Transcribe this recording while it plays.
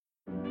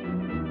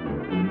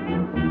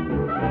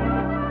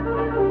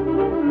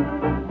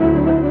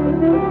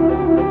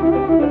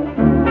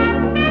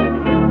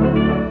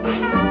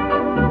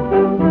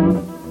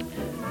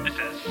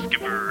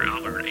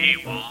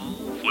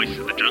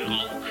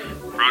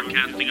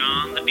broadcasting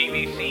on the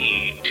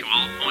DVC to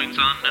all points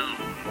unknown.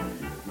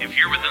 If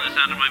you're within the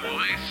sound of my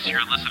voice,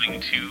 you're listening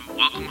to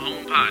Welcome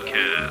Home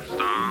Podcast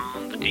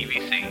on the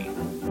DVC.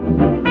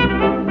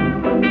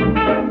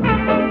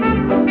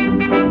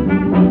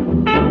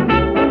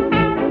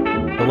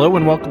 Hello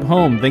and welcome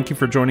home. Thank you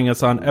for joining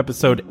us on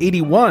episode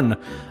 81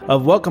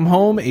 of Welcome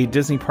Home, a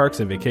Disney Parks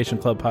and Vacation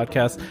Club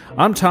podcast.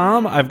 I'm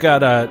Tom. I've got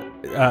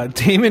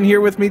Damon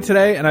here with me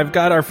today, and I've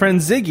got our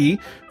friend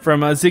Ziggy from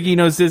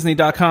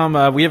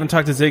ZiggyKnowsDisney.com. We haven't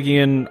talked to Ziggy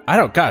in,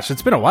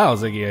 it's been a while,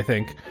 Ziggy, I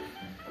think.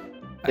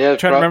 Yeah, I'm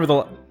trying to remember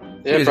the...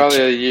 Yeah, probably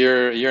a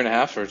year and a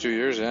half or 2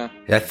 years, yeah.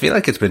 Yeah, I feel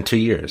like it's been 2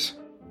 years.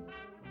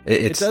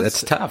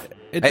 It's tough.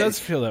 It does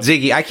feel that way.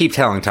 Ziggy, I keep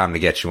telling Tom to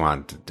get you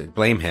on.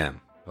 Blame him.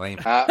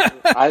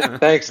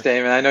 Thanks,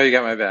 Damon. I know you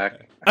got my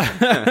back.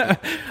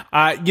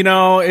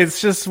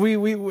 It's just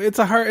it's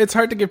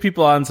hard to get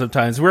people on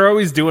sometimes. We're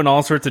always doing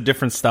all sorts of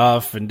different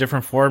stuff and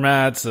different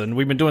formats, and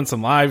we've been doing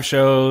some live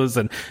shows,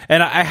 and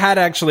I had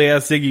actually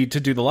asked Ziggy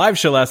to do the live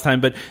show last time,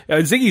 but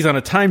Ziggy's on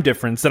a time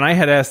difference, and I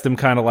had asked him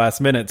kind of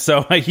last minute,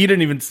 so he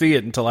didn't even see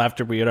it until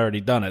after we had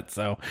already done it.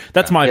 So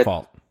that's my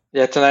fault.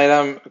 Yeah,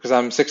 tonight because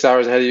I'm 6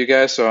 hours ahead of you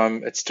guys, so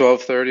it's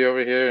 12:30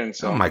 over here, and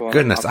so oh my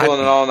goodness, I'm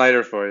pulling an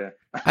all-nighter for you.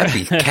 I'd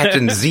be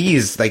catching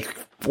Z's like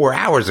 4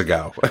 hours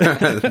ago.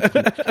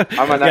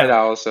 I'm a night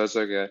owl, so it's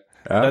okay.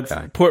 That's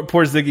poor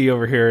Ziggy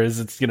over here.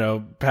 It's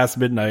past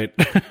midnight.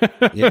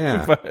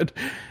 Yeah, but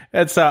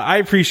it's I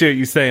appreciate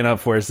you staying up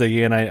for us,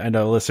 Ziggy, and I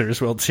know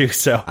listeners will too.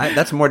 So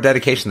that's more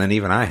dedication than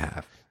even I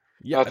have.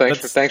 Yeah,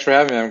 thanks for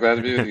having me. I'm glad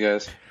to be with you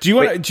guys. Do you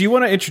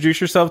want to introduce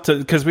yourself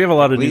because we have a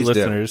lot of new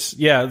listeners?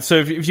 Yeah, so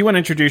if you want to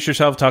introduce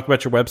yourself, talk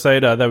about your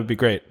website, that would be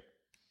great.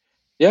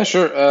 Yeah,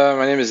 sure.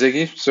 My name is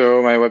Ziggy.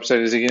 So my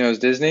website is Ziggy Knows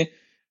Disney.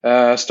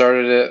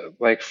 Started it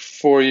like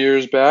 4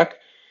 years back,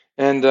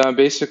 and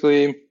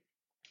basically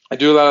I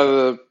do a lot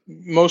of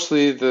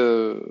mostly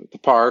the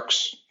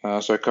parks.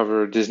 So I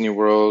cover Disney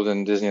World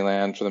and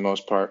Disneyland for the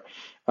most part,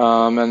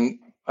 and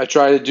I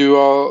try to do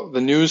all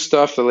the news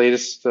stuff, the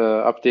latest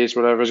updates,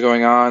 whatever's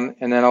going on,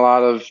 and then a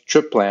lot of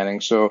trip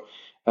planning. So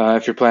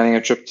if you're planning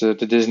a trip to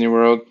Disney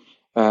World,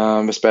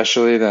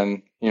 especially,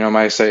 then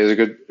my site is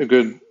a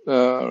good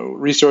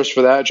resource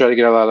for that. I try to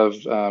get a lot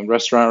of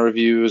restaurant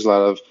reviews, a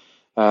lot of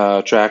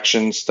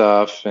attraction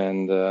stuff,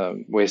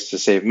 and ways to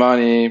save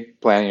money,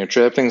 planning your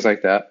trip, things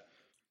like that.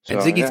 So,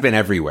 and Ziggy's been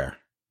everywhere.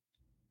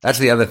 That's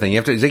the other thing.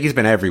 Ziggy's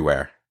been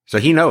everywhere. So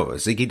he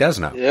knows. Ziggy does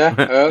know. Yeah,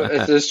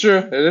 it's true.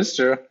 It is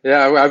true.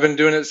 Yeah, I've been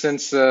doing it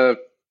since I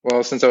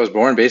was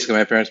born. Basically,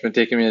 my parents have been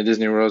taking me to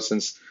Disney World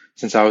since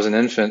I was an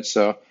infant.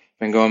 So I've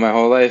been going my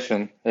whole life,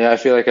 and yeah, I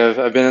feel like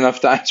I've been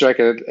enough times where I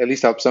could at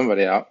least help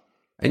somebody out.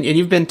 And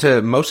you've been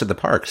to most of the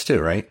parks too,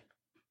 right?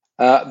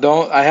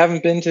 I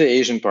haven't been to the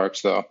Asian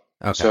parks though.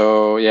 Okay.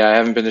 So yeah, I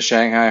haven't been to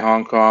Shanghai,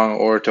 Hong Kong,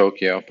 or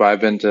Tokyo, but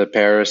I've been to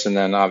Paris, and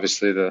then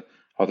obviously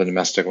all the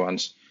domestic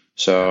ones.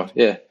 So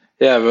yeah.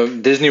 Yeah,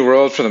 but Disney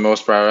World for the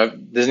most part.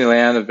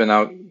 Disneyland, I've been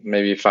out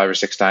maybe 5 or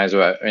 6 times.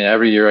 But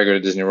every year I go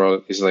to Disney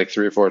World at least like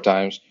 3 or 4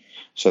 times.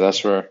 So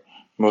that's where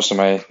most of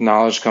my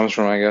knowledge comes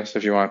from, I guess,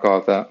 if you want to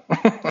call it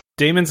that.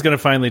 Damon's going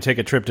to finally take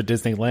a trip to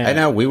Disneyland. I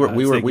know we were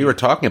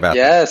talking about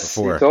this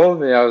before. Yes, he told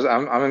me.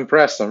 I'm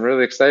impressed. I'm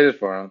really excited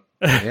for him.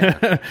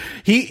 Yeah.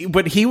 We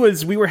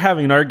were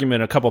having an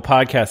argument a couple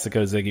podcasts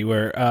ago, Ziggy,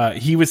 where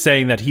he was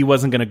saying that he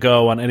wasn't going to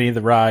go on any of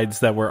the rides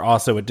that were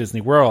also at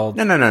Disney World.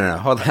 No.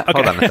 Hold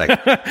on a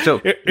second. So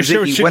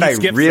Ziggy, what I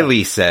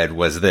really said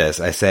was this.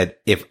 I said,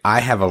 if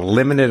I have a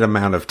limited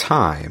amount of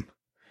time,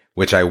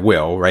 which I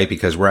will, right?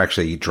 Because we're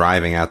actually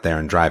driving out there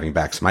and driving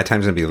back. So my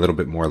time's going to be a little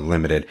bit more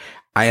limited.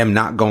 I am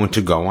not going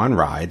to go on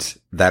rides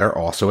that are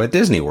also at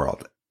Disney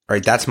World.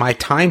 Right, that's my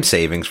time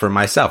savings for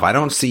myself. I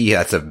don't see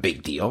that's a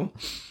big deal.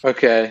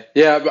 Okay.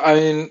 Yeah, but I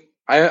mean,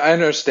 I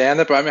understand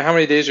that, but I mean, how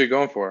many days are you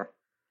going for?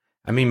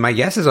 I mean, my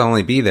guess is I'll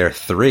only be there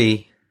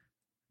 3.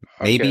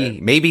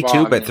 Maybe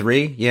 2, but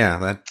 3.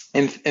 Yeah.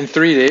 In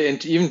 3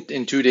 days, even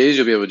in 2 days,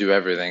 you'll be able to do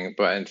everything.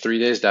 But in 3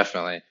 days,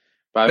 definitely.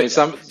 But I mean,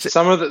 some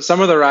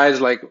of the rides,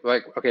 like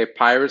okay,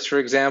 Pirates, for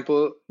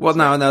example. Well,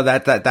 no,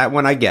 that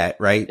one I get,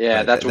 right.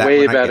 Yeah, that's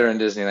way better in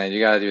Disneyland. You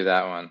got to do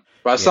that one.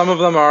 But some of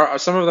them are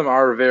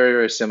very,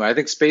 very similar. I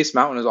think Space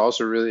Mountain is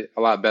also really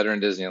a lot better in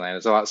Disneyland.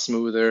 It's a lot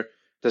smoother.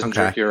 Doesn't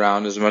jerk you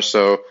around as much.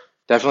 So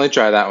definitely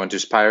try that one.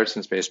 Just Pirates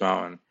and Space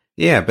Mountain.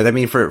 Yeah, but I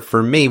mean,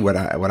 for me, what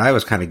I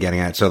was kind of getting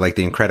at, so like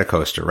the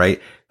Incredicoaster,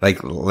 right?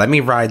 Like, let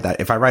me ride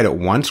that. If I ride it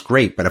once,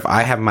 great. But if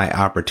I have my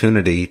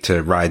opportunity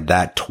to ride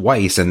that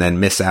twice and then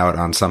miss out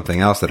on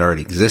something else that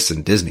already exists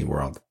in Disney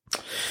World,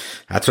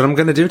 that's what I'm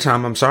going to do,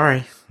 Tom. I'm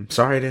sorry. I'm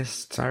sorry to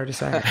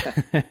say.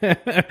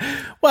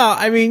 Well,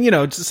 I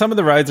mean, some of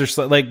the rides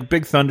are like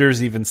Big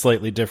Thunder's even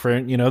slightly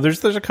different.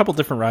 There's a couple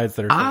different rides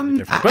that are slightly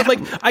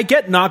different. But I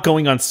get not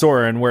going on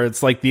Soarin', where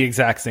it's like the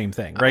exact same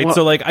thing, right? Well,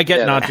 so I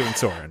get not doing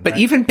Soarin'. But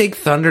right? Even Big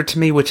Thunder to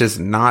me, which is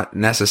not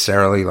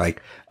necessarily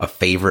like a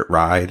favorite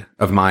ride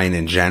of mine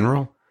in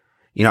general,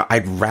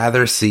 I'd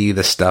rather see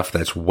the stuff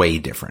that's way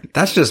different.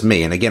 That's just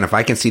me. And again, if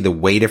I can see the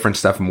way different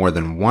stuff more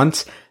than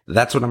once,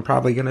 that's what I'm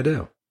probably going to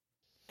do.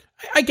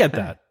 I get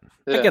that.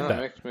 Yeah, I get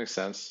that. Makes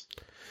sense.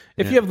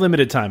 If you have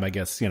limited time, I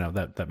guess,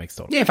 that makes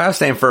total. Yeah, if I was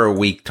staying for a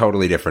week,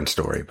 totally different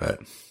story, but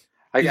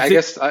I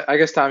guess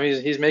Tom,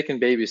 he's making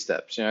baby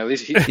steps. At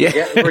least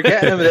we're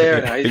getting him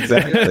there now. He's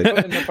exactly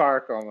in the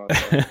park almost.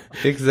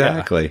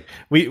 Exactly.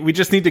 Yeah. We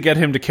just need to get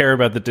him to care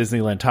about the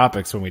Disneyland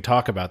topics when we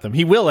talk about them.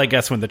 He will, I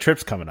guess, when the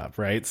trip's coming up,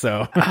 right?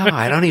 So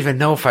I don't even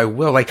know if I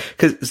will.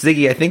 Because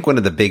Ziggy, I think one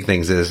of the big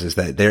things is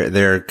that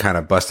they're kind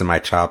of busting my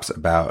chops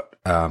about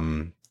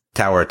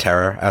Tower of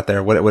Terror out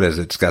there. What is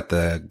it? It's got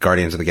the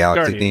Guardians of the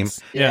Galaxy theme.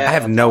 Yeah, I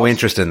have no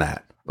interest in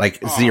that.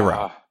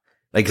 Zero.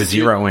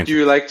 Zero interest. Do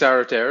you like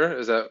Tower of Terror?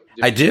 Is that?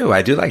 I do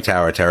like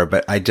Tower of Terror,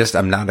 but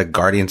I'm not a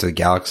Guardians of the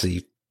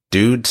Galaxy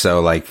dude.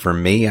 So for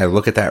me, I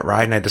look at that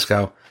ride and I just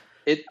go,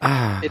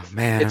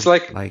 man, it's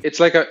like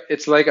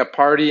a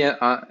party.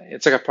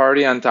 It's like a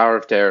party on Tower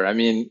of Terror. I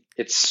mean,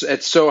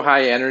 it's so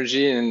high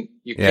energy, and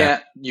you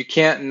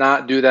can't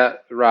not do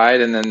that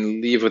ride and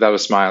then leave without a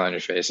smile on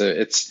your face.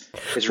 It's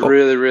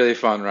really, really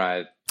fun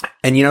ride.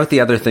 And you know what the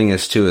other thing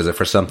is too, is that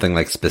for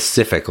something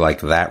specific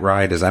like that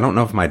ride is I don't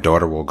know if my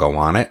daughter will go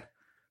on it.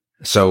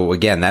 So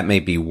again, that may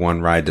be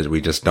one ride that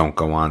we just don't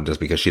go on just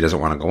because she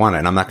doesn't want to go on it.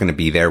 And I'm not going to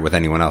be there with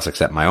anyone else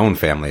except my own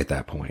family at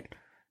that point.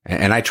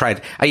 And I try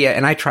to,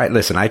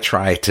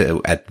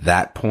 at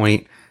that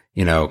point,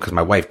 cause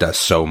my wife does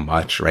so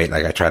much, right?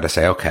 I try to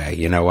say, okay,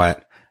 you know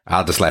what?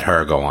 I'll just let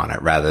her go on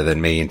it rather than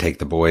me and take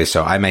the boys.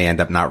 So I may end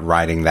up not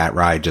riding that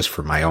ride just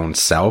for my own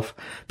self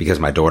because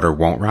my daughter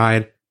won't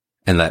ride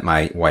and let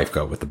my wife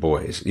go with the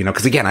boys,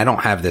 cause again, I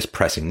don't have this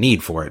pressing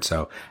need for it.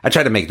 So I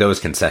try to make those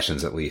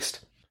concessions at least.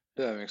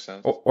 Yeah, that makes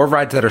sense. Or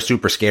rides that are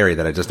super scary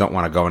that I just don't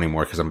want to go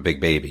anymore because I'm a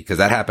big baby. Because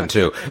that happened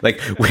too.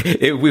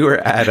 We were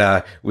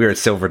at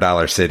Silver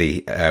Dollar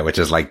City, which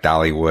is like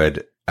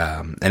Dollywood,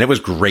 and it was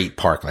great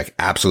park.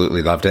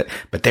 Absolutely loved it.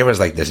 But there was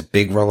this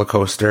big roller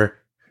coaster,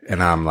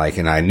 and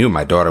and I knew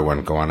my daughter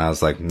wouldn't go on. I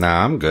was like,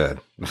 nah, I'm good.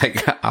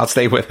 I'll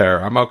stay with her.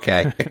 I'm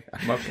okay.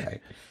 I'm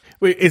okay.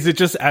 Wait, is it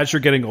just as you're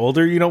getting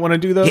older you don't want to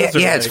do those?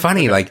 Yeah. It's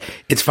funny.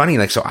 It's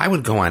funny. So I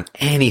would go on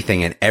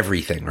anything and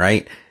everything,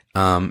 right?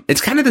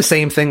 It's kind of the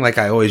same thing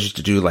I always used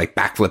to do,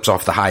 backflips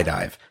off the high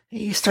dive.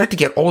 You start to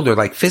get older,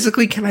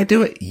 physically, can I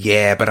do it?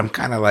 Yeah, but I'm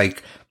kind of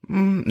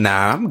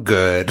nah, I'm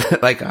good.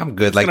 I'm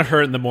good. It's gonna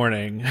hurt in the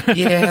morning.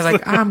 Yeah,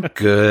 I'm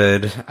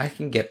good. I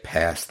can get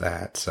past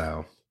that,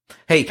 so.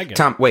 Hey,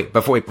 Tom, wait,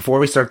 before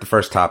we start the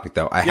first topic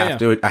though, I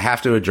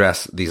have to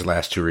address these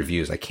last two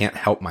reviews. I can't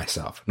help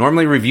myself.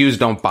 Normally reviews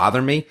don't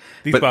bother me.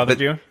 These bothered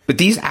you? But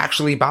these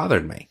actually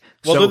bothered me.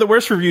 Well, they're the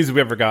worst reviews we've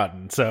ever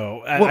gotten.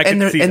 So I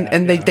can see that.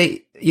 And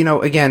they,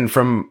 again,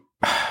 from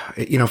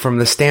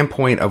the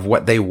standpoint of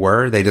what they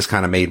were, they just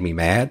kind of made me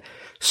mad.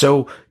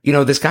 So,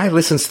 this guy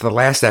listens to the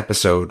last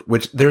episode,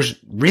 which there's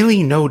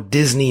really no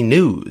Disney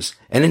news.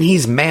 And then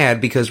he's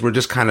mad because we're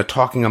just kind of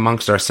talking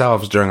amongst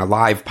ourselves during a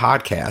live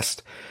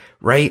podcast,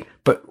 right?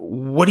 But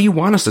what do you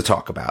want us to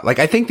talk about?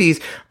 I think these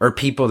are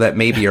people that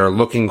maybe are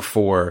looking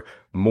for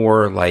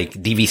more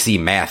DVC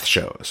math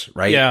shows,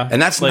 right? Yeah.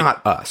 And that's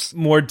not us.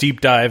 More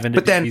deep dive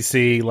into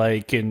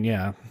DVC,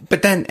 yeah.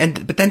 But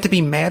then to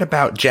be mad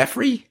about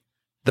Jeffrey,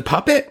 the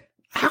puppet?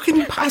 How can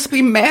you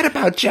possibly be mad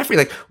about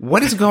Jeffrey?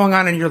 What is going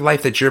on in your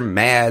life that you're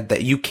mad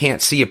that you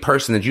can't see a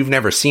person that you've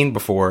never seen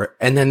before,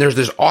 and then there's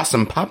this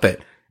awesome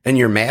puppet, and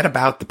you're mad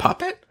about the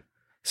puppet?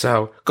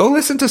 So go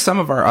listen to some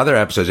of our other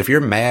episodes. If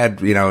you're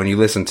mad, and you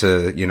listen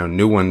to,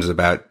 new ones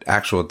about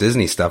actual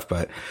Disney stuff,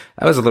 but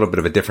that was a little bit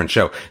of a different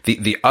show.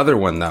 The other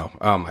one though,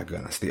 oh my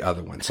goodness, the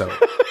other one. So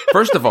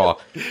first of all,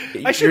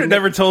 I should have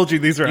never told you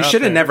these were. You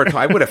should have never.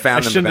 I would have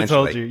found them. I shouldn't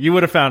eventually. have told you. You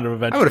would have found them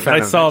eventually.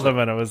 I saw them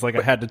and I was I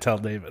had to tell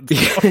David.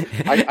 So.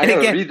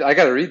 I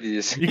gotta read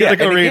these. You gotta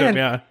go read them.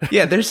 Yeah.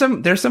 Yeah. There's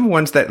some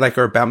ones that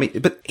are about me,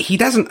 but he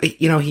doesn't.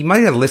 He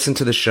might have listened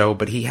to the show,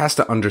 but he has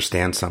to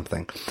understand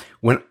something.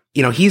 When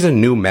he's a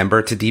new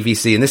member to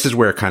DVC, and this is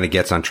where it kind of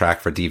gets on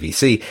track for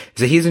DVC, is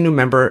that he's a new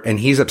member and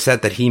he's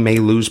upset that he may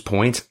lose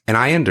points. And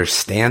I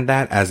understand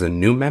that as a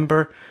new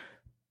member,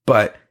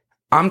 but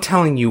I'm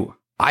telling you,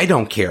 I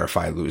don't care if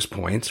I lose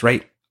points,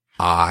 right?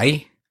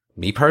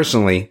 Me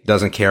personally,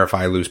 doesn't care if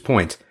I lose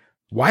points.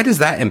 Why does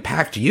that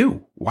impact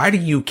you? Why do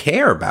you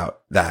care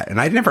about that?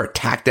 And I never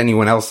attacked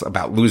anyone else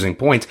about losing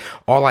points.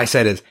 All I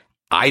said is,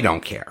 I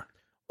don't care.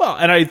 Well,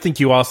 and I think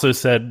you also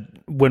said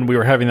when we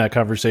were having that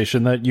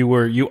conversation that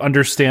you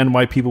understand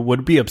why people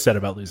would be upset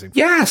about losing.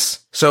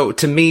 Yes. So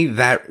to me,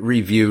 that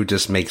review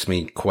just makes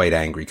me quite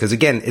angry. Because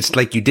again, it's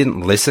like you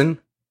didn't listen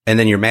and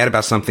then you're mad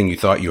about something you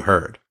thought you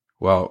heard.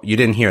 Well, you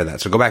didn't hear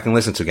that. So go back and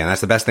listen to again.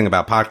 That's the best thing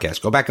about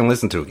podcasts. Go back and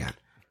listen to again.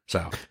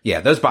 So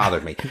yeah, those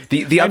bothered me.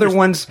 The other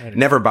ones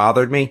never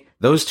bothered me.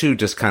 Those two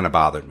just kind of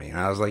bothered me. And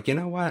I was like, you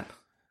know what?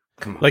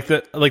 Come on. Like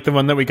the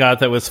one that we got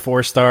that was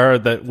 4-star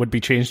that would be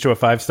changed to a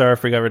 5-star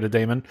if we got rid of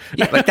Damon.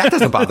 Yeah, that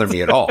doesn't bother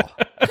me at all.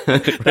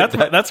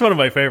 That's one of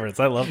my favorites.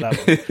 I love that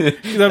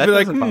one. They'll be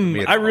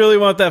like, I really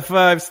want that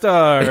 5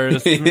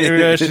 stars.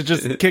 Maybe I should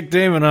just kick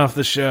Damon off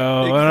the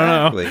show.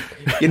 Exactly. I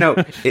don't know. You know,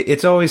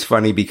 it's always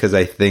funny because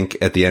I think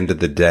at the end of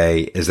the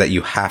day is that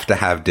you have to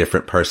have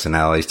different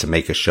personalities to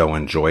make a show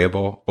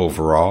enjoyable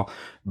overall.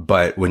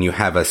 But when you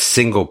have a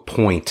single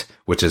point,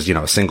 which is, you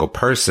know, a single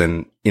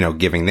person, you know,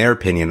 giving their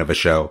opinion of a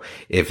show,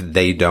 if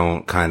they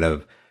don't kind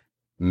of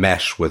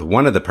mesh with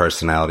one of the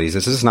personalities,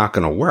 this is not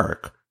going to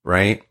work,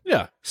 right?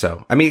 Yeah.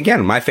 So, I mean,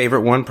 again, my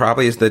favorite one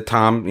probably is the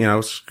Tom, you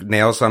know,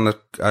 nails on the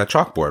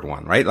chalkboard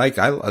one, right? Like,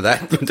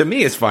 that to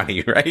me is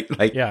funny, right?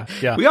 Like, yeah.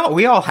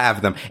 We all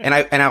have them, and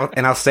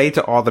I'll say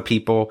to all the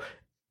people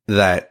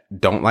that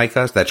don't like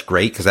us, that's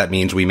great because that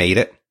means we made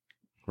it.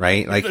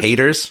 Right? Like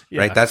haters, yeah.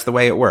 Right? That's the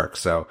way it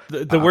works. So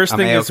the worst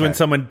thing is when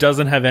someone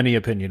doesn't have any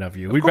opinion of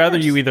you. We'd rather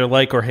you either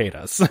like or hate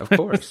us. Of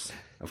course.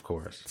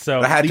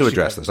 So but I had to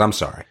address this. I'm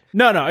sorry.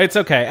 No, it's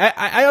okay.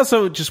 I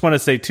also just want to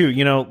say too,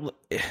 you know,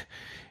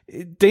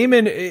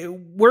 Damon,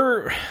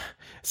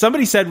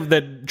 somebody said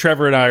that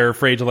Trevor and I are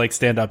afraid to like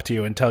stand up to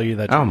you and tell you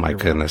that. Oh my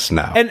goodness,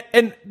 no.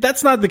 And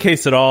that's not the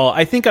case at all.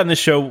 I think on this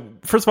show,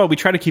 first of all, we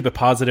try to keep it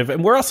positive,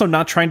 and we're also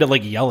not trying to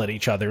like yell at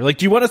each other. Like,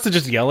 do you want us to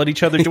just yell at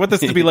each other? Do you want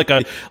this to be like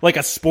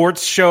a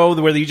sports show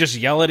where you just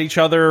yell at each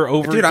other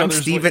over? Dude, I'm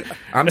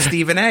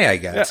Stephen A. I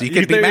guess you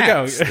could be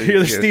Max.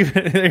 You're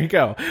Stephen. There you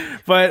go.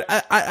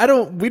 But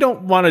we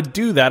don't want to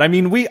do that. I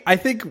mean, I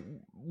think.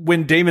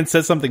 When Damon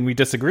says something we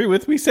disagree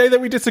with, we say that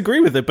we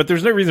disagree with it, but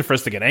there's no reason for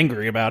us to get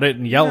angry about it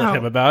and yell at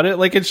him about it.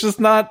 Like, it's just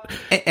not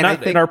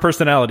in our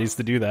personalities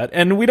to do that.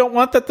 And we don't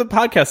want the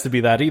podcast to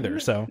be that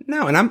either. So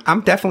no, and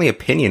I'm definitely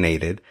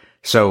opinionated.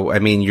 So, I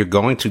mean, you're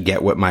going to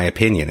get what my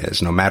opinion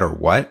is no matter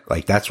what.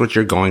 Like, that's what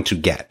you're going to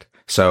get.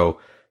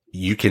 So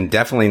you can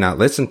definitely not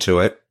listen to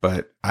it,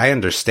 but I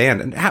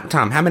understand. And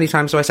Tom, how many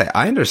times do I say,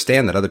 I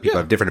understand that other people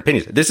have different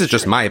opinions. This is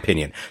just my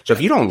opinion. So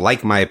if you don't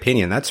like my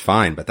opinion, that's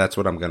fine, but that's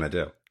what I'm going to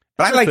do.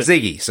 But I like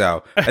Ziggy,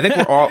 so I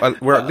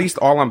think we're at least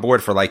all on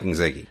board for liking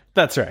Ziggy.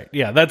 That's right.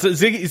 Yeah, that's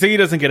Ziggy. Ziggy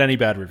doesn't get any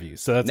bad reviews,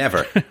 so that's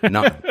never,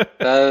 none.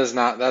 That's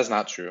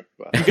not true.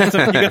 But. You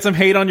got some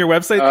hate on your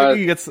website.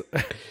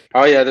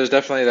 Oh yeah, there's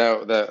definitely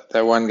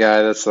that one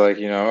guy that's like,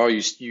 you know,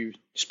 you're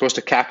supposed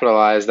to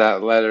capitalize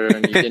that letter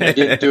and you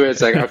didn't do it.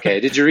 It's like,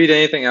 okay, did you read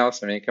anything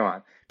else? I mean, come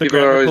on. The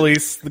grammar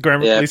police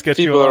get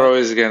you. People are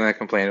always gonna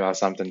complain about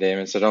something,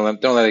 Damon. So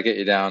don't let it get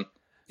you down.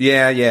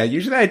 Yeah.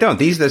 Usually I don't.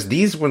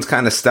 These ones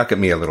kind of stuck at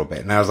me a little bit,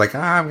 and I was like,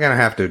 I'm gonna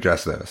have to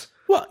address those.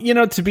 Well, you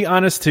know, to be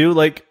honest, too,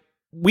 like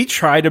we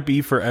try to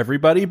be for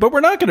everybody, but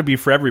we're not going to be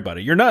for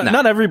everybody.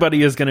 Not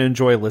everybody is going to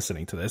enjoy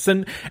listening to this,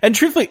 and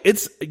truthfully,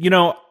 it's, you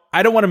know,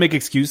 I don't want to make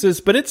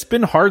excuses, but it's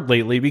been hard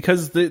lately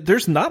because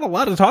there's not a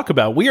lot to talk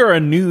about. We are a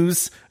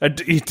DVC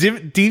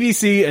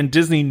and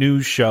Disney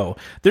news show.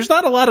 There's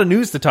not a lot of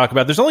news to talk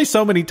about. There's only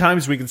so many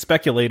times we can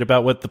speculate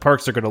about what the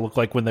parks are going to look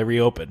like when they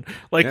reopen.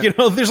 Like, you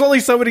know, there's only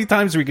so many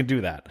times we can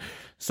do that.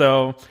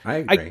 So I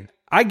agree.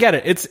 I get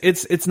it.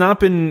 It's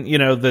not been, you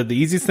know, the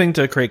easiest thing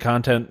to create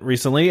content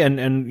recently.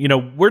 And, you know,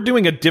 we're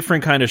doing a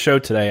different kind of show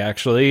today,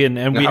 actually. And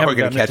we're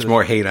going to catch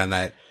more hate on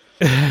that.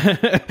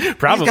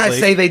 Probably. These guys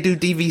say they do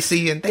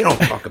DVC and they don't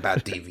talk about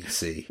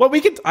DVC. Well,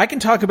 I can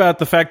talk about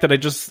the fact that I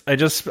just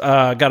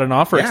got an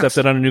offer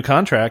accepted on a new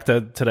contract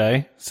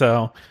today.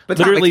 So, but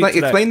literally,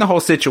 explain the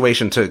whole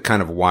situation to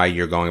kind of why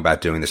you're going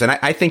about doing this. And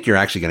I think you're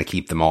actually going to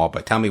keep them all,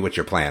 but tell me what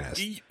your plan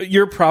is.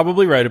 You're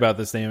probably right about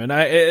this, Damon.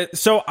 I've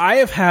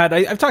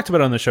talked about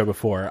it on the show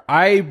before.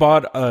 I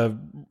bought a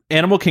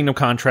Animal Kingdom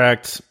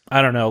contract.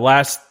 I don't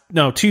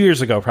know, 2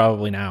 years ago,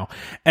 probably now.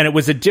 And it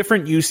was a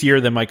different use year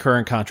than my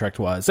current contract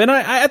was. And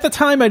I at the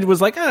time, I was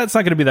like, it's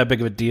not going to be that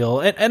big of a deal.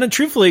 And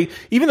truthfully,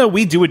 even though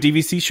we do a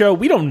DVC show,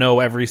 we don't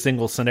know every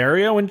single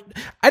scenario. And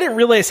I didn't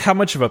realize how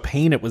much of a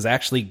pain it was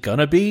actually going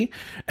to be.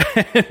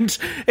 And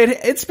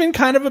it's been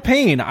kind of a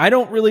pain. I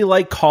don't really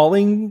like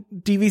calling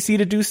DVC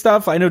to do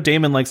stuff. I know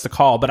Damon likes to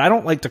call, but I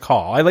don't like to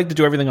call. I like to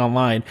do everything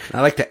online.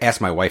 I like to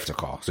ask my wife to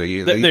call. So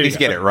you at least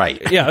get it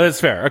right. Yeah,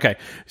 that's fair. Okay.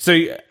 So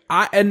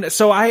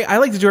I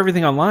like to do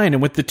everything online,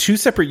 and with the 2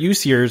 separate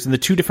use years and the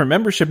 2 different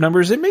membership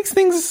numbers, it makes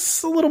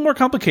things a little more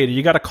complicated.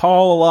 You got to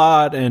call a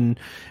lot, and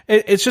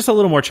it's just a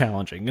little more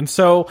challenging. And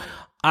so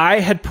I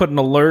had put an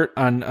alert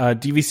on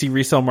DVC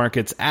Resale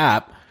Market's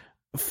app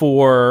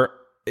for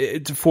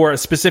a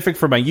specific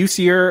for my use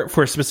year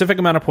for a specific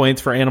amount of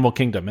points for Animal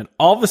Kingdom, and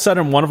all of a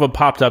sudden one of them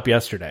popped up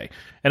yesterday,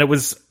 and it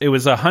was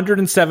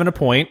 107 a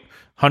point,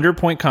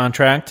 100-point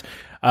contract.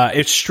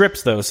 It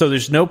strips though, so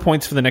there's no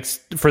points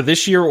for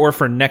this year or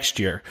for next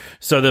year.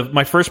 So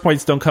my first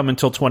points don't come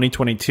until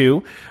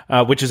 2022,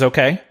 which is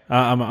okay.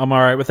 I'm all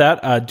right with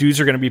that. Dues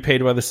are going to be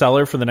paid by the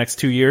seller for the next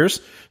 2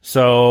 years.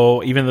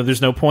 So even though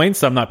there's no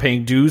points, I'm not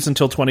paying dues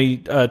until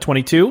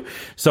 2022.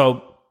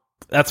 So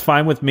that's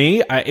fine with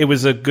me. It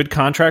was a good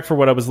contract for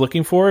what I was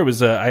looking for. It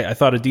was I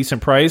thought a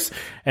decent price.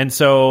 And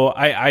so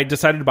I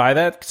decided to buy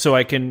that so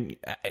I can,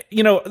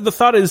 the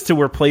thought is to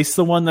replace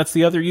the one that's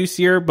the other use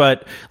year.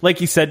 But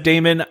like you said,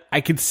 Damon,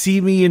 I could see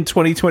me in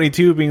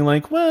 2022 being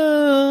like,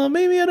 well,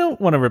 maybe I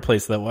don't want to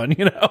replace that one.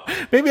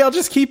 Maybe I'll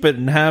just keep it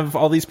and have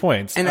all these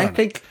points. And I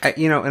think,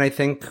 and I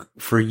think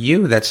for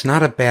you, that's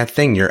not a bad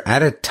thing. You're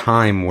at a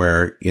time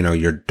where,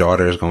 your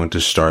daughter is going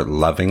to start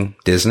loving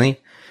Disney.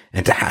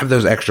 And to have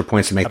those extra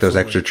points to make those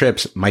extra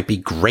trips might be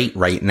great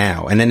right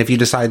now. And then if you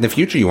decide in the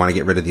future you want to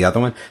get rid of the other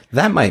one,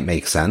 that might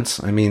make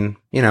sense. I mean,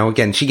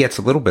 again, she gets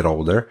a little bit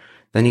older.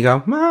 Then you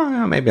go,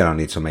 well, maybe I don't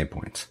need so many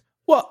points.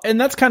 Well, and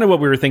that's kind of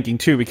what we were thinking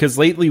too, because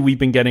lately we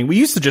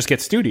used to just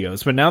get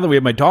studios, but now that we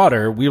have my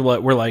daughter,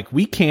 we're like,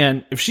 we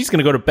can't, if she's going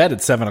to go to bed at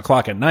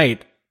 7:00 at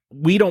night,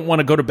 we don't want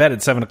to go to bed at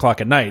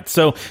 7:00 at night.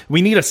 So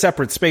we need a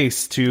separate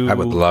space to. I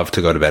would love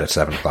to go to bed at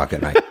 7:00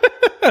 at night.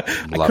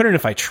 I couldn't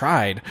if I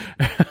tried.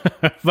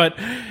 But,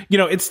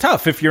 it's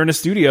tough if you're in a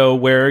studio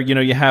where,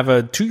 you have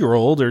a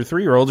 2-year-old or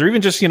 3-year-old or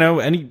even just,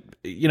 any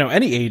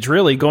age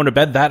really going to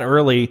bed that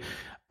early.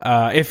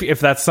 If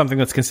that's something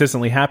that's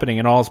consistently happening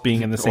and all's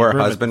being in the same room. Or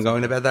a husband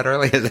going to bed that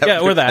early? Is that yeah,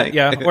 or that.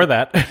 Yeah, or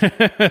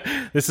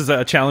that. This is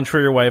a challenge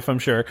for your wife, I'm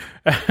sure.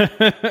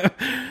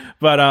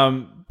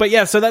 But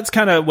yeah, so that's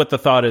kind of what the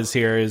thought is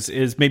here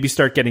is maybe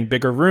start getting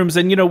bigger rooms.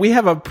 And, we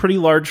have a pretty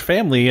large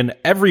family and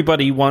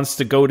everybody wants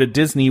to go to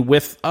Disney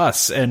with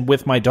us and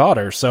with my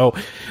daughter. So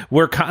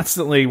we're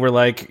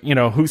like,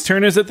 whose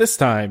turn is it this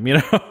time?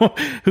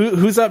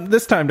 Who's up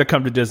this time to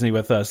come to Disney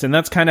with us? And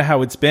that's kind of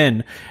how it's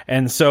been.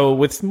 And so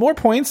with more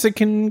points, it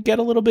can get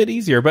a little bit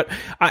easier. But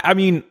I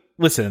mean,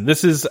 listen,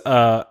 this is,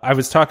 I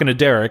was talking to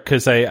Derek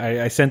because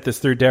I sent this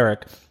through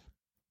Derek.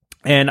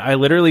 And I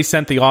literally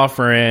sent the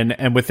offer in,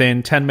 and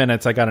within 10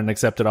 minutes, I got an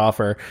accepted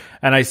offer.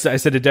 And I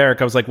said to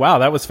Derek, I was like, wow,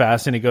 that was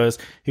fast. And he goes,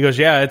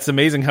 yeah, it's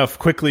amazing how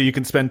quickly you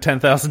can spend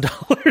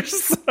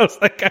 $10,000. I was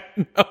like, I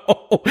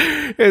know.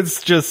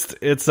 It's just,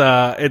 it's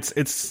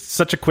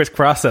such a quick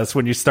process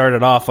when you start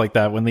it off like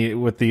that,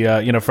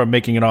 from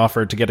making an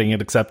offer to getting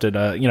it accepted.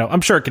 I'm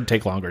sure it can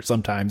take longer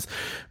sometimes,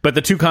 but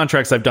the 2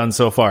 contracts I've done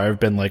so far have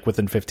been like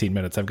within 15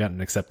 minutes, I've gotten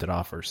an accepted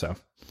offer.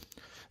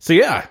 So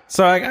yeah,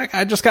 so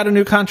I just got a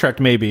new contract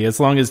maybe,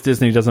 as long as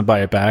Disney doesn't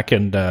buy it back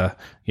and,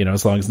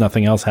 as long as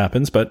nothing else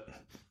happens. But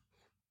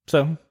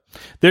so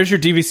there's your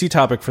DVC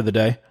topic for the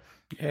day.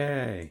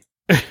 Yay.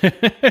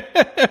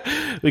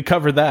 We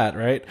covered that,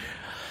 right?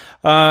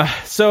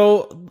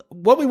 So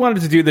what we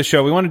wanted to do this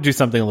show, we wanted to do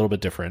something a little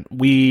bit different.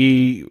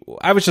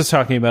 I was just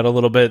talking about a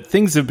little bit.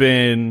 Things have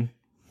been,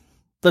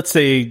 let's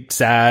say,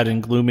 sad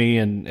and gloomy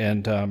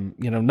and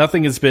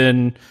nothing has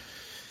been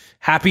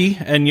happy,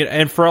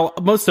 and for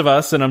most of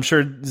us, and I'm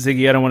sure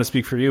Ziggy, I don't want to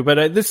speak for you,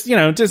 but this,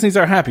 Disney's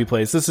our happy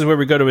place. This is where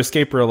we go to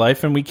escape real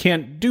life, and we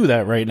can't do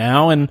that right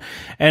now.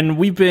 And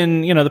we've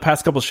been, the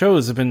past couple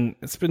shows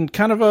it's been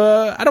kind of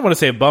I don't want to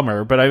say a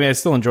bummer, but I mean, I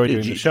still enjoy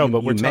doing the show.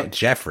 But you met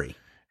Jeffrey.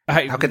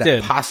 How could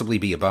that possibly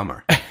be a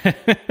bummer?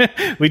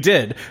 We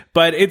did,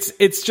 but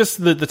it's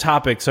just the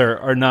topics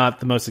are not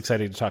the most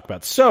exciting to talk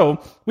about.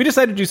 So we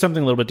decided to do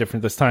something a little bit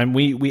different this time.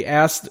 We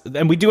asked,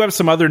 and we do have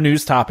some other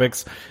news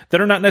topics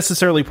that are not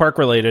necessarily park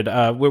related.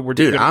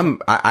 Dude,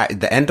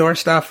 the Endor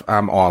stuff,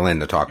 I'm all in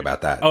to talk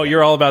about that. Oh,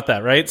 you're all about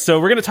that, right?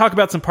 So we're going to talk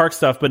about some park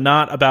stuff, but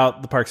not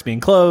about the parks being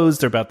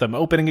closed or about them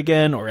opening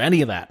again or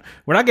any of that.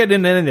 We're not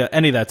getting into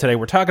any of that today.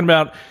 We're talking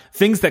about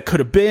things that could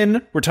have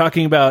been. We're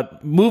talking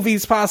about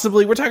movies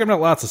possibly. We're talking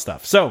about lots of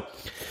stuff. So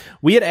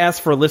we had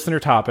asked for listener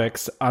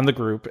topics on the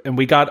group, and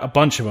we got a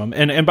bunch of them.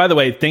 And by the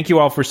way, thank you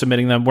all for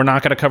submitting them. We're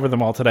not going to cover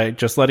them all today.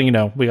 Just letting you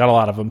know, we got a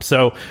lot of them.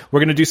 So we're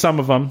going to do some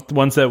of them, the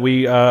ones that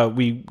we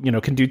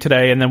can do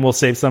today, and then we'll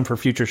save some for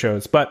future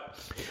shows. But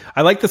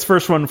I like this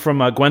first one from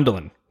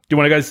Gwendolyn. Do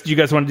you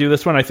guys want to do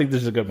this one? I think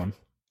this is a good one.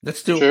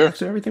 Let's do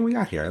everything we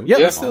got here. Yeah,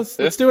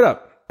 let's do it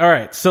up. All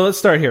right, so let's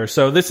start here.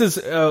 So this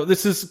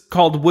is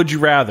called Would You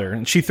Rather,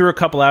 and she threw a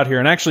couple out here,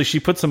 and actually she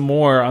put some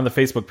more on the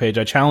Facebook page.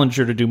 I challenged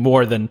her to do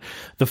more than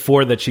the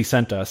 4 that she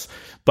sent us,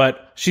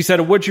 but she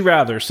said a Would You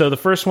Rather. So the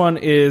first one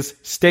is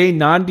stay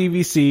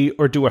non-DVC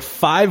or do a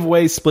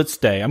 5-way split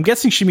stay. I'm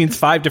guessing she means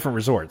 5 different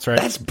resorts, right?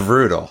 That's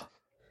brutal.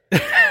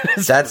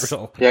 That's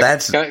brutal.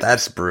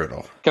 That's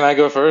brutal. Can I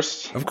go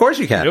first? Of course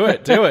you can. Do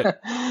it.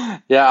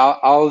 Yeah,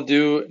 I'll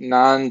do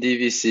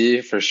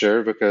non-DVC for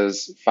sure,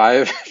 because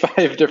five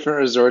different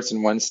resorts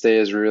in one stay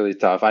is really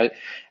tough.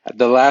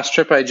 The last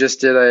trip I just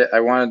did,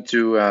 I wanted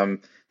to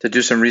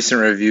do some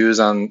recent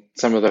reviews on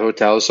some of the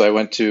hotels. So I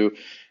went to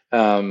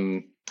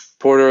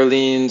Port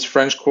Orleans,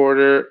 French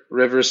Quarter,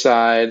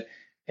 Riverside,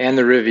 and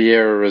the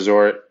Riviera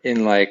Resort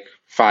in like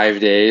 5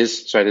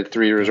 days. So I did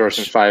 3 resorts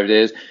in 5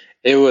 days.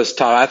 It was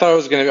tough. I thought it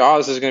was going to be,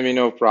 this is going to be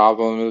no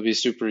problem. It'll be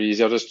super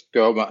easy. I'll just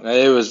go. But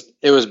it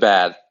was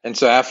bad. And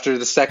so after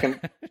the second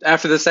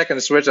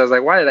switch, I was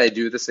like, why did I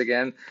do this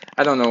again?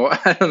 I don't know.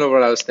 I don't know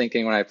what I was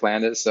thinking when I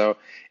planned it. So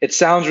it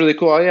sounds really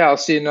cool. Oh, yeah, I'll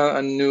see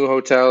a new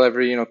hotel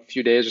every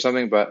few days or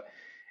something. But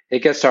it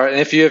gets hard.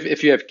 And if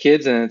you have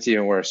kids, then it's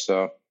even worse.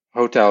 So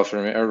hotel for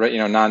me,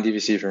 or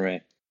non-DVC for me.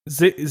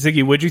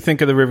 Ziggy, what'd you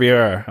think of the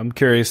Riviera? I'm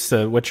curious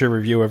what your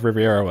review of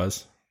Riviera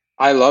was.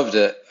 I loved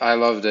it.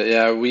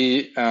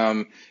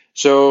 Yeah,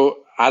 so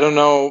I don't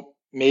know,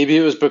 maybe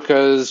it was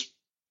because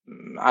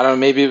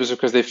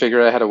they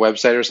figured I had a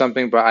website or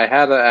something, but I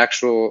had an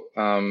actual,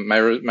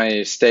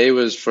 my stay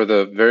was for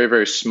the very,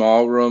 very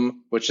small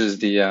room, which is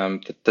the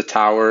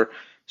tower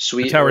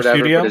suite. The tower or whatever,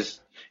 studio?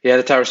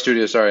 The tower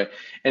studio, sorry.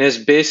 And it's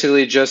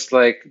basically just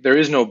like, there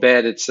is no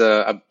bed. It's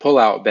a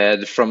pull-out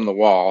bed from the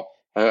wall.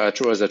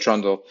 It was a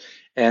trundle.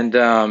 And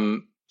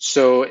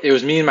so it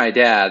was me and my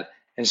dad.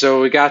 And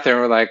so we got there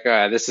and we're like,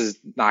 this is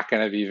not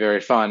going to be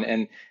very fun.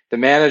 And the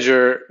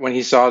manager, when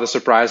he saw the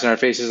surprise in our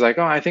faces, like,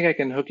 oh, I think I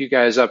can hook you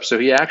guys up. So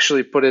he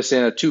actually put us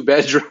in a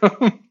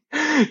 2-bedroom.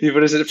 He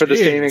put us in for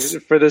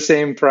the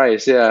same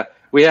price. Yeah.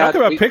 Talk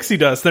about Pixie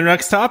Dust. Their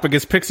next topic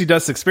is Pixie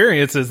Dust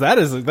Experiences. That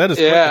is quite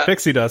the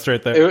Pixie Dust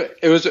right there.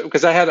 It was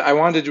because I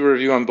wanted to do a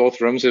review on both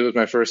rooms. It was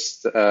my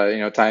first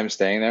time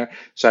staying there.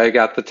 So I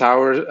got the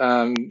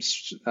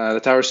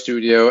tower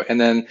studio, and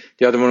then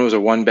the other one was a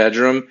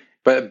 1-bedroom.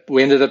 But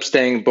we ended up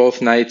staying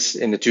both nights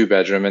in the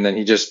 2-bedroom, and then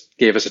he just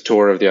gave us a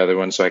tour of the other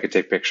one so I could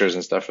take pictures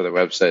and stuff for the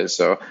website.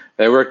 So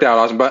it worked out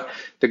awesome. But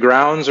the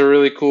grounds are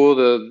really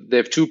cool. They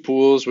have 2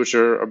 pools, which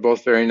are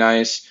both very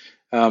nice.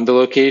 The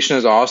location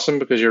is awesome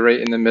because you're right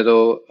in the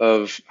middle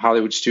of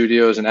Hollywood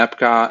Studios and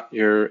Epcot.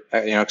 You're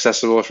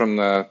accessible from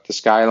the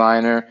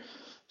Skyliner.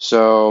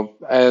 So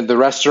the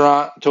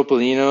restaurant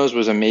Topolino's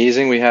was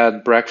amazing. We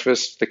had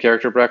breakfast, the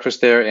character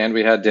breakfast there, and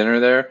we had dinner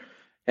there.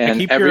 And I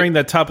keep hearing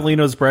that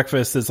Topolino's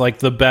breakfast is like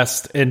the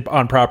best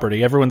on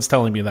property. Everyone's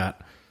telling me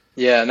that.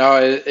 Yeah, no,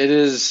 it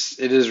is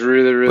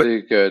really,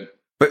 really good.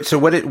 But so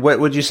what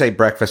would you say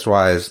breakfast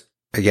wise?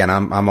 Again,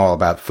 I'm all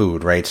about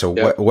food, right? So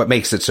Yep. what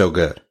makes it so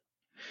good?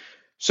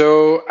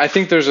 So I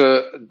think there's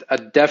a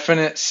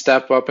definite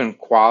step up in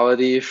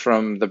quality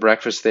from the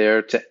breakfast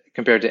there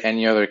compared to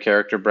any other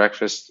character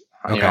breakfast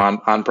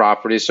on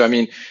property. So I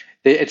mean,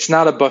 it's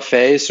not a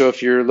buffet. So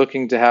if you're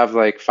looking to have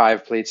like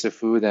 5 plates of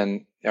food,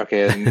 then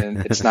okay,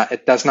 and it's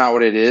not. That's not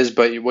what it is.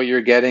 But what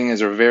you're getting is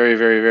a very,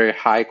 very, very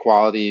high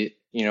quality,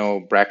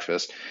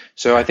 breakfast.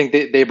 So I think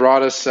they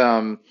brought us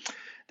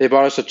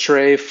a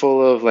tray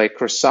full of like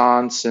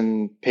croissants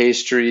and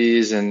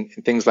pastries and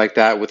things like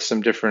that with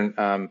some different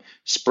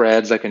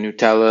spreads, like a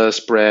Nutella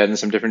spread and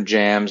some different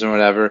jams and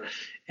whatever.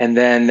 And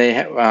then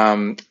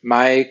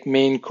my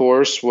main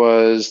course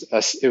was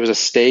a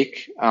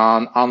steak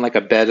on like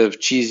a bed of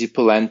cheesy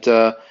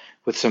polenta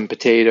with some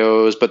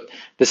potatoes, but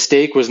the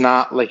steak was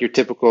not like your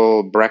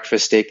typical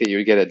breakfast steak that you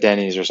would get at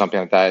Denny's or something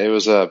like that. It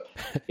was like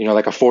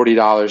a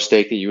 $40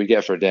 steak that you would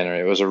get for dinner.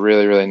 It was a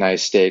really, really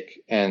nice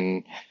steak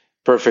and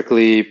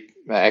perfectly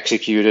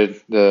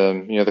executed.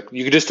 You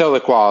could just tell the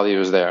quality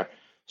was there.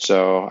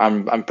 So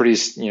I'm pretty,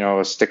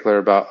 a stickler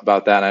about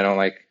that. And I don't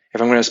like,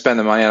 if I'm going to spend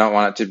the money, I don't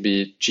want it to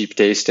be cheap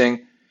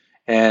tasting.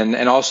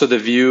 And also the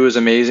view is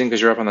amazing because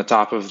you're up on the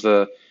top of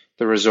the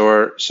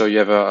resort. So you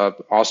have a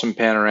awesome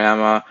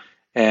panorama.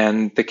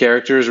 And the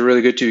characters are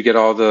really good too. You get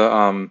all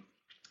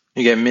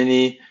you get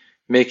Minnie,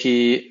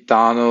 Mickey,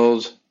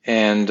 Donald,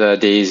 and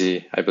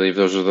Daisy. I believe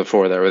those are the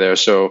 4 that were there.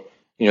 So,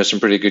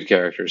 some pretty good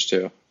characters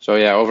too. So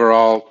yeah,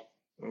 overall,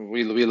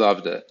 we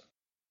loved it.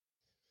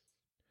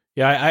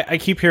 Yeah, I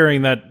keep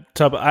hearing that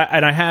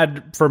and I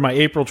had for my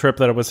April trip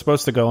that I was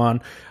supposed to go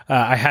on,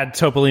 I had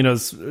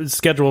Topolino's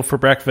scheduled for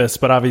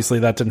breakfast, but obviously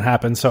that didn't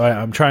happen. So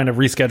I'm trying to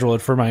reschedule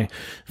it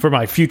for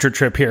my future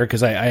trip here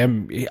because I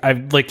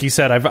like you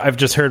said, I've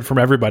just heard from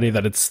everybody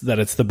that it's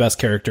the best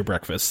character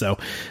breakfast. So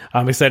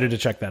I'm excited to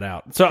check that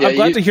out. So yeah, I'm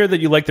glad to hear that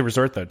you like the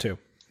resort though too.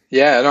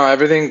 Yeah, no,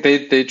 everything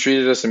they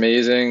treated us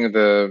amazing.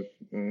 The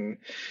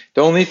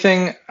only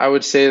thing I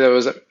would say that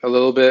was a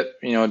little bit,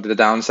 the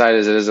downside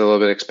is it is a little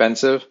bit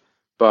expensive,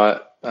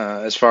 but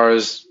as far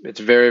as it's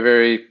very,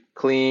 very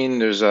clean,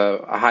 there's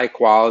a high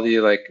quality,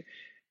 like,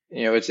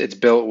 it's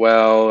built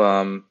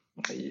well.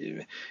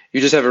 You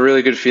just have a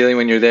really good feeling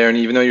when you're there. And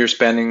even though you're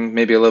spending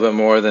maybe a little bit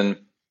more than,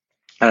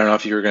 I don't know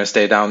if you were going to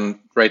stay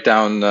right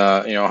down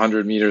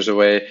 100 meters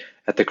away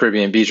at the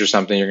Caribbean beach or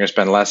something, you're going to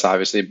spend less,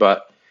 obviously,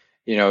 but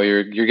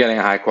you're getting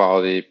a high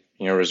quality,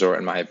 resort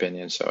in my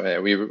opinion. So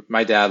yeah,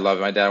 my dad loved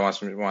it. My dad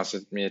wants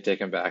me to take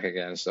him back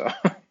again. So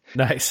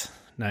nice.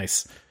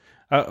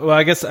 Well,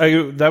 I guess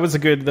that was a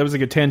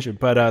good tangent,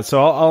 but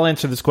so I'll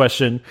answer this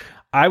question.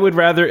 I would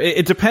rather,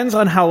 it depends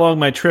on how long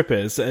my trip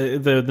is,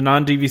 the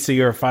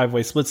non-DVC or a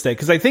 5-way split stay.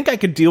 Cause I think I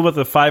could deal with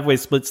a 5-way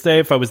split stay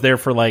if I was there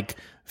for like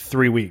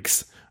 3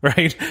 weeks,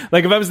 right?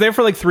 Like if I was there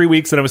for like 3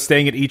 weeks and I was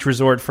staying at each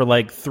resort for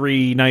like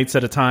 3 nights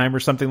at a time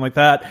or something like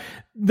that,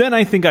 then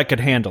I think I could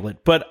handle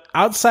it. But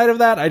outside of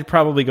that, I'd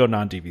probably go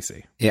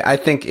non-DVC. Yeah, I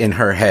think in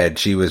her head,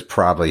 she was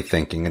probably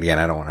thinking, again,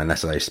 I don't want to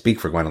necessarily speak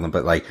for Gwendolyn,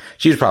 but like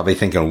she was probably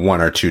thinking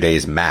 1 or 2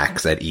 days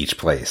max at each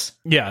place.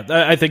 Yeah,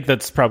 I think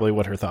that's probably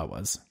what her thought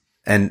was.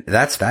 And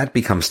that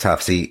becomes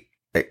tough. See,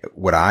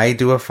 would I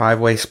do a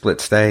 5-way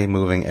split stay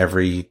moving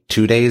every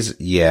 2 days?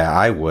 Yeah,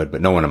 I would,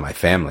 but no one in my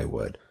family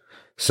would.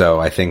 So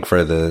I think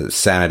for the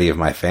sanity of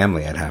my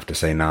family, I'd have to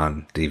say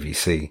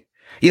non-DVC.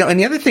 And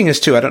the other thing is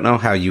too, I don't know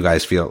how you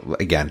guys feel.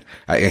 Again,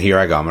 here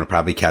I go. I'm going to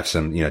probably catch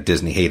some,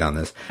 Disney hate on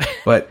this,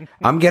 but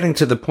I'm getting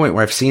to the point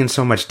where I've seen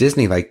so much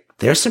Disney. Like,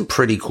 there's some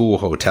pretty cool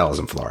hotels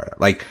in Florida.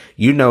 Like,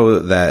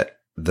 that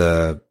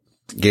the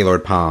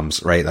Gaylord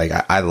Palms, right? Like,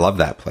 I love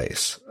that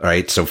place,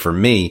 right? So for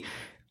me,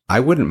 I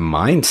wouldn't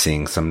mind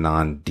seeing some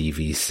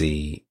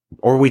non-DVC.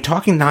 Or are we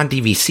talking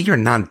non-DVC or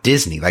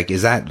non-Disney? Like,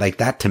 is that like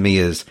that to me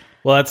is?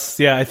 Well,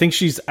 I think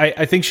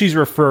she's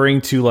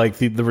referring to like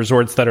the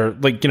resorts that are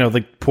like,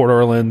 like Port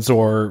Orleans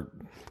or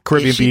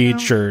Caribbean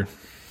Beach or.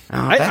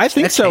 Oh, I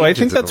think so. I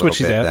think that's what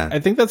she's at. I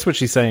think that's what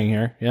she's saying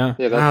here. Yeah.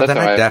 Yeah. That's then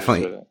I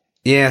definitely.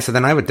 Yeah. So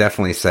then I would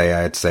definitely say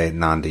I'd say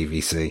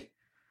non-DVC.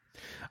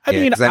 I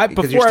mean,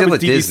 before I was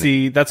DVC,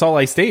 Disney. That's all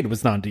I stayed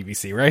was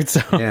non-DVC, right? So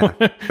yeah.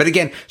 But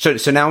again, so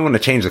now I'm going to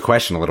change the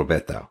question a little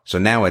bit though. So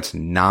now it's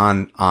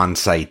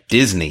non-on-site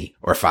Disney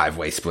or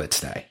 5-way split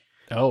stay.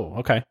 Oh,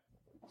 okay.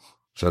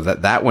 So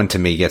that one to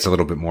me gets a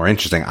little bit more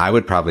interesting. I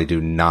would probably do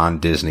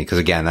non-Disney because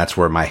again, that's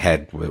where my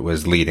head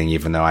was leading,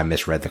 even though I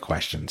misread the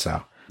question.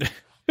 So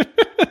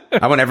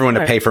I want everyone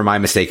to pay for my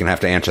mistake and have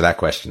to answer that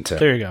question too.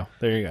 There you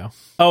go.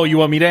 Oh, you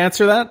want me to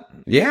answer that?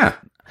 Yeah.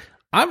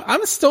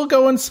 I'm still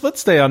going split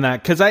stay on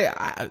that because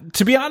I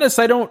to be honest,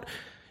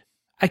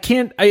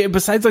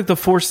 besides like the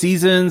Four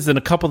Seasons and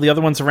a couple of the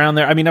other ones around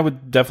there. I mean, I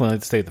would definitely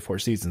like to stay at the Four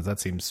Seasons. That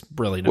seems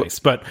really nice.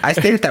 But I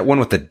stayed at that one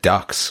with the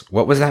ducks.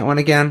 What was that one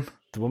again?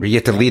 Where you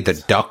get to lead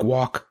the duck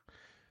walk?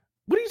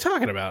 What are you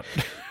talking about?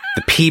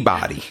 The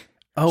Peabody.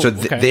 Oh, so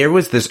there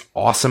was this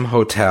awesome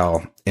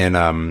hotel in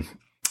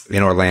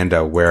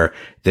Orlando where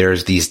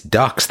there's these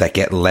ducks that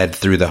get led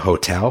through the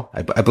hotel.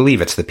 I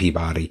believe it's the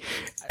Peabody.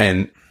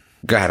 And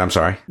go ahead. I'm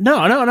sorry. No.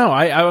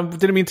 I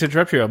didn't mean to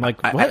interrupt you. I'm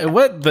like,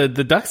 what? The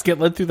ducks get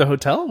led through the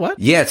hotel? What?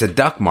 Yeah, it's a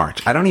duck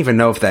march. I don't even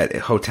know if that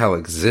hotel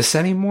exists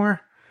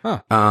anymore.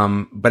 Huh.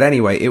 But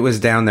anyway, it was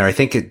down there. I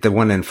think the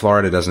one in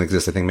Florida doesn't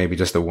exist. I think maybe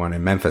just the one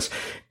in Memphis.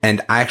 And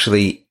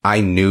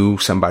I knew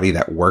somebody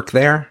that worked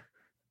there.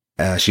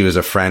 She was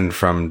a friend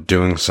from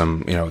doing some,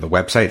 the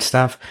website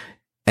stuff.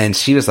 And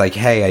she was like,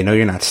 hey, I know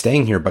you're not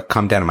staying here, but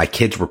come down. And my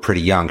kids were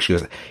pretty young. She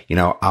was,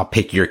 I'll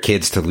pick your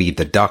kids to lead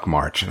the duck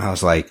march. And I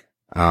was like,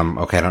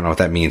 okay, I don't know what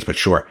that means, but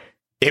sure.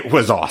 It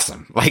was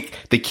awesome. Like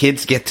the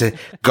kids get to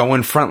go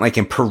in front, like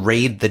and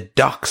parade the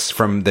ducks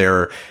from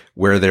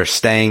where they're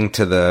staying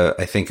to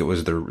I think it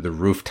was the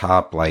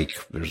rooftop. Like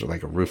there's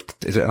like a roof.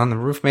 Is it on the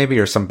roof maybe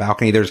or some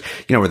balcony? There's,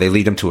 where they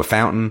lead them to a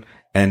fountain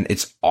and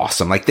it's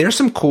awesome. Like there's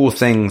some cool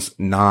things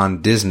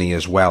non-Disney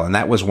as well. And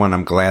that was one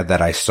I'm glad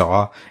that I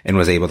saw and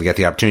was able to get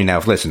the opportunity. Now,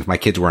 if my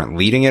kids weren't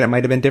leading it, it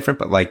might've been different,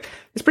 but like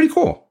it's pretty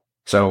cool.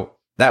 So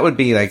that would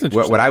be like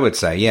what I would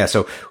say. Yeah.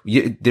 So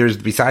there's,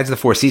 besides the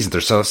Four Seasons,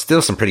 there's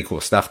still some pretty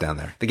cool stuff down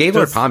there. The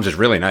Gaylord Palms is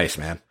really nice,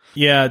 man.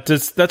 Yeah.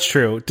 That's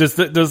true. Does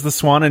the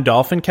Swan and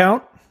Dolphin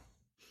count?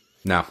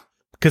 No.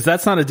 Because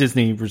that's not a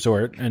Disney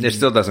resort. And it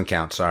still doesn't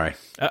count. Sorry.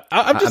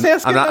 I'm just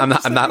asking.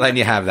 I'm not letting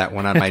you have that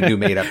one on my new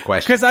made up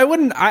question. Because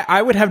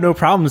I would have no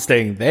problem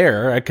staying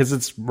there because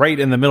it's right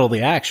in the middle of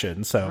the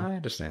action. So I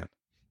understand.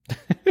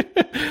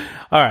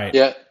 All right.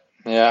 Yeah.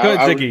 Go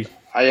ahead, Ziggy.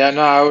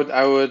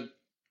 I would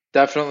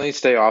definitely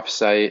stay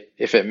off-site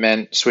if it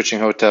meant switching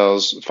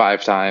hotels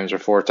 5 times or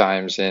 4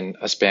 times in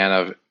a span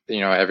of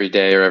every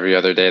day or every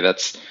other day.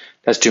 That's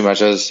too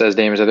much. As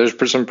Damon said,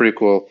 there's some pretty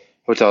cool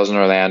hotels in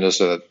Orlando,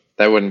 so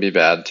that wouldn't be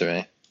bad to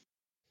me.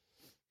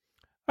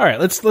 All right,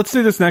 let's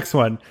do this next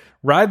one.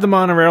 Ride the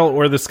monorail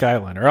or the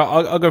Skyliner.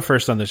 I'll go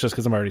first on this just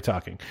because I'm already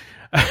talking.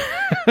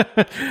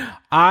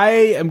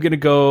 I am going to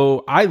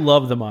go. I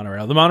love the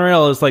monorail. The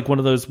monorail is like one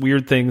of those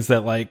weird things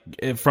that like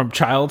from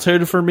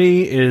childhood for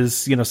me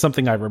is,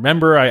 something I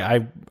remember.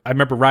 I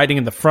remember riding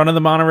in the front of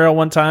the monorail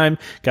one time,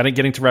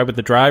 getting to ride with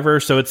the driver.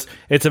 So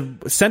it's a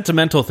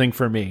sentimental thing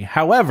for me.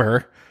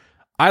 However,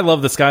 I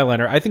love the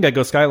Skyliner. I think I go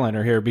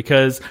Skyliner here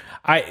because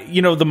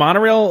the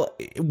monorail,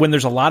 when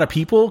there's a lot of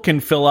people, can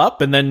fill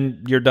up and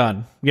then you're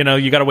done.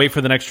 You got to wait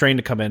for the next train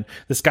to come in.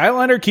 The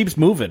Skyliner keeps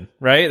moving,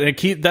 right?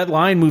 And that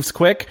line moves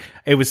quick.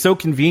 It was so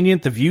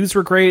convenient. The views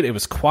were great. It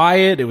was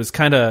quiet. It was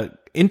kind of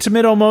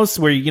intimate almost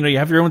where, you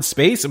have your own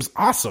space. It was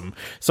awesome.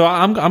 So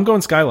I'm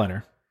going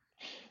Skyliner.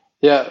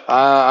 Yeah,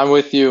 I'm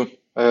with you.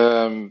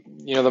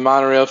 The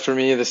monorail for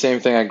me, the same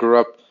thing. I grew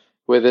up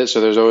with it,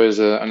 so there's always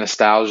a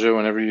nostalgia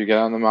whenever you get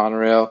on the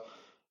monorail,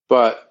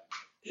 but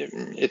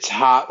it's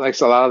hot. Like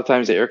so a lot of the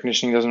times the air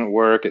conditioning doesn't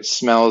work. It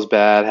smells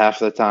bad half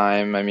the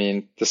time. I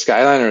mean, the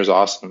Skyliner is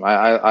awesome.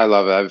 I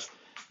love it. I've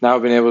now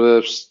been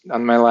able to,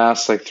 on my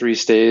last 3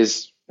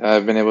 stays,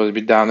 I've been able to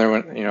be down there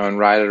and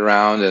ride it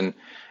around, and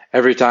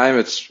every time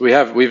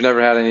we've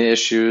never had any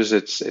issues.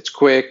 It's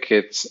quick.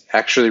 It's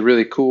actually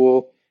really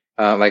cool.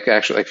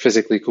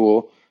 Physically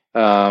cool.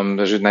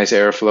 There's a nice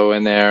airflow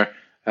in there.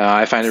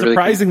 I find it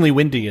surprisingly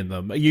windy in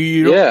them.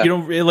 You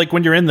don't like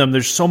when you're in them.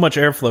 There's so much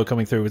airflow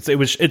coming through.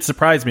 It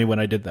surprised me when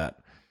I did that.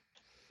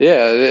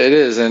 Yeah, it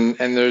is, and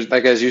there's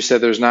as you said,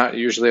 there's not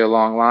usually a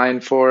long line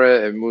for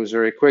it. It moves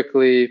very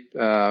quickly.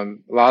 A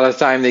lot of the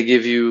time they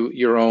give you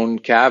your own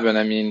cabin.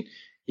 I mean,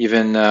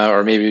 even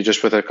or maybe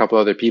just with a couple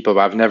other people.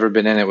 But I've never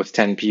been in it with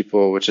 10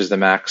 people, which is the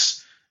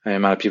max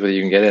amount of people that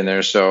you can get in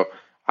there. So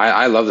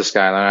I love the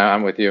Skyliner.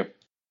 I'm with you.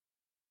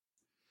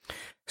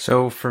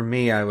 So for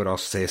me, I would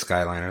also say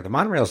Skyliner. The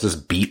monorail's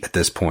just beat at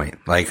this point.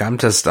 Like,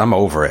 I'm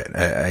over it.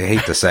 I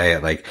hate to say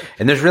it. Like,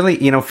 and there's really,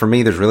 for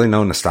me, there's really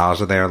no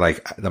nostalgia there.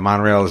 Like, the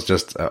monorail is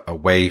just a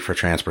way for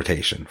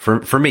transportation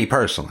for me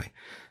personally.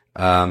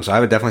 So I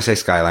would definitely say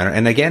Skyliner.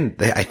 And again,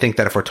 I think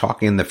that if we're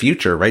talking in the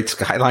future, right,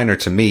 Skyliner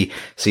to me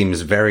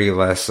seems very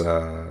less,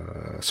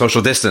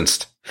 social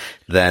distanced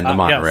than the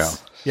monorail.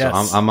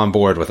 Yes. So I'm on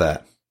board with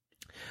that.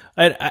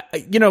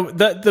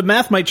 The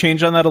math might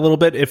change on that a little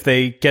bit if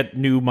they get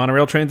new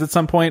monorail trains at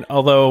some point,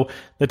 although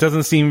that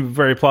doesn't seem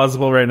very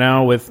plausible right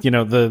now with,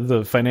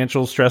 the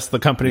financial stress the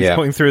company's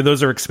going through.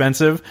 Those are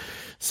expensive.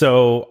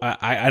 So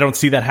I don't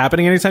see that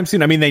happening anytime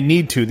soon. I mean, they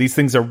need to. These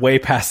things are way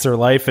past their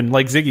life. And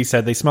like Ziggy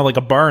said, they smell like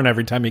a barn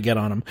every time you get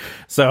on them.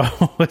 So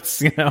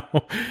it's, I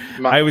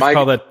always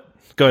call that.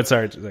 Go ahead,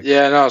 sorry.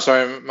 Yeah, no,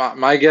 sorry.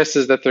 My guess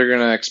is that they're going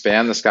to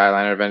expand the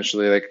Skyliner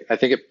eventually. Like, I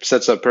think it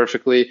sets up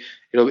perfectly.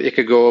 It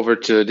could go over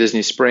to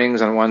Disney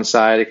Springs on one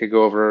side. It could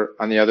go over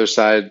on the other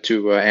side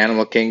to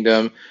Animal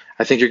Kingdom.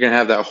 I think you're going to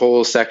have that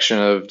whole section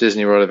of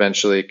Disney World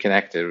eventually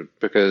connected,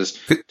 because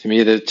to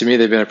me they've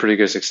been a pretty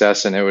good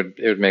success, and it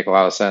would make a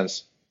lot of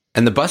sense.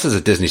 And the buses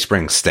at Disney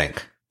Springs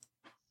stink.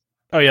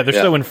 Oh yeah, they're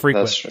so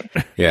infrequent. That's true.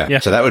 Yeah,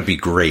 so that would be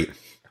great.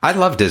 I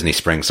love Disney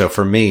Springs, so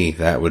for me,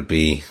 that would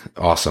be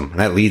awesome. And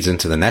that leads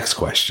into the next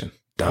question.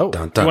 You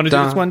want to do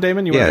this one,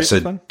 Damon?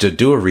 To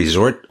do a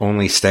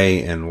resort-only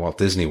stay in Walt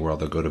Disney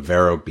World, or go to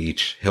Vero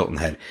Beach, Hilton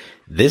Head,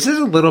 this is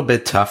a little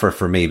bit tougher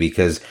for me,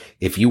 because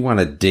if you want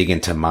to dig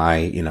into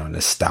my,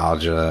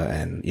 nostalgia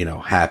and,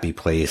 happy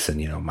place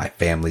and, my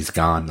family's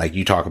gone, like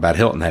you talk about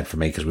Hilton Head for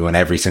me, because we went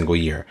every single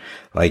year.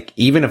 Like,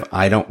 even if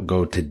I don't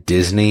go to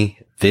Disney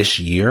this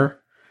year,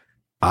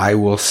 I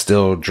will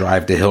still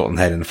drive to Hilton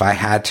Head. And if I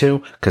had to,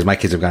 because my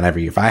kids have gone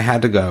every year, if I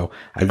had to go,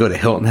 I'd go to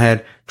Hilton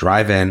Head,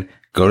 drive in,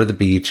 go to the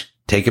beach,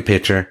 take a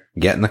picture,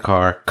 get in the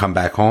car, come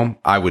back home.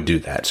 I would do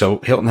that. So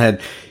Hilton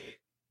Head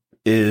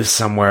is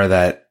somewhere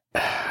that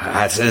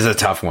is a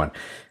tough one.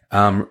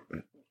 I'm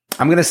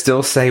going to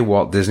still say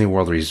Walt Disney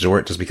World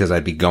Resort, just because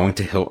I'd be going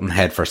to Hilton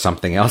Head for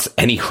something else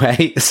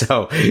anyway.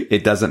 So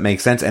it doesn't make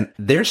sense. And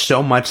there's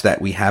so much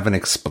that we haven't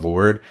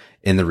explored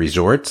in the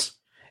resorts.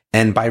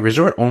 And by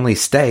resort only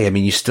stay, I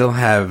mean, you still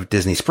have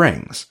Disney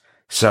Springs.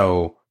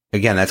 So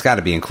again, that's got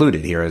to be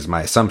included here as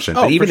my assumption.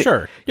 Oh, for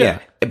sure. Yeah.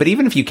 But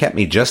even if you kept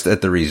me just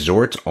at the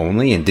resorts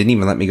only and didn't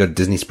even let me go to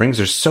Disney Springs,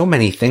 there's so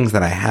many things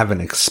that I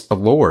haven't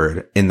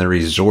explored in the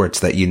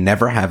resorts that you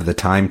never have the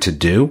time to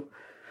do.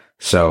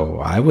 So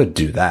I would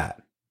do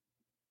that.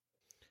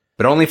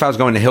 But only if I was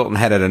going to Hilton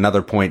Head at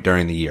another point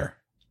during the year.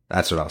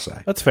 That's what I'll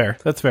say. That's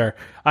fair.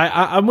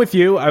 I'm with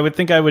you. I would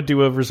think I would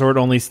do a resort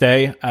only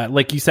stay.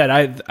 Like you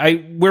said,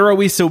 we're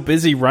always so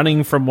busy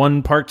running from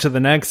one park to the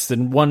next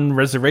and one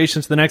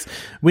reservation to the next.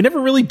 We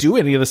never really do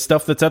any of the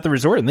stuff that's at the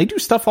resort, and they do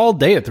stuff all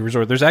day at the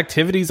resort. There's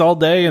activities all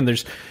day, and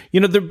there's,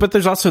 but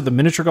there's also the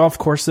miniature golf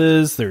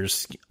courses.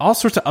 There's all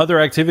sorts of other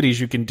activities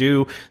you can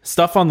do,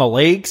 stuff on the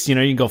lakes. You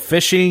can go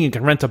fishing, you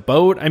can rent a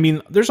boat. I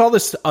mean, there's all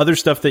this other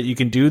stuff that you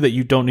can do that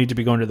you don't need to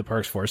be going to the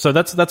parks for. So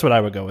that's what I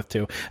would go with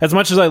too. As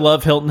much as I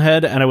love Hilton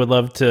Head, and I would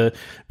love to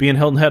be in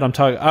Hilton Head,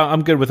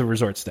 I'm good with a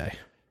resort stay.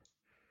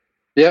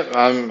 Yep,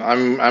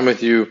 I'm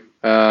with you.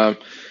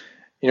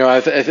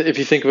 If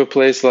you think of a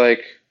place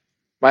like,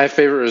 my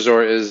favorite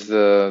resort is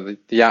the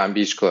Yacht and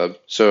Beach Club.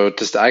 So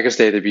I could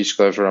stay at the Beach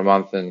Club for a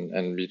month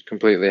and be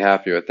completely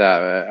happy with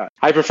that.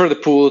 I prefer the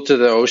pool to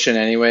the ocean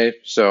anyway.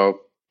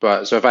 So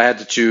if I had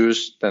to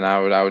choose, then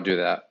I would do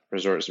that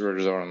resort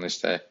only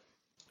stay.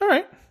 All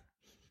right,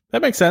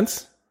 that makes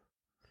sense.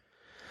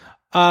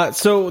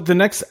 So the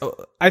next,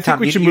 I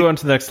think we should move on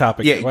to the next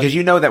topic. Yeah,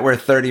 because that we're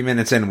 30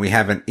 minutes in, we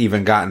haven't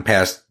even gotten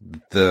past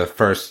the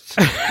first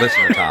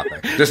listener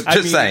topic.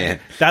 Just saying.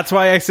 That's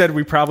why I said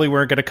we probably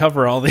weren't going to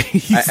cover all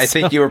these. I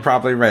think you were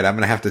probably right. I'm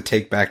going to have to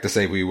take back to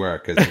say we were,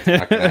 because it's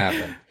not going to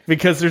happen.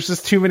 Because there's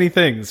just too many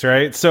things,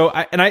 right? So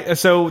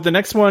the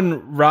next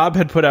one, Rob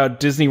had put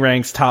out Disney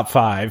Ranks top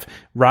 5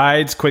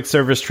 rides, quick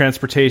service,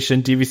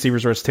 transportation, DVC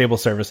resorts, table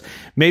service.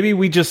 Maybe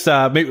we just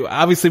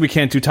obviously we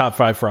can't do top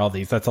 5 for all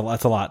these. That's a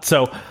lot.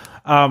 So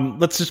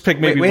let's just pick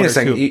maybe wait one a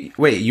second.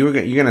 You're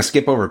going to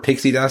skip over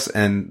Pixie Dust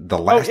and the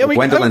last of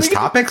Gwendolyn's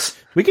topics?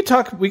 We can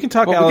talk. Well,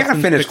 we got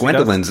to finish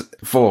Gwendolyn's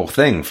full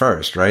thing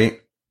first, right?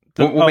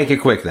 We'll make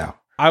it quick though.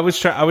 I was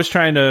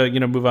trying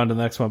to move on to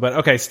the next one, but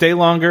okay. Stay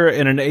longer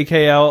in an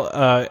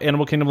AKL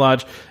Animal Kingdom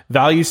Lodge,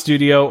 Value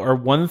Studio, or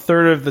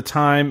 1/3 of the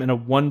time in a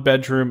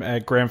 1-bedroom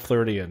at Grand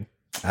Floridian.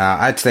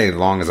 I'd stay as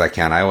long as I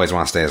can. I always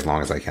want to stay as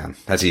long as I can.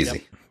 That's easy.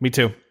 Yep. Me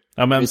too.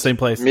 I'm at the same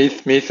place. Me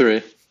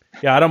three.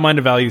 Yeah, I don't mind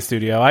a Value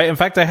Studio. In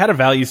fact, I had a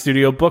Value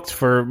Studio booked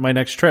for my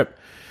next trip.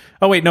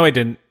 Oh wait, no, I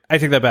didn't. I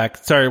take that back.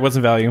 Sorry, it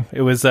wasn't Value.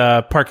 It was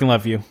Parking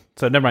Lot View.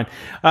 So never mind.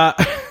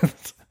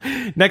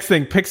 Next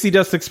thing, Pixie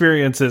Dust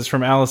Experiences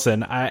from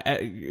Allison.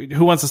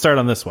 Who wants to start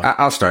on this one?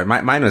 I'll start.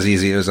 Mine was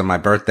easy. It was on my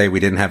birthday. We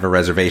didn't have a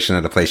reservation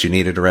at a place you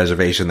needed a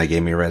reservation. They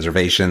gave me a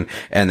reservation,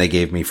 and they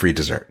gave me free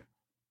dessert.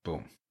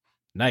 Boom.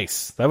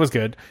 Nice. That was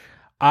good.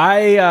 Go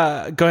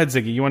ahead,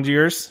 Ziggy. You want to do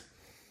yours?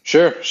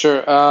 Sure.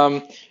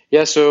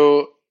 Yeah,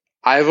 so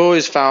I've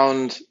always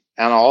found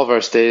on all of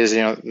our stays,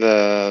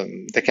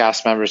 the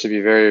cast members to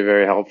be very,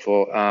 very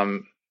helpful,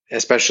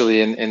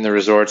 especially in the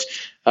resorts.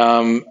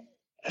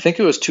 I think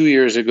it was 2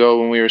 years ago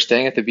when we were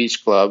staying at the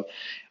beach club.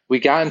 We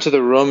got into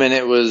the room and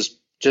it was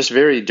just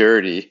very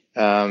dirty.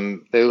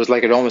 It was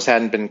like it almost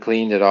hadn't been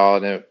cleaned at all,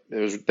 and it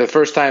was the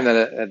first time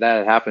that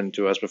had happened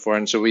to us before.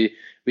 And so we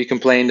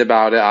complained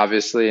about it,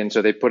 obviously, and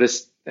so they put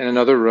us in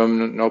another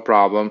room, no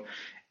problem.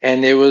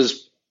 And it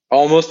was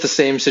almost the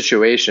same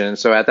situation.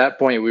 So at that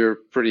point, we were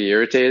pretty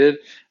irritated.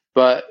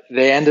 But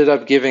they ended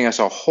up giving us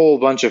a whole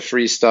bunch of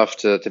free stuff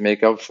to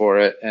make up for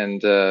it, and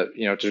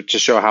to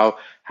show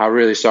how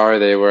really sorry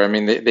they were. I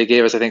mean, they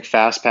gave us, I think,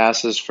 fast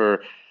passes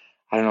for,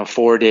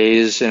 4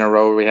 days in a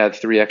row. We had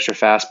 3 extra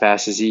fast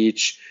passes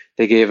each.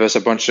 They gave us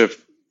a bunch of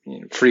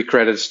free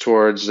credits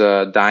towards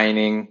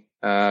dining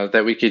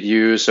that we could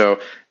use. So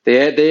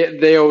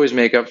they always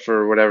make up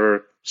for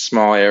whatever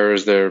small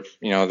errors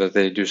that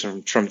they do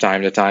from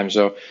time to time.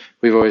 So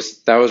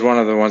that was one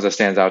of the ones that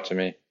stands out to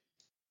me.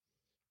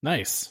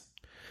 Nice.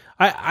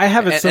 I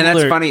have a similar... And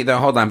that's funny, though.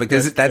 Hold on,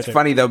 because that's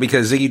funny, though,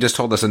 because Ziggy just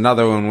told us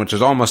another one, which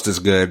is almost as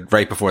good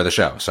right before the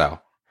show, so...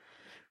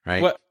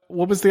 Right?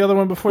 What was the other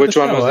one before Which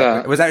the show? Which one was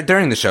that? Was that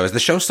during the show? Is the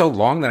show so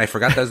long that I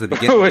forgot that was the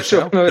beginning of the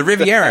show? The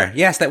Riviera. That?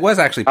 Yes, that was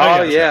actually...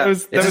 Oh, yeah.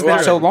 It's just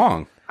been so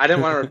long. I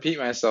didn't want to repeat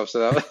myself,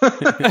 so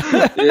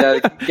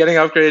that getting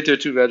upgraded to a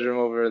 2-bedroom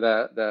over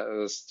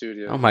that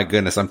studio. Oh my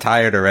goodness, I'm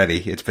tired already.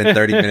 It's been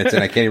 30 minutes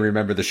and I can't even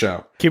remember the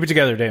show. Keep it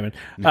together, Damon.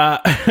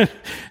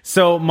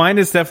 So mine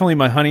is definitely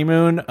my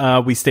honeymoon.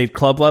 We stayed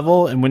club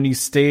level, and when you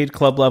stayed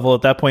club level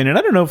at that point, and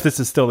I don't know if this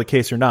is still the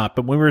case or not,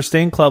 but when we were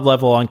staying club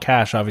level on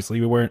cash, obviously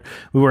we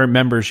weren't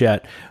members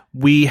yet.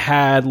 We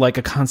had like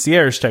a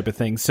concierge type of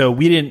thing. So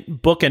we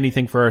didn't book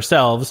anything for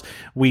ourselves.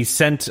 We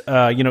sent,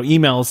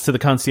 emails to the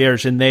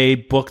concierge, and they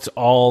booked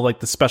all like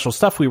the special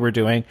stuff we were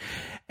doing.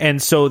 And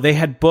so they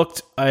had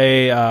booked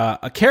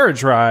a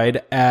carriage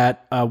ride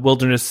at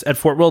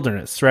Fort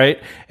Wilderness,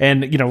 right?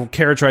 And,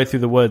 carriage ride through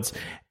the woods.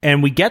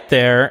 And we get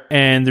there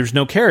and there's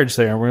no carriage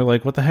there. And we're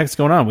like, what the heck's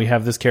going on? We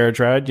have this carriage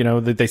ride,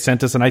 they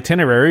sent us an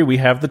itinerary. We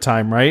have the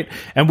time, right?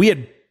 And we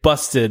had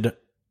busted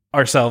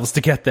ourselves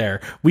to get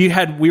there. We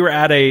were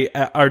at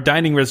our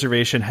dining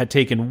reservation had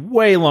taken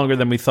way longer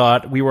than we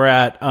thought. We were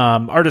at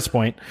Artist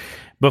Point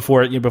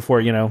before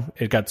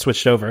it got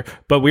switched over.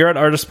 But we were at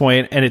Artist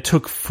Point and it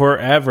took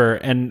forever,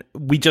 and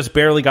we just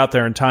barely got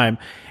there in time.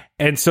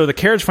 And so the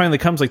carriage finally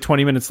comes like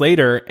 20 minutes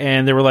later,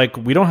 and they were like,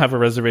 we don't have a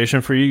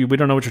reservation for you. We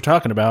don't know what you're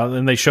talking about.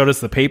 And they showed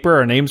us the paper.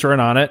 Our names weren't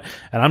on it.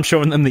 And I'm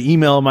showing them the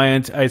email of my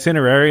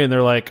itinerary, and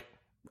they're like,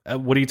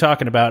 what are you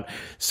talking about?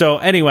 So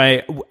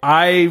anyway,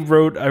 I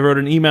wrote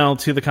an email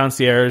to the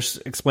concierge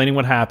explaining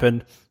what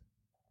happened.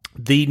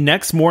 The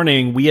next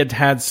morning, we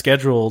had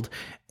scheduled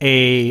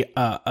a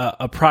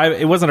private,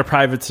 it wasn't a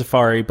private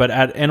safari, but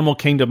at Animal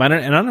Kingdom, I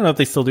don't know if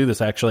they still do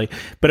this actually,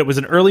 but it was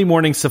an early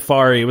morning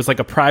safari. It was like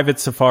a private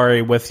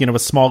safari with, a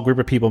small group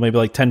of people, maybe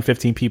like 10,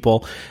 15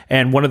 people.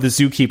 And one of the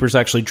zookeepers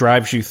actually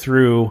drives you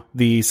through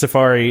the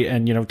safari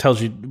and,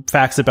 tells you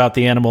facts about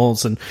the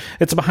animals. And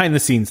it's a behind the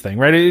scenes thing,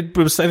 right? I think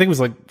it was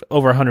like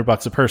over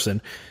 $100 a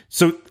person.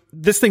 So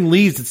this thing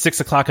leaves at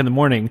 6:00 in the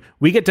morning.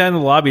 We get down to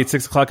the lobby at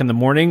 6:00 in the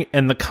morning,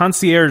 and the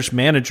concierge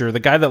manager, the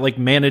guy that like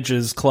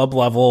manages club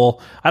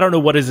level, I don't know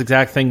what his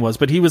exact thing was,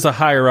 but he was a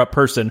higher up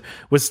person,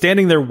 was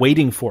standing there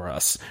waiting for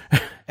us.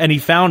 And he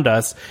found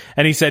us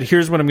and he said,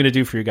 here's what I'm going to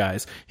do for you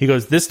guys. He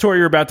goes, this tour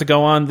you're about to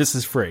go on, this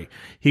is free.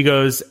 He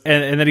goes,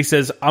 and then he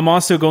says, I'm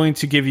also going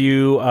to give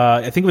you,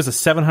 I think it was a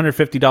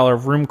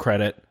 $750 room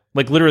credit.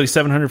 Like literally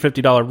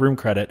 $750 room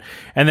credit.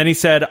 And then he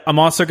said, I'm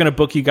also going to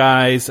book you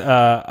guys,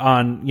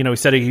 on,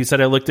 he said,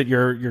 I looked at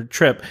your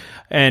trip,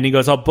 and he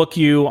goes, I'll book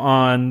you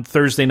on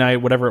Thursday night,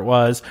 whatever it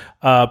was,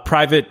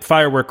 private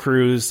firework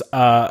cruise,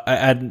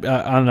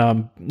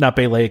 on not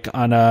Bay Lake,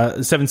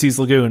 on, Seven Seas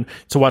Lagoon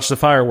to watch the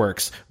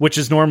fireworks, which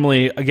is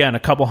normally, again, a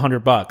couple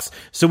 $100.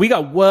 So we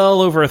got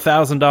well over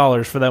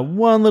 $1,000 for that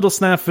one little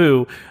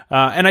snafu.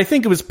 And I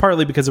think it was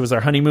partly because it was our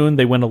honeymoon.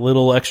 They went a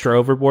little extra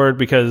overboard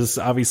because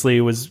obviously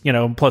it was,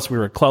 plus we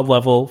were at club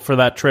level for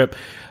that trip.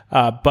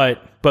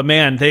 But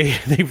man, they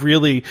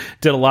really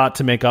did a lot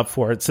to make up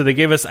for it. So they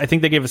gave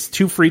us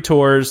 2 free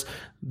tours,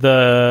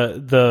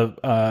 the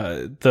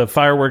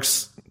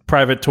fireworks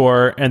private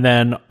tour, and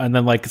then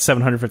like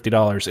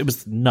 $750. It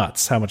was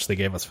nuts how much they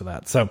gave us for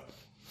that. So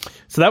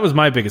that was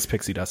my biggest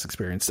Pixie Dust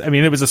experience. I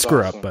mean, it was a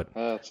screw up, but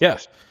yeah.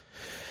 Awesome.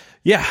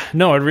 Yeah,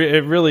 no, it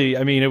really,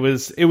 I mean, it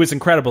was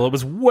incredible. It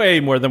was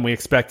way more than we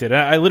expected.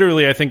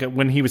 I think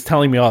when he was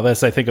telling me all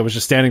this, I think I was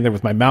just standing there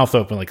with my mouth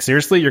open, like,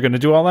 seriously, you're going to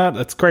do all that?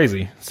 That's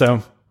crazy.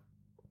 So,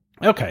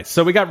 okay,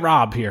 so we got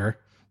Rob here.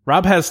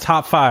 Rob has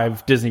top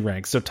 5 Disney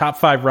ranks. So top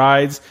 5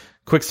 rides,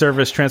 quick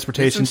service,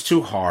 transportation. This is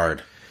too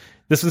hard.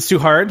 This one's too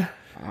hard?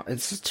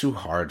 It's just too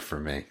hard for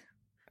me.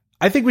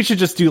 I think we should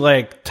just do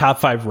like top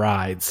 5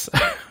 rides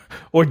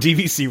or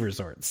DVC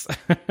resorts.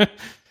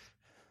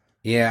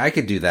 Yeah, I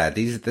could do that.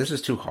 This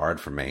is too hard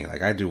for me.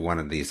 Like, I do one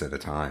of these at a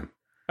time.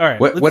 All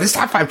right. What does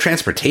top 5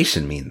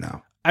 transportation mean,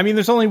 though? I mean,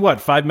 there's only,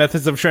 5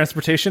 methods of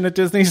transportation at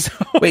Disney? So.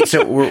 Wait,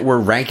 so we're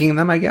ranking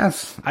them, I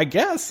guess? I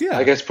guess, yeah.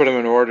 I guess put them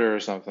in order or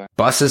something.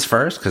 Buses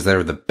first, because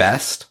they're the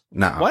best?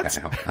 No, what?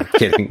 Okay, I'm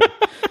kidding.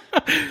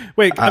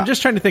 Wait, I'm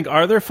just trying to think.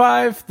 Are there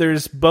 5?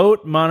 There's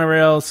boat,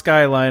 monorail,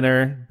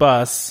 Skyliner,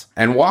 bus.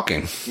 And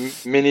walking.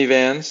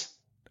 Minivans.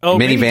 Oh,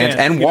 minivans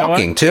and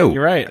walking, too.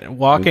 You're right.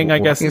 Walking, I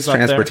guess, is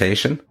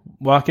transportation.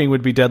 Walking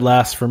would be dead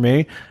last for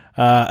me.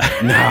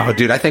 No,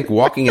 dude, I think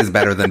walking is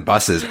better than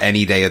buses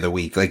any day of the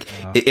week. Like,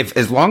 if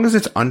as long as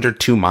it's under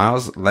 2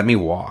 miles, let me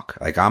walk.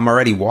 Like, I'm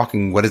already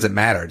walking. What does it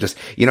matter? Just,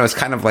 it's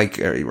kind of like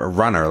a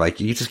runner. Like,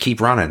 you just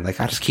keep running. Like,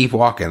 I just keep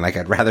walking. Like,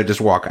 I'd rather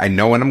just walk. I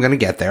know when I'm going to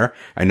get there.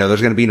 I know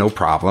there's going to be no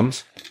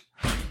problems.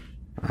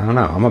 I don't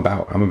know. I'm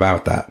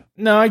about that.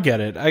 No, I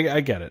get it. I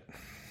get it.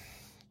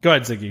 Go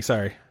ahead, Ziggy.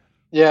 Sorry.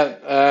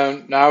 Yeah.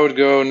 Now I would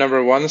go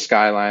number 1,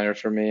 Skyliner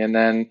for me. And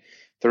then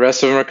the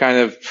rest of them are kind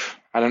of,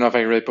 I don't know if I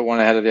can really put one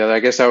ahead of the other. I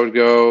guess I would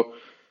go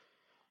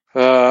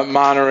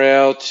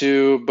monorail,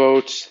 2,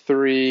 boats,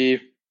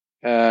 3.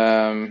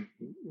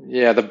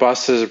 The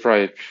buses are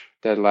probably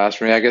dead last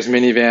for me. I guess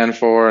minivan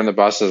 4 and the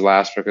buses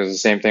last because the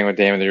same thing with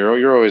Damon.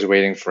 You're always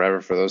waiting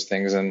forever for those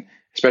things, and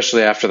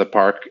especially after the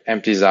park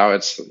empties out,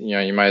 it's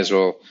you might as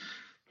well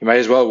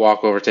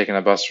walk over taking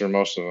a bus for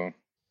most of them.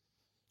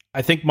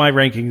 I think my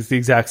ranking is the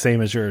exact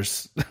same as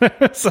yours.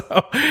 So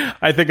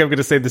I think I'm going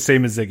to say the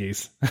same as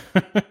Ziggy's.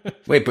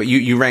 Wait, but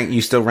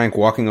you still rank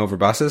walking over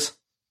buses?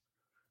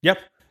 Yep.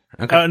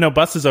 Okay. No,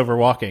 buses over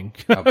walking.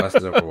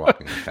 Buses over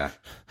walking. Okay.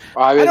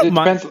 It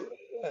depends.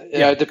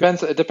 It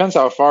depends. It depends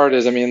how far it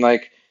is. I mean,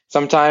 like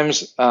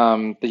sometimes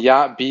the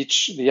yacht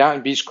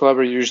and beach club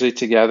are usually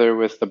together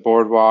with the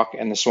boardwalk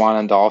and the Swan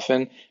and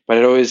Dolphin, but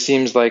it always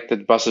seems like the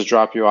buses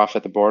drop you off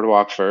at the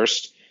boardwalk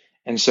first.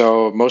 And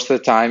so most of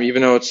the time,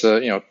 even though it's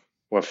a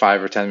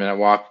 5 or 10 minute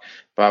walk,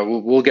 but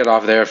we'll get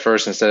off there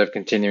first instead of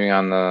continuing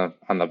on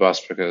the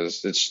bus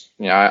because it's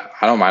I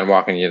don't mind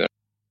walking either.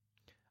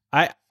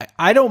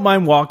 I don't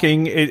mind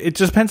walking. It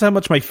just depends how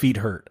much my feet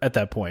hurt at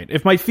that point.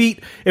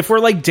 If we're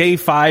like day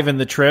 5 in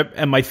the trip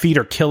and my feet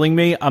are killing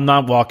me, I'm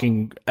not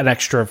walking an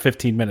extra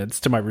 15 minutes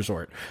to my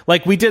resort.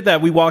 Like we did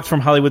that. We walked from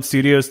Hollywood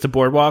Studios to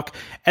Boardwalk,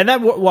 and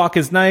that walk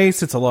is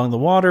nice. It's along the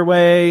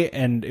waterway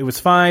and it was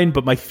fine,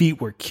 but my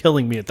feet were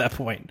killing me at that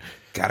point.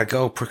 Gotta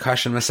go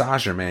percussion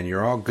massager, man.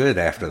 You're all good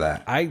after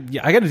that. I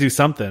got to do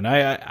something.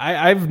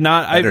 I've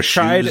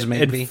tried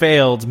and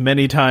failed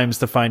many times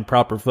to find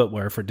proper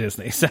footwear for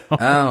Disney. So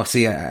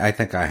see, I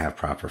think I have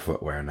proper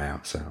footwear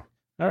now. So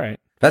all right,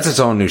 that's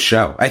its own new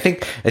show. I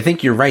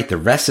think you're right. The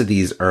rest of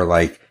these are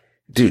like,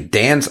 dude,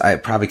 Dan's. I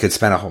probably could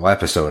spend a whole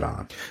episode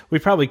on. We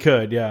probably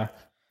could, yeah.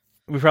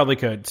 We probably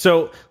could.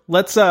 So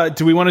let's.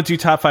 Do we want to do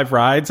top 5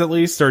 rides at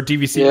least or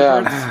DVC?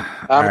 Yeah,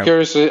 I'm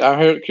curious to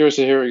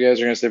hear what you guys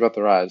are going to say about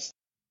the rides.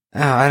 Oh,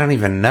 I don't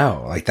even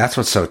know. Like, that's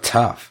what's so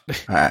tough.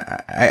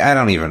 I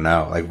don't even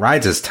know. Like,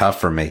 rides is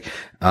tough for me.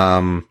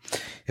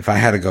 If I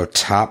had to go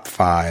top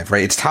 5,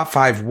 right? It's top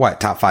 5 what?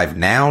 Top 5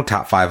 now?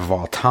 Top 5 of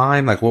all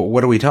time? Like,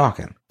 what are we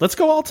talking? Let's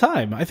go all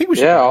time. I think we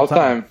should. Yeah, all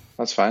time.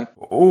 That's fine.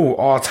 Ooh,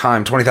 all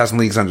time. 20,000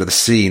 Leagues Under the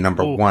Sea.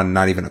 Number 1,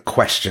 not even a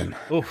question.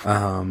 Oof.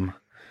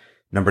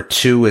 Number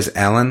 2 is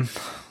Ellen.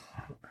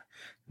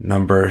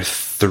 Number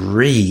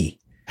 3.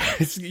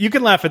 You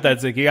can laugh at that,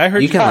 Ziggy. I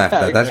heard you can laugh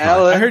at that. That's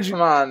Ellen, fine. I heard you.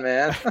 Come on,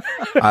 man.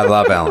 I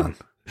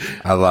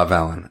love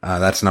Ellen.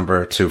 That's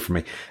number 2 for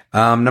me.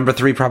 Number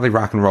 3, probably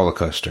Rock and Roller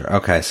Coaster.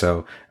 Okay,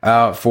 so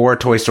 4,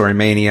 Toy Story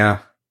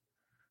Mania.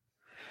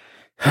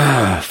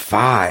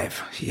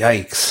 5,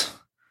 yikes.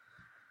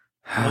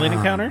 Alien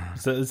Encounter?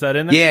 Is that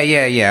in there?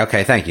 Yeah.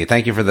 Okay, thank you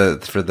for the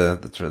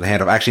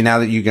handoff. Actually, now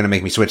that you're going to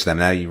make me switch them,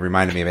 now you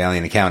reminded me of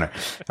Alien Encounter.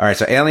 All right,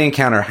 so Alien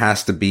Encounter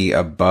has to be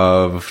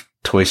above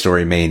Toy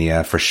Story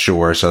Mania for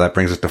sure. So that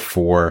brings us to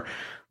 4.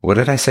 What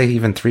did I say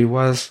even 3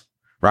 was?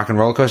 Rock and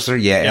Roller Coaster?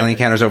 Yeah, Alien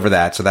Encounter's over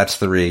that. So that's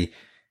 3.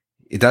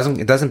 It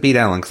doesn't beat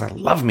Ellen because I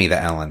love me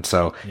the Ellen.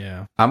 So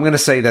yeah, I'm going to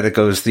say that it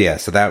goes,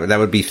 so that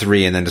would be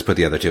 3 and then just put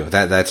the other 2.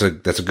 That's a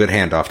good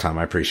handoff, Tom.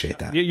 I appreciate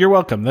that. You're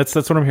welcome. That's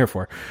what I'm here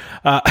for.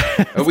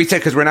 We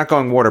said, cause we're not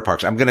going water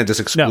parks. I'm going to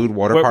just exclude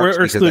water parks.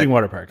 We're excluding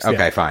water parks. Okay,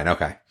 yeah. Fine.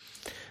 Okay.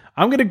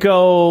 I'm going to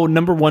go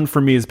number 1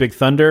 for me is Big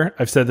Thunder.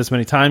 I've said this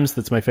many times.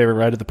 That's my favorite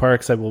ride at the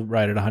parks. I will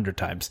ride it 100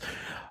 times.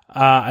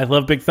 I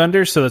love Big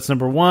Thunder. So that's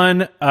number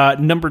 1.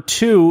 Number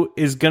 2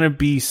 is going to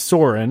be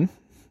Soarin'.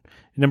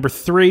 Number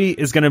 3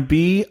 is going to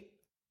be,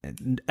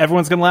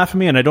 everyone's going to laugh at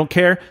me and I don't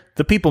care,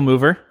 the People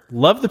Mover.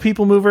 Love the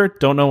People Mover.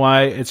 Don't know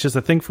why. It's just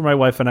a thing for my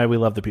wife and I. We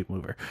love the People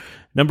Mover.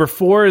 Number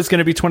 4 is going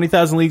to be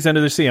 20,000 Leagues Under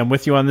the Sea. I'm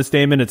with you on this,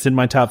 Damon. It's in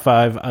my top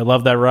 5. I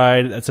love that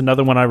ride. That's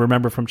another one I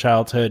remember from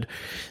childhood.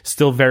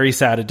 Still very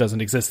sad it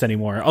doesn't exist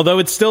anymore. Although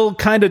it still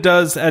kind of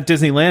does at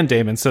Disneyland,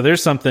 Damon. So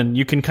there's something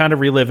you can kind of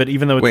relive it,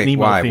 even though it's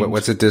Nemo themed. Why?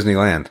 What's at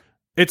Disneyland?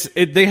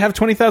 They have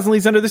 20,000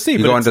 Leagues Under the Sea.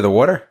 You go under the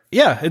water?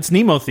 Yeah, it's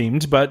Nemo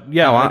themed, but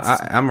yeah. Oh,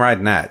 I'm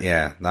riding that.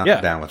 Yeah, I'm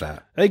down with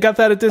that. They got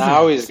that at Disney.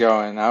 Now he's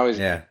going.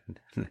 Yeah.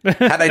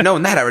 Had I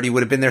known that, I already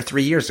would have been there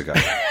 3 years ago.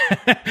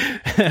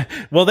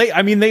 Well, they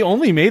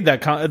only made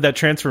that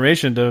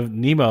transformation to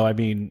Nemo. I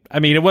mean,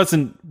 it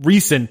wasn't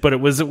recent, but it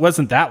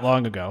wasn't that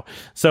long ago.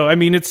 So, I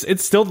mean,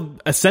 it's still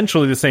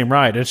essentially the same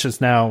ride. It's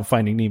just now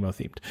Finding Nemo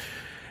themed.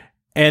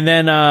 And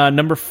then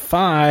number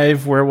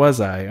 5, where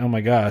was I? Oh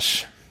my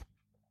gosh.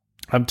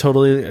 I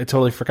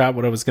totally forgot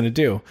what I was going to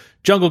do.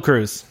 Jungle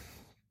Cruise.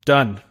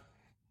 Done.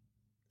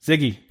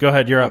 Ziggy, go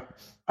ahead. You're up.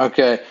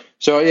 Okay.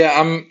 So yeah,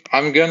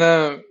 I'm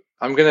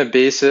gonna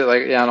base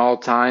it on all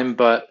time,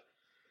 but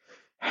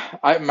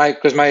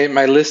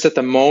my list at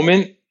the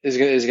moment is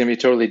gonna be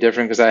totally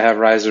different because I have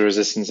Rise of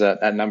Resistance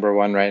at number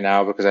 1 right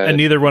now and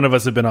neither one of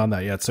us have been on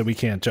that yet, so we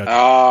can't judge.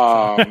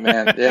 Oh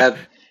man, yeah.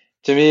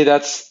 To me,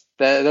 that's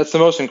the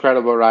most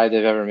incredible ride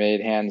they've ever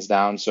made, hands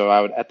down. So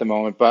I would at the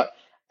moment, but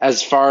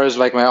as far as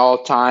my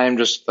all time,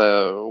 just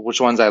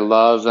which ones I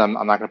love, I'm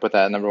not gonna put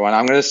that at number 1.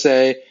 I'm gonna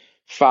say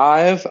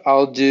 5.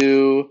 I'll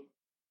do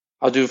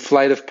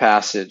Flight of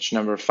Passage,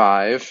 number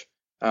 5.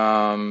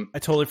 I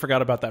totally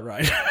forgot about that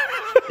ride.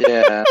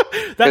 Yeah.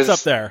 That's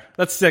up there.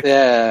 That's 6.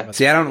 Yeah.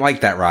 See, I don't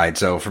like that ride,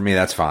 so for me,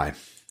 that's fine.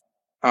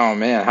 Oh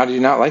man, how do you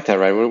not like that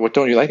ride? What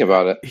don't you like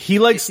about it? He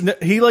likes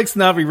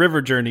Navi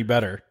River Journey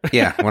better.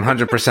 Yeah,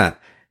 100%.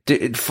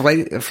 Dude,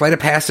 Flight of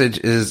Passage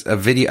is a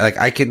video.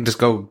 I can just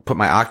go put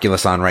my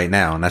Oculus on right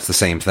now, and that's the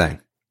same thing.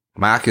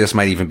 My Oculus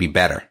might even be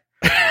better.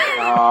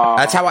 Oh,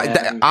 that's how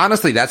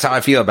honestly, that's how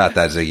I feel about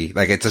that, Ziggy.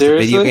 It's just Seriously? a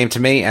video game to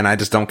me, and I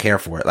just don't care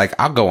for it.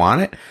 I'll go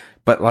on it,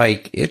 but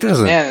it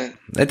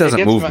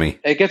doesn't move me.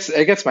 It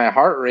gets my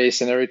heart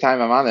racing every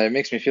time I'm on it. It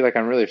makes me feel like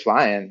I'm really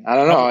flying. I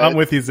don't know. I'm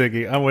with you,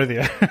 Ziggy. I'm with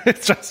you.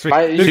 Trust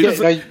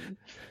me.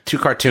 Too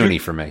cartoony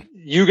for me.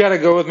 You got to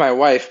go with my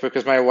wife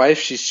because my wife,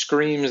 she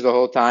screams the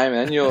whole time,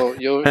 and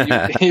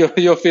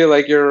you'll feel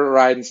like you're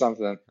riding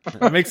something.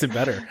 That makes it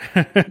better.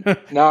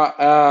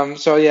 No,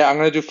 so yeah, I'm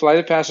gonna do Flight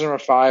of Passage number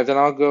 5. Then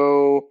I'll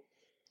go.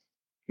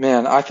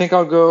 Man, I think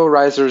I'll go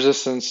Rise of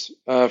Resistance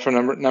for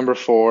number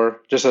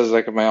 4, just as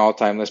my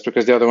all-time list,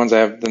 because the other ones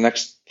the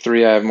next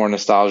 3 I have more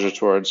nostalgia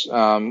towards.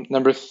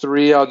 Number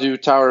 3, I'll do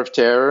Tower of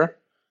Terror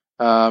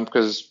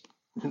because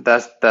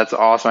that's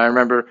awesome. I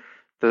remember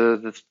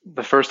the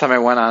first time I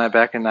went on it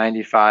back in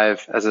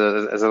 '95 as a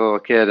little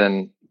kid,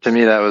 and to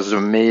me that was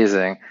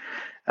amazing.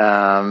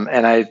 And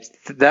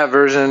that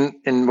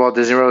version in Walt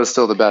Disney World is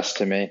still the best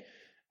to me.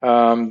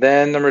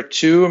 Then number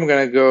 2, I'm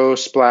gonna go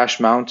Splash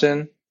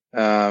Mountain.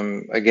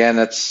 Again,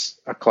 that's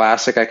a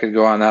classic. I could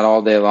go on that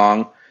all day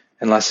long,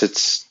 unless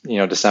it's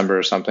December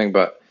or something.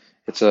 But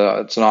it's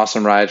an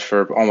awesome ride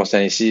for almost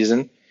any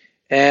season.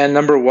 And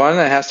number 1,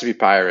 it has to be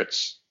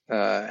Pirates.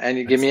 And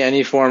you give me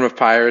any form of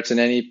Pirates in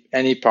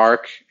any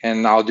park,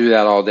 and I'll do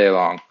that all day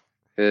long.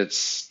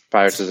 Pirates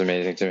is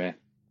amazing to me.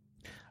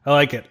 I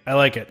like it.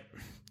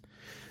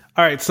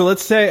 All right, so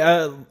let's say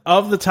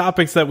of the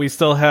topics that we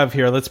still have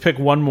here, let's pick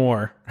one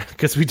more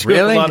because we do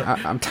really. Have a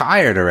lot I'm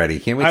tired already.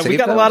 Can't we? We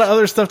got a lot of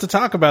other stuff to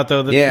talk about,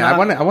 though. I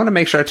want to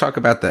make sure I talk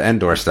about the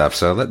Endor stuff.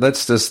 So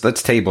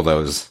let's table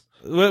those.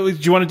 Do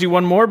you want to do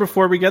one more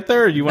before we get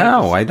there? Or do you want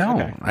No, I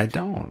don't. Okay. I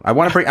don't. I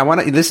want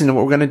to listen to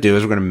what we're going to do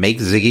is we're going to make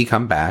Ziggy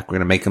come back. We're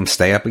going to make him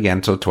stay up again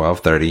until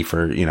 12:30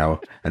 for,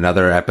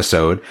 another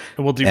episode.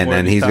 And we'll do and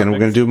then we're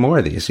going to do more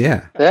of these.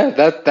 Yeah. Yeah,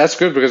 that's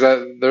good because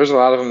there's a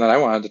lot of them that I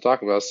wanted to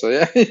talk about. So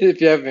yeah, if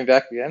you have me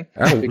back again,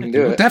 we can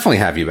do it. We'll definitely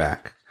have you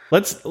back.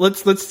 Let's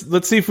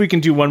see if we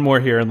can do one more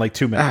here in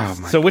 2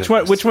 minutes. Oh, so which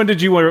one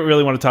did you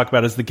really want to talk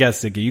about as the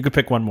guest, Ziggy? You could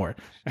pick one more.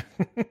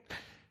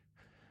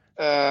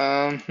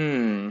 Let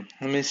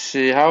me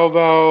see. How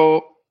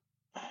about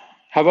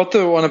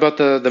the one about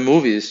the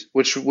movies?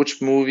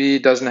 Which movie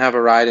doesn't have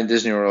a ride in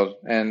Disney World,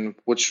 and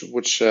which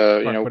would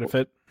it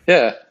fit?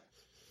 Yeah.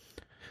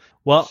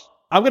 Well,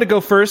 I'm going to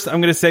go first.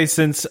 I'm going to say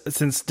since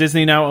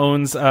Disney now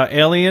owns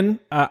Alien,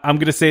 I'm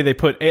going to say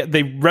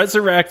they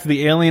resurrect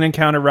the Alien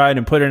Encounter ride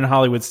and put it in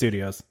Hollywood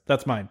Studios.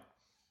 That's mine.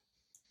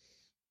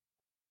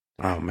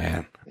 Oh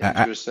man,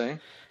 interesting.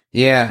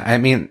 Yeah, I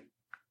mean,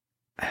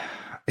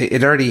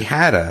 it already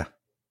had a.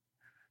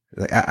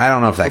 I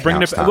don't know if that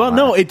counts.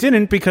 No, it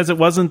didn't because it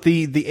wasn't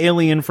the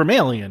alien from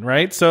Alien,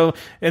 right? So,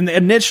 and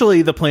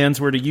initially the plans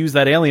were to use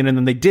that alien, and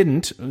then they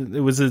didn't.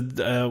 It was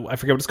I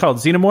forget what it's called,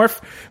 Xenomorph,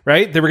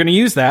 right? They were going to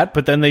use that,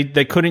 but then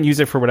they couldn't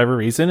use it for whatever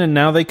reason, and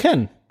now they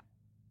can.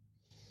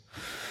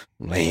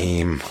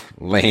 Lame.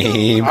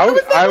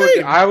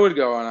 I would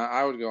go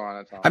on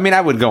it. Tom. I mean, I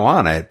would go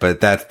on it,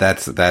 but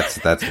that's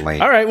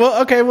lame. All right.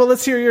 Well, okay. Well,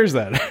 let's hear yours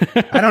then.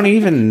 I don't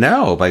even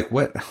know.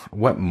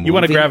 What movie? You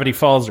want a Gravity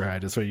Falls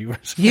ride? Is what you were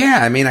saying. Yeah.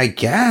 I mean, I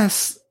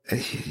guess.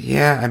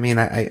 Yeah. I mean,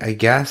 I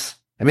guess.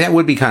 I mean, that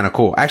would be kind of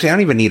cool. Actually, I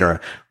don't even need a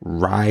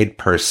ride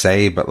per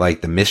se, but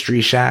the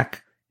Mystery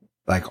Shack,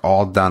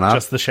 all done up,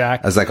 just the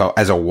shack as a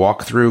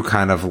walkthrough,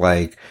 kind of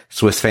like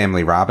Swiss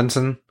Family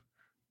Robinson.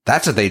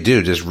 That's what they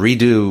do. Just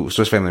redo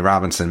Swiss Family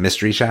Robinson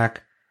Mystery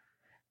Shack,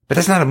 But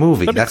that's not a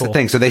movie. That's cool. the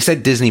thing. So they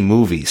said Disney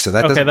movies, so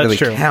that doesn't really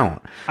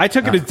count. I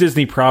took it as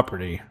Disney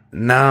property.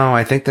 No,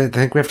 I think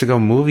we have to go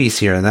movies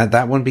here, and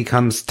that one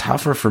becomes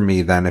tougher for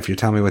me then if you're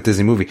telling me what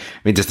Disney movie. I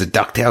mean, does the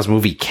DuckTales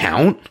movie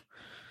count?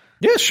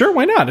 Yeah, sure.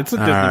 Why not? It's a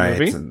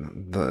Disney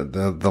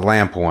movie. The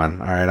lamp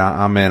one. All right,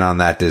 I'm in on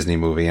that Disney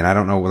movie, and I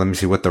don't know. Let me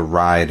see what the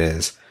ride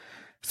is.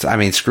 So, I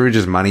mean,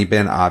 Scrooge's Money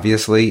Bin,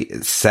 obviously,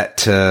 is set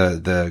to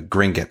the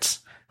Gringotts,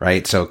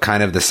 right? So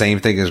kind of the same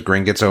thing as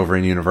Gringotts over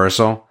in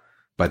Universal,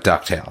 but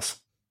DuckTales.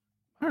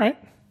 All right.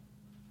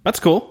 That's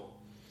cool.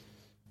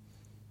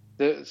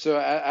 So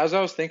as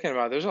I was thinking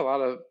about it, there's a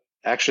lot of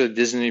actually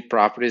Disney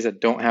properties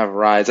that don't have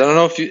rides. I don't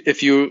know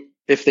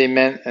if they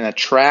meant an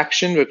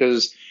attraction,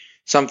 because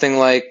something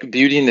like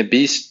Beauty and the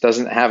Beast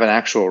doesn't have an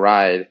actual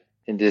ride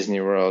in Disney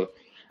World.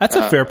 That's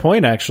a fair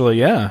point, actually,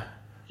 yeah.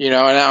 And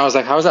I was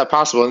like, how is that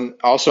possible? And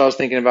also I was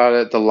thinking about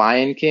it, The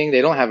Lion King,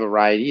 they don't have a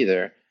ride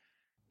either.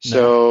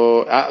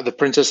 So The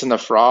Princess and the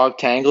Frog,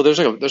 Tangled,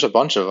 there's a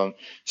bunch of them.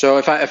 So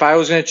if I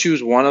was going to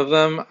choose one of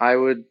them, I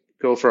would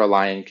go for a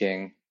Lion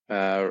King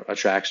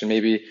attraction,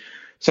 maybe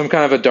some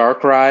kind of a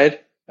dark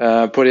ride.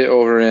 Put it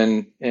over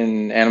in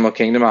Animal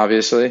Kingdom,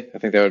 obviously. I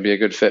think that would be a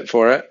good fit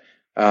for it.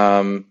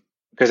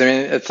 Because I mean,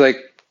 it's like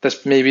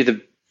that's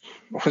maybe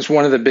it's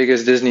one of the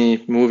biggest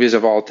Disney movies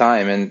of all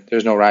time, and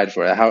there's no ride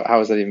for it.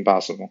 How is that even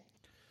possible?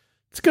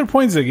 It's a good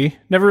point, Ziggy.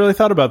 Never really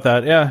thought about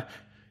that. Yeah,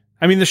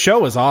 I mean, the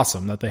show is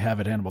awesome that they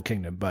have at Animal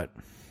Kingdom, but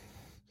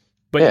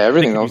yeah,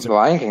 everything else. The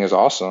Lion King is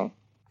awesome.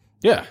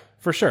 Yeah,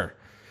 for sure.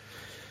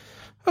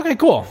 Okay,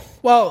 cool.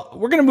 Well,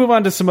 we're going to move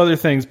on to some other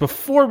things.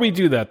 Before we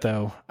do that,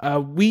 though,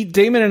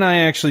 Damon and I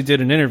actually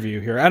did an interview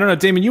here. I don't know,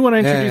 Damon, you want to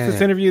introduce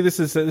this interview? This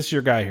is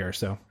your guy here,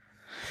 so.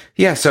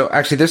 Yeah, so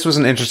actually this was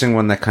an interesting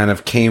one that kind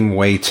of came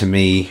way to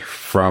me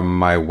from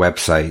my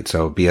website,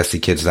 so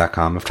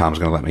bsckids.com, if Tom's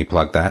going to let me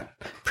plug that.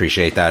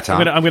 Appreciate that,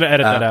 Tom. I'm going to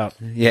edit that out.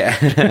 Yeah.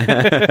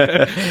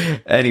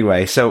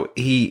 Anyway, so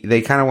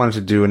they kind of wanted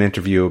to do an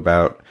interview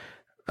about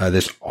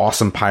this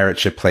awesome pirate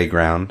ship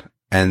playground,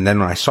 and then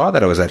when I saw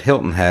that it was at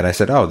Hilton Head, I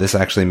said, oh, this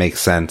actually makes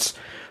sense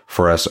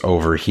for us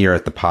over here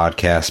at the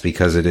podcast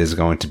because it is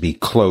going to be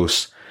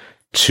close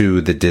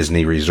to the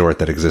Disney resort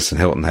that exists in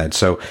Hilton Head.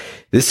 So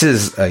this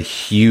is a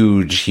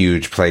huge,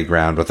 huge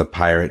playground with a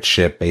pirate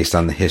ship based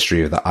on the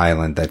history of the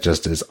island that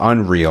just is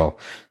unreal.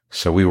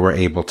 So we were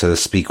able to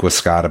speak with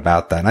Scott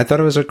about that. And I thought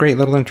it was a great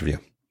little interview.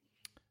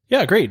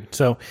 Yeah, great.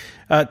 So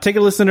take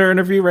a listen to our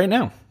interview right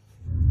now.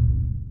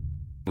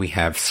 We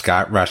have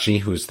Scott Rushy,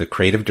 who's the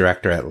creative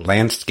director at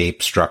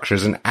Landscape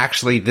Structures. And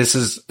actually, this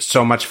is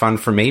so much fun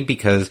for me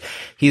because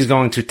he's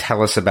going to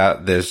tell us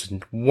about this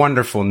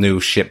wonderful new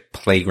ship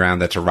playground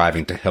that's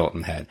arriving to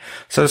Hilton Head.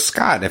 So,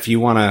 Scott, if you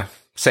want to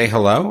say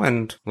hello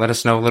and let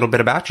us know a little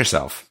bit about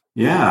yourself.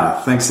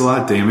 Yeah, thanks a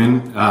lot,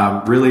 Damon.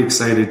 Really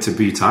excited to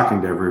be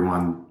talking to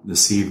everyone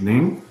this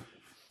evening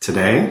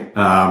today.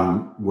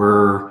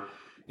 We're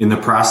in the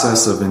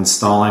process of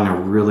installing a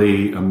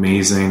really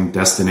amazing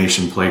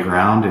destination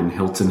playground in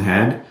Hilton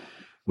Head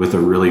with a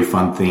really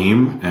fun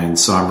theme. And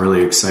so I'm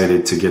really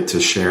excited to get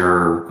to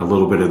share a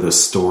little bit of the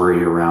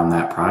story around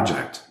that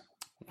project.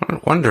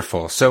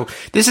 Wonderful. So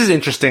this is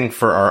interesting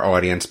for our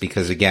audience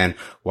because, again,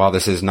 while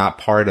this is not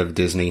part of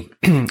Disney,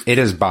 it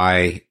is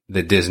by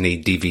the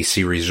Disney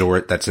DVC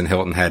resort that's in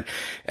Hilton Head.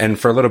 And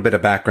for a little bit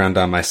of background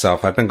on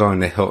myself, I've been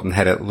going to Hilton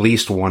Head at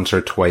least once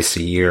or twice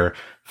a year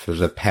for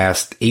the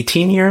past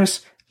 18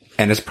 years.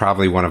 And it's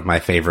probably one of my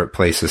favorite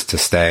places to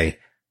stay.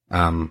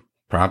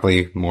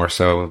 Probably more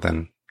so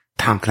than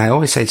Tom. Can I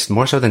always say it's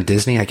more so than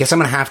Disney? I guess I'm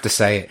gonna have to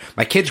say it.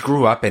 My kids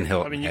grew up in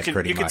Hilton. I mean, you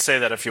Head can say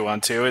that if you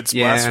want to. It's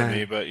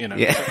blasphemy, but you know.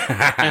 Yeah.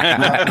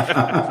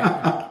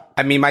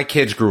 I mean, my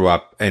kids grew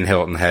up in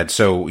Hilton Head,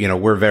 so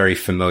we're very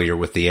familiar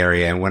with the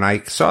area. And when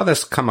I saw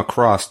this come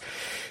across,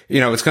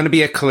 it's going to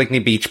be at Coligny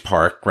Beach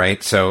Park,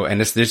 right? So,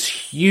 and it's this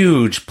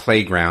huge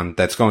playground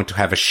that's going to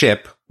have a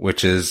ship,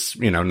 which is,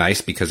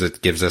 nice because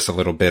it gives us a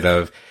little bit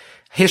of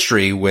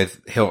history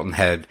with Hilton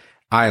Head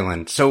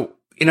Island. So,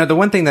 the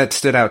one thing that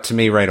stood out to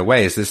me right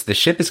away is the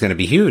ship is going to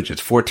be huge.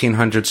 It's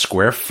 1,400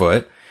 square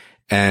foot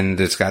and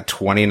it's got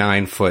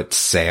 29-foot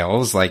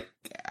sails. Like,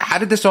 how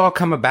did this all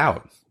come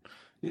about?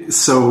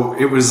 So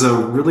it was a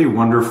really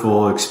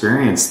wonderful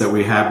experience that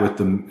we had with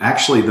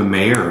the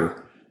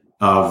mayor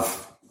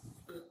of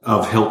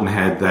Hilton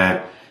Head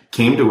that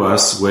came to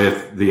us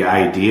with the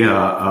idea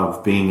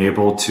of being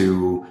able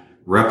to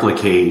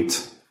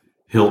replicate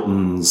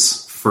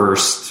Hilton's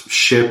first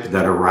ship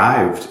that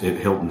arrived at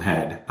Hilton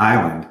Head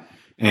Island.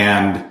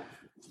 And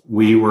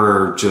we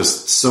were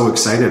just so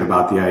excited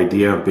about the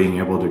idea of being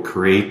able to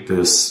create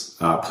this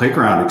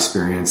playground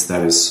experience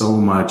that is so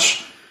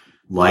much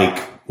like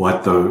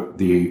what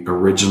the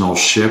original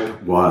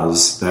ship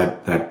was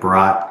that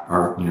brought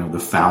the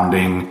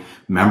founding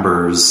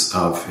members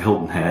of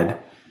Hilton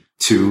Head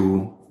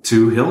to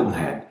Hilton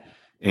Head.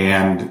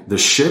 And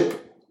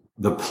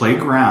the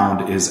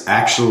playground is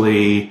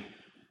actually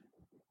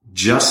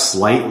just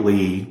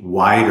slightly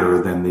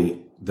wider than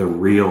the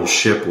real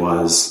ship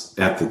was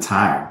at the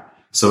time.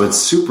 So it's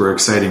super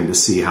exciting to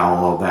see how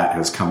all of that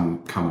has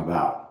come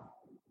about.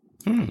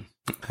 Okay.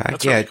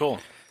 That's really cool.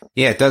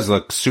 Yeah, it does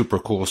look super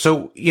cool.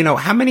 So,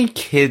 how many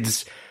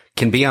kids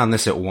can be on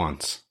this at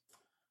once?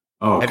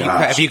 Oh,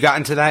 have you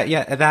gotten to that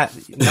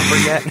number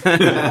yet?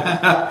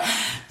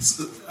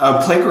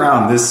 A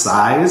playground this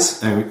size,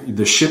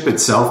 the ship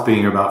itself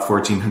being about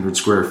 1,400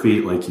 square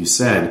feet, like you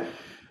said,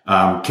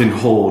 can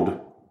hold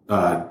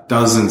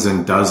dozens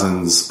and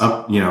dozens,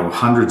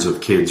 hundreds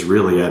of kids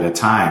really at a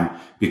time,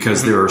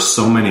 because there are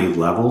so many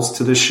levels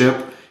to the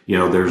ship.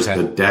 There's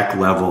the deck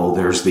level,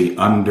 there's the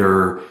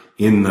under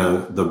in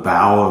the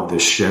bow of the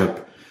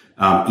ship,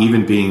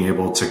 even being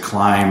able to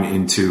climb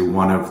into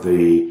one of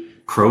the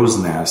crow's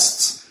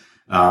nests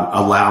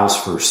allows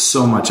for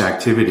so much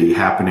activity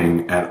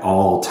happening at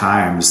all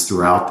times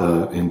throughout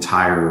the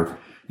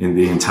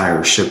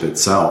entire ship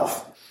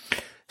itself.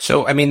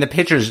 So, the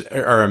pictures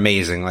are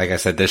amazing. Like I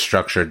said, this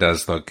structure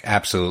does look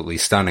absolutely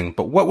stunning.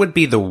 But what would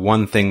be the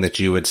one thing that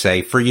you would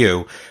say for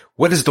you?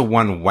 What is the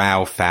one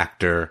wow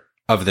factor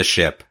of the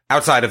ship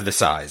outside of the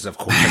size, of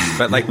course?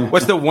 But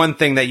what's the one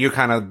thing that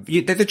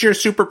that you're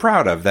super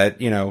proud of that,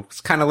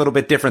 it's kind of a little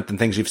bit different than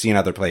things you've seen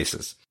other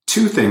places?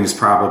 Two things,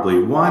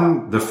 probably.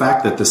 One, the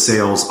fact that the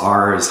sails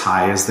are as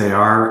high as they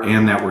are,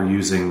 and that we're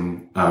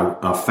using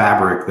a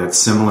fabric that's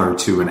similar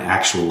to an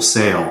actual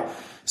sail.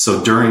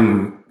 So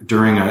during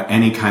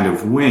any kind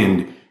of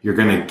wind, you're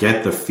going to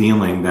get the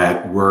feeling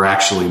that we're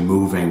actually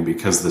moving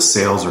because the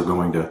sails are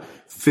going to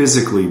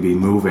physically be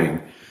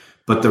moving.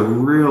 But the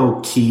real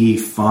key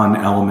fun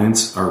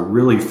elements are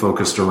really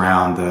focused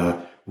around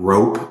the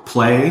rope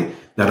play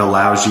that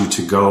allows you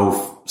to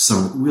go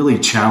some really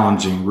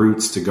challenging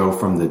routes to go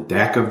from the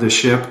deck of the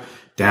ship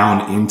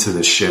down into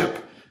the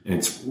ship.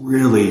 It's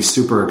really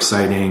super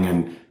exciting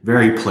and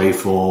very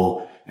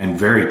playful and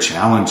very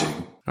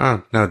challenging.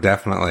 Oh, no,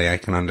 definitely. I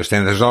can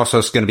understand. There's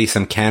also going to be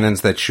some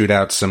cannons that shoot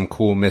out some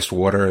cool mist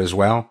water as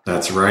well.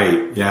 That's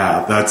right.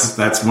 Yeah,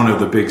 that's one of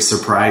the big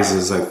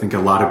surprises. I think a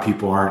lot of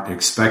people aren't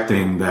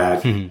expecting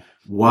that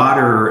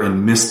water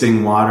and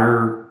misting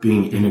water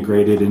being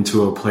integrated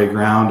into a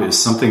playground is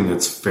something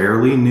that's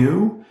fairly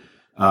new.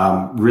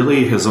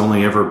 Really has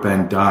only ever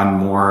been done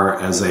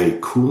more as a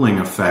cooling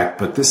effect,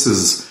 but this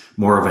is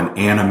more of an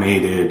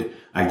animated,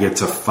 I get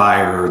to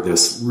fire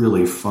this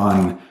really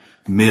fun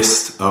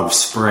mist of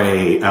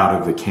spray out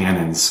of the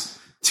cannons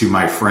to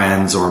my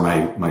friends or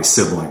my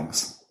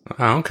siblings.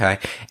 Oh, okay.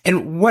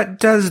 And what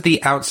does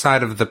the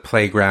outside of the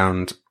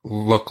playground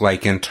look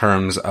like in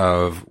terms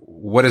of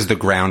what is the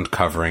ground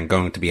covering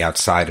going to be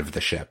outside of the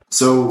ship?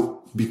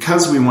 So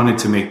because we wanted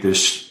to make the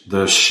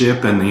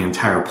ship and the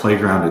entire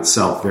playground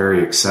itself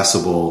very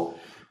accessible,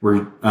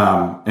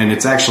 and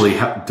it's actually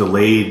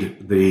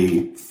delayed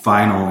the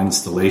final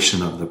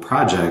installation of the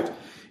project,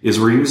 is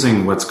we're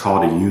using what's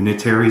called a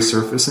unitary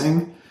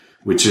surfacing,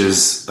 which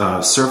is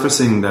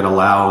surfacing that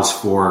allows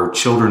for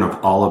children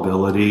of all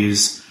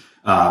abilities,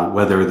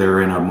 whether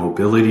they're in a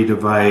mobility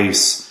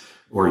device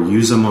or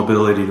use a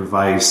mobility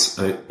device.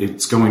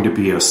 It's going to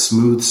be a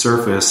smooth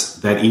surface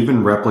that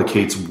even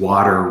replicates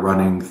water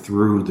running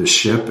through the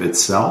ship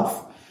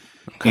itself.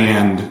 Okay.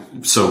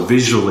 And so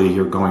visually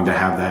you're going to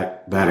have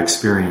that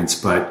experience,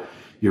 but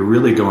you're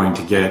really going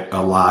to get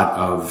a lot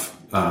of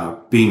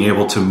being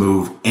able to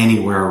move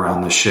anywhere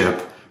around the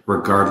ship,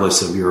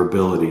 regardless of your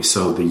ability.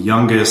 So the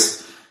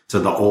youngest to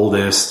the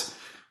oldest,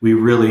 we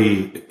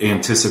really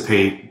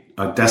anticipate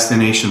a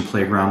destination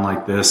playground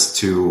like this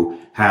to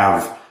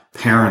have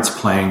parents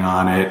playing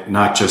on it,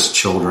 not just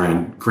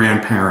children,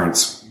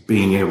 grandparents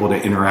being able to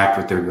interact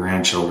with their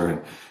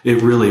grandchildren.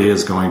 It really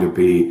is going to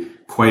be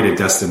quite a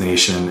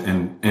destination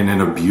and in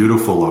a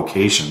beautiful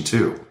location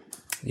too.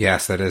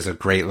 Yes, that is a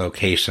great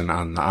location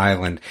on the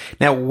island.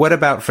 Now, what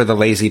about for the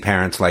lazy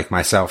parents like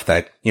myself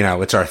that,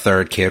 it's our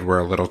third kid, we're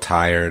a little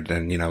tired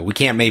and, we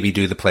can't maybe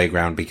do the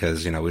playground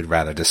because, we'd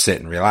rather just sit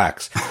and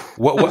relax.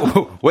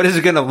 What is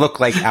it going to look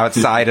like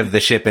outside of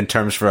the ship in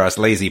terms for us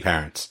lazy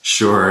parents?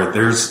 Sure.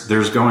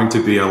 There's going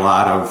to be a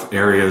lot of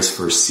areas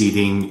for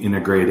seating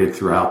integrated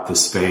throughout the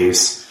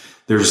space.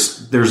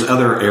 There's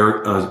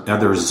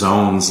other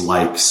zones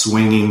like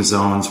swinging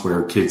zones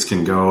where kids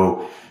can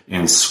go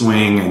and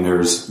swing, and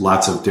there's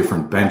lots of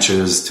different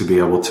benches to be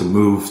able to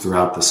move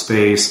throughout the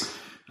space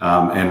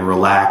and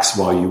relax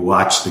while you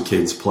watch the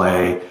kids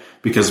play.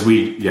 Because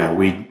we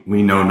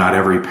know not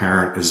every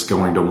parent is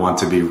going to want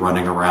to be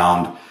running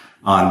around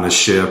on the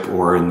ship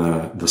or in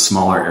the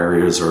smaller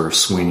areas or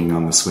swinging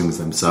on the swings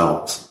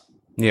themselves.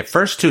 Yeah,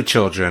 first two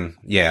children,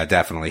 yeah,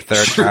 definitely.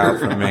 Third child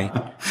for me,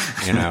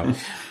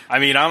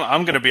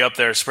 I'm going to be up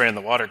there spraying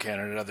the water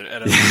cannon at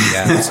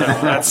yeah. So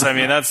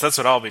that's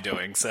what I'll be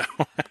doing. So,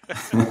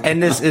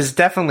 and this is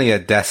definitely a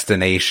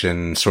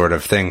destination sort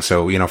of thing.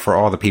 So, for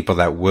all the people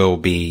that will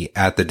be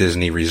at the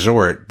Disney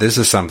resort, this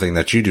is something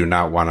that you do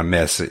not want to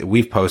miss.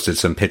 We've posted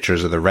some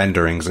pictures of the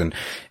renderings, and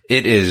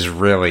it is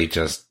really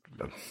just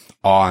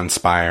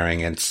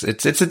awe-inspiring. It's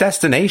a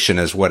destination,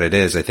 is what it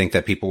is. I think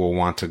that people will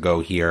want to go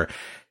here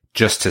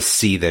just to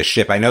see this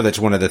ship. I know that's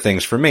one of the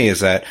things for me is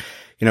that,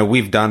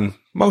 we've done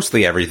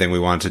mostly everything we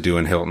want to do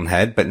in Hilton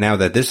Head, but now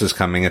that this is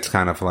coming, it's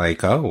kind of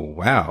like, oh,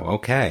 wow,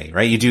 okay,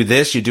 right? You do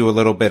this, you do a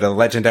little bit of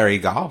legendary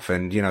golf,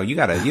 and, you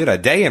got a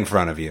day in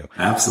front of you.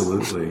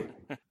 Absolutely.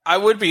 I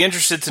would be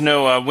interested to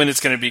know when it's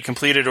going to be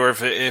completed, or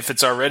if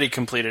it's already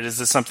completed. Is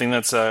this something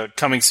that's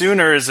coming soon,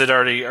 or is it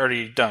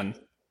already done?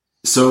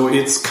 So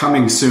it's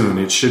coming soon.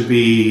 It should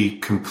be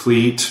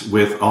complete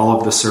with all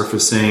of the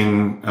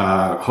surfacing,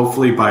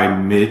 hopefully by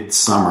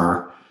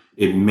midsummer.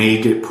 It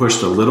may get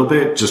pushed a little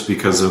bit just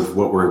because of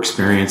what we're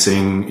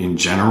experiencing in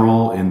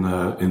general in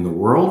the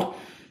world.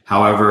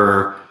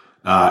 However,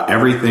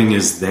 everything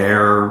is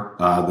there.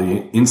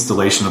 The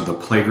installation of the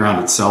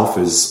playground itself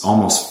is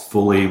almost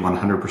fully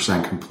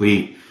 100%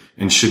 complete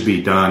and should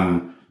be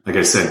done, like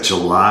I said,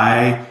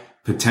 July,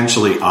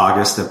 potentially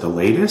August at the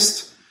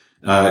latest,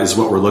 is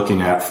what we're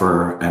looking at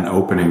for an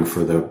opening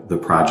for the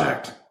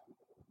project.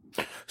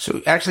 So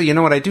actually, you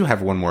know what? I do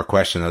have one more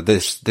question though.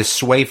 This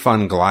Sway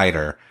Fun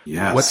glider.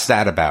 Yes. What's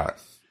that about?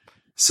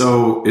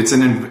 So it's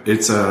an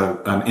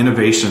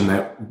innovation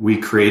that we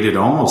created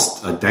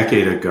almost a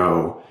decade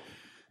ago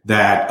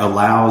that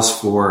allows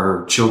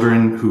for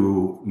children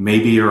who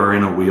maybe are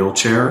in a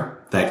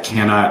wheelchair that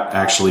cannot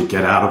actually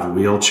get out of a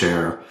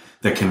wheelchair,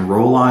 that can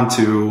roll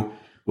onto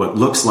what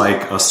looks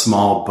like a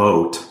small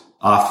boat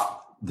off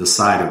the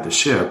side of the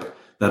ship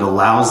that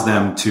allows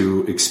them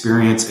to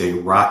experience a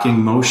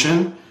rocking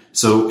motion.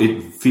 So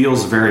it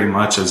feels very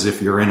much as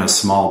if you're in a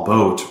small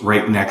boat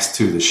right next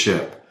to the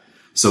ship.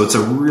 So it's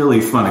a really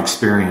fun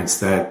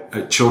experience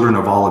that children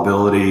of all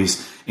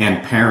abilities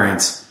and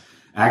parents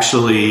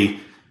actually,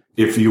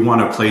 if you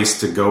want a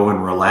place to go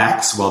and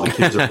relax while the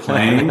kids are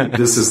playing,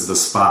 this is the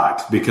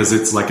spot because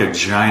it's like a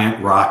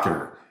giant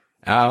rocker.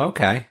 Oh,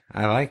 okay.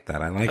 I like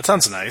that. That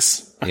sounds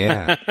nice.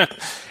 Yeah.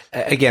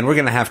 Again, we're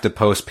going to have to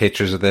post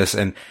pictures of this,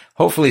 and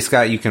hopefully,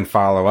 Scott, you can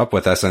follow up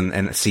with us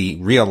and see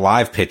real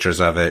live pictures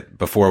of it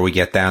before we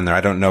get down there.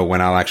 I don't know when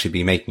I'll actually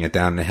be making it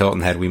down to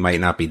Hilton Head. We might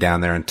not be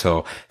down there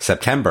until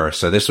September,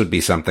 so this would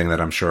be something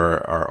that I'm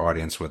sure our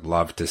audience would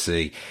love to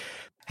see.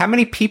 How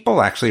many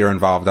people actually are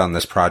involved on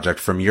this project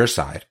from your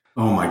side?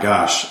 Oh my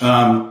gosh.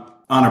 On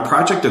a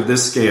project of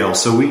this scale,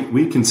 so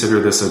we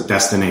consider this a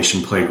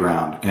destination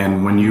playground.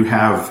 And when you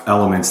have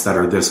elements that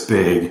are this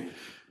big,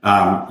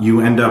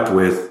 you end up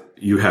with,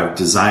 you have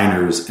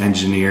designers,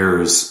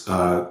 engineers,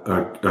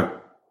 our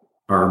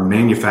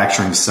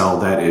manufacturing cell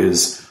that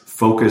is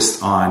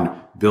focused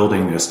on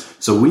building this.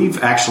 So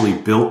we've actually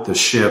built the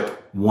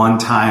ship one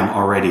time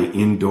already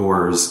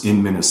indoors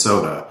in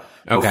Minnesota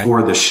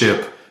before the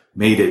ship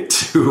made it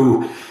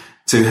to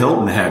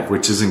Hilton Head,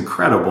 which is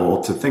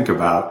incredible to think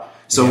about.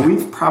 So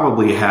we've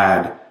probably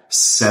had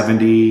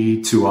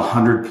 70 to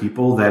 100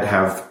 people that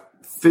have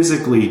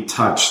physically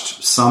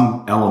touched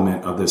some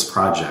element of this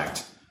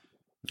project.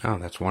 Oh,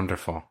 that's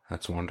wonderful.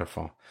 That's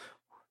wonderful.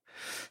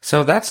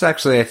 So that's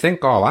actually, I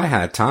think, all I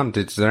had. Tom,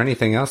 is there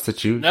anything else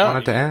that you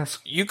wanted to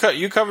ask? You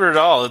covered it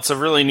all. It's a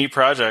really neat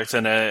project,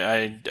 and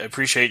I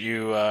appreciate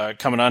you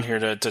coming on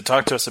here to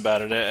talk to us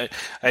about it.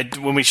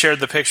 When we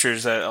shared the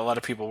pictures, a lot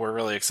of people were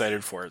really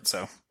excited for it.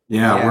 So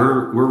yeah.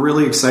 we're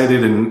really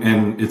excited,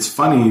 and it's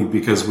funny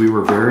because we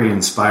were very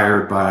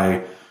inspired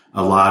by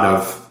a lot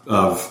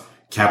of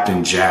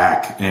Captain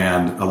Jack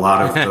and a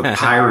lot of the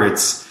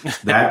pirates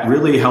that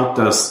really helped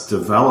us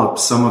develop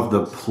some of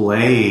the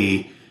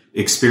play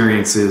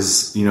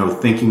experiences,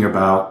 thinking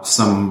about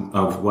some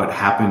of what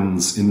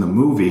happens in the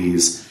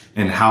movies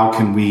and how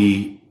can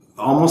we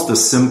almost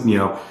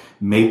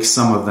make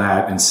some of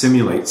that and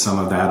simulate some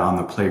of that on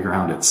the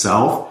playground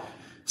itself.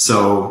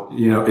 So,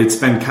 it's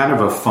been kind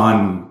of a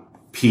fun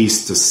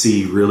piece to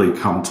see really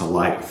come to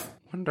life.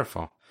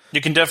 Wonderful. You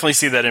can definitely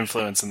see that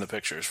influence in the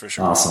pictures for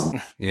sure. Awesome.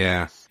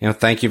 Yeah.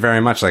 Thank you very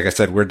much. Like I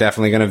said, we're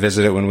definitely going to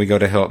visit it when we go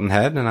to Hilton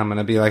Head, and I'm going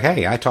to be like,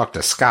 hey, I talked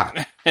to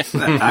Scott.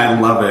 I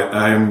love it.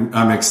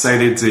 I'm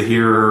excited to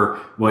hear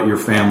what your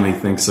family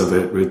thinks of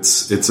it.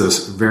 It's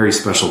a very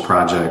special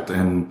project,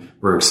 and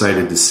we're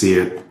excited to see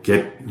it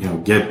get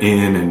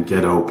in and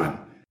get open.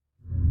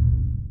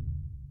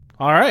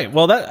 All right.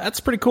 Well, that's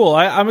pretty cool.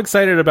 I'm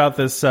excited about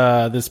this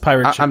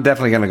pirate ship. I'm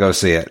definitely going to go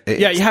see it.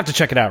 Yeah, you have to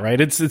check it out,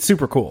 right? It's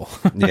super cool.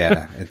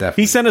 Yeah, it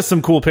definitely. He sent us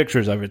some cool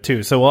pictures of it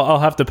too, so I'll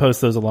have to post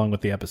those along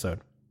with the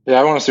episode. Yeah,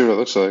 I want to see what it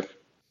looks like.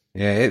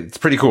 Yeah, it's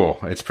pretty cool.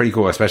 It's pretty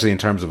cool, especially in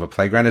terms of a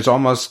playground. It's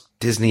almost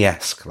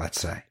Disney-esque,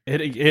 let's say.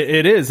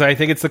 It is. I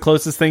think it's the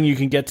closest thing you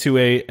can get to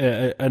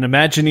an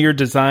Imagineer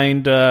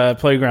designed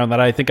playground that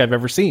I think I've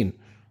ever seen.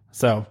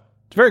 So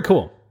it's very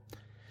cool.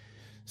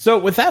 So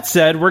with that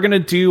said, we're going to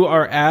do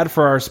our ad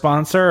for our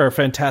sponsor, our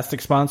fantastic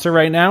sponsor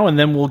right now, and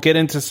then we'll get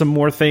into some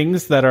more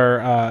things that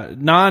are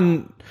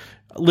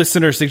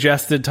non-listener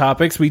suggested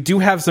topics. We do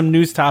have some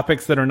news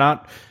topics that are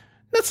not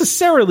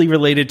necessarily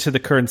related to the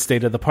current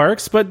state of the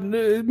parks, but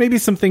maybe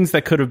some things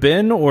that could have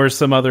been or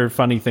some other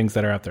funny things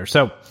that are out there.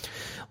 So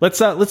let's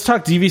talk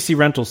DVC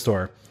Rental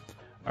Store.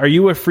 Are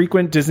you a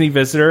frequent Disney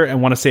visitor and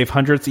want to save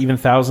hundreds, even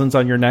thousands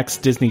on your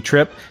next Disney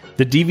trip?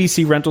 The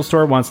DVC Rental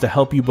Store wants to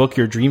help you book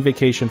your dream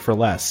vacation for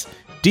less.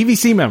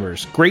 DVC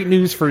members, great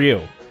news for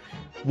you.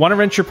 Want to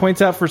rent your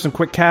points out for some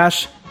quick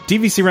cash?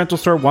 DVC Rental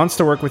Store wants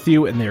to work with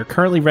you, and they are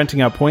currently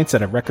renting out points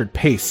at a record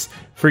pace.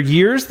 For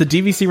years, the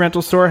DVC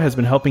Rental Store has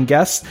been helping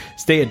guests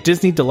stay at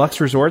Disney Deluxe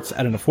resorts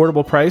at an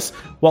affordable price,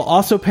 while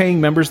also paying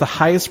members the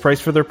highest price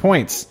for their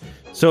points.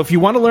 So if you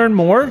want to learn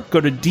more, go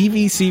to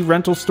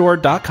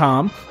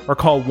dvcrentalstore.com or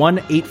call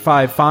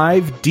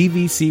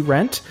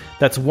 1-855-DVC-RENT.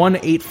 That's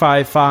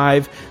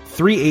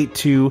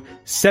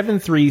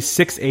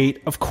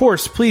 1-855-382-7368. Of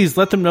course, please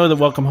let them know that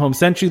Welcome Home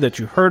sent you, that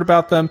you heard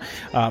about them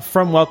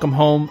from Welcome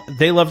Home.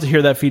 They love to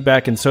hear that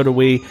feedback, and so do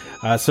we.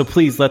 So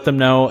please let them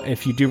know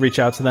if you do reach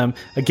out to them.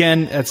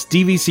 Again, that's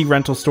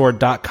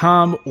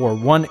dvcrentalstore.com or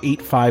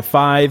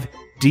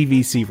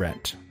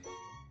 1-855-DVC-RENT.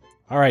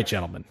 All right,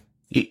 gentlemen.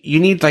 We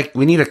need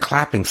a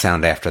clapping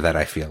sound after that,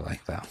 I feel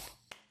like, though.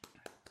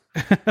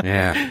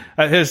 Yeah.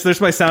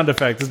 There's my sound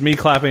effect. It's me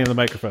clapping in the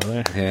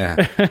microphone.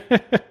 Yeah.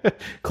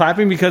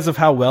 Clapping because of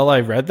how well I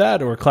read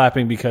that, or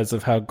clapping because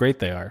of how great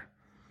they are?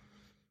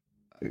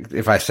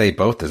 If I say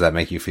both, does that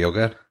make you feel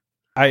good?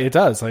 It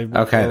does.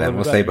 Okay, then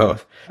we'll say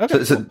both.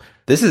 Okay, so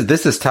this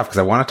is tough because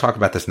I want to talk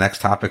about this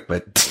next topic,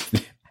 but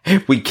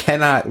we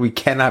cannot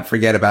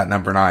forget about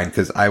number 9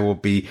 because I will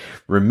be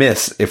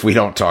remiss if we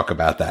don't talk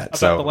about that.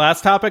 About the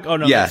last topic? Oh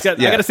no, yes, I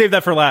got to save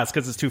that for last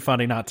because it's too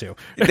funny not to.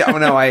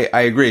 No,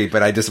 I agree,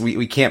 but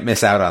we can't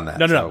miss out on that.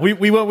 No,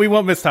 we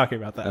won't miss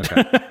talking about that.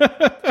 Okay.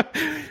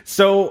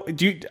 So,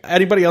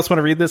 anybody else want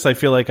to read this? I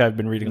feel like I've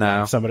been reading.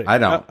 No, somebody. I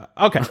don't.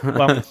 Okay,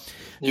 well,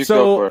 go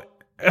for it.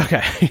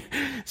 Okay.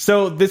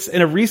 So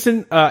in a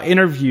recent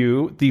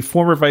interview, the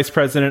former vice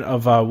president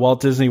of Walt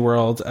Disney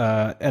World,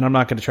 and I'm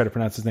not going to try to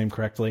pronounce his name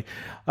correctly,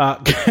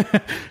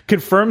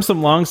 confirmed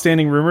some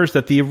long-standing rumors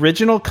that the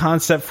original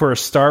concept for a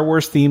Star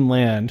Wars themed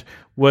land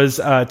was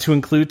to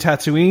include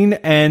Tatooine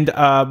and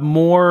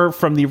more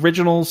from the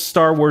original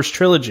Star Wars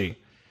trilogy.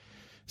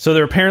 So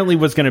there apparently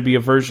was going to be a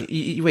version.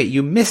 Wait,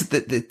 you missed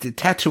the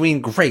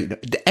Tatooine. Great,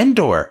 the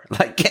Endor.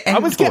 Endor. I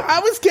was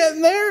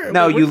getting there.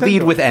 No, you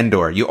lead with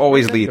Endor. You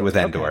always lead with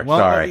Endor. Okay. Well,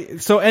 sorry.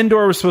 So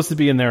Endor was supposed to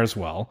be in there as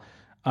well.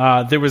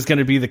 There was going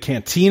to be the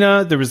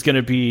cantina. There was going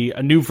to be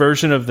a new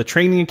version of the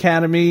training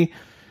academy.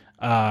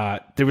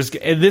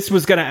 This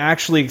was going to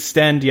actually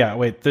extend. Yeah,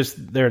 wait.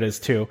 There it is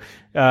too.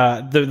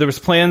 There was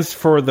plans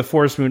for the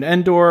Forest Moon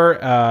Endor,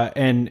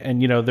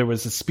 and there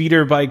was a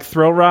speeder bike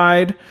thrill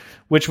ride,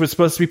 which was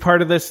supposed to be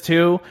part of this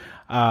too,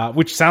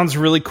 which sounds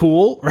really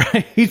cool,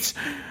 right?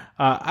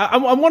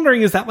 I'm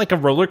wondering, is that like a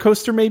roller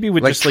coaster maybe?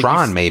 With like just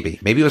Tron, maybe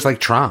it was like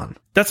Tron.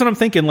 That's what I'm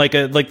thinking, like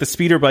the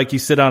speeder bike you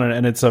sit on it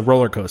and it's a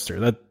roller coaster.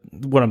 That's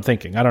what I'm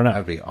thinking. I don't know.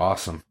 That'd be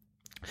awesome.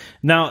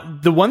 Now,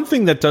 the one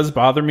thing that does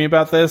bother me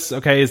about this,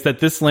 okay, is that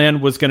this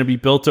land was going to be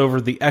built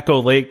over the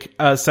Echo Lake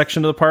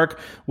section of the park,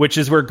 which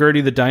is where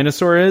Gertie the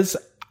dinosaur is.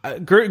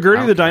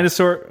 Gertie the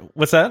dinosaur.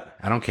 What's that?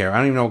 I don't care. I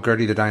don't even know what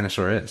Gertie the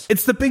dinosaur is.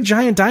 It's the big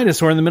giant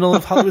dinosaur in the middle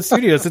of Hollywood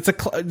Studios. It's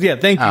Thank you,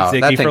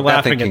 Ziggy, for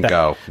laughing at that.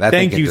 Go.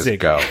 Thank you, Ziggy.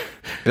 Go.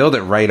 Build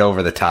it right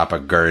over the top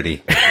of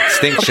Gertie.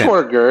 Extinction.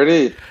 Poor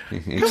Gertie.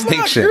 Extinction.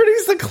 Come on,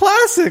 Gertie's the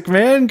classic,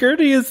 man.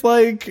 Gertie is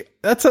like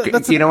that's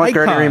you know what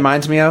icon. Gertie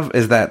reminds me of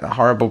is that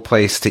horrible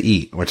place to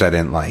eat, which I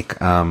didn't like.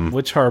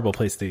 Which horrible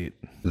place to eat?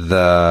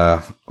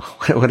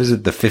 What is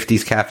it? The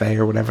 50s Cafe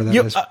or whatever that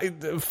is.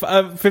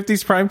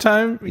 50s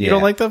Primetime? You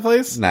don't like that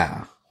place?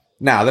 No.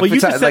 Well, you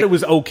just said it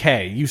was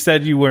okay. You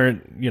said you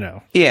weren't,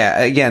 Yeah,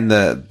 again,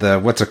 the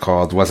what's it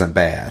called wasn't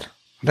bad.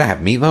 Did I have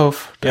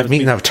meatloaf? Did I have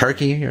meatloaf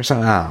turkey or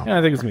something? Oh. Yeah,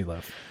 I think it's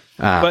meatloaf.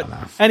 But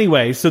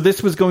anyway, so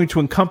this was going to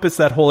encompass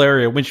that whole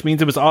area, which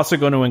means it was also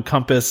going to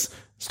encompass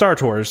Star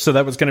Tours. So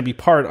that was going to be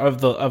part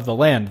of the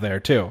land there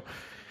too.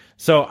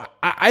 So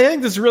I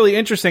think this is really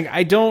interesting.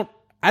 I don't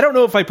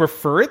know if I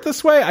prefer it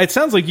this way. It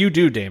sounds like you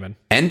do, Damon.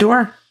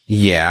 Endor?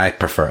 Yeah, I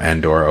prefer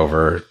Endor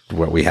over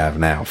what we have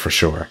now, for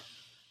sure.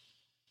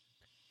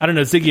 I don't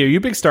know. Ziggy, are you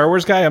a big Star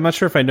Wars guy? I'm not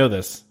sure if I know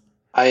this.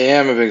 I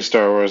am a big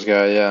Star Wars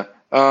guy, yeah.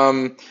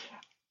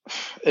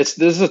 This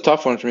is a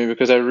tough one for me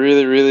because I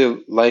really,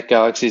 really like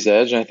Galaxy's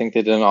Edge, and I think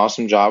they did an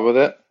awesome job with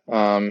it.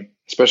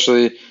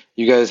 Especially,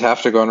 you guys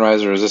have to go on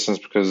Rise of Resistance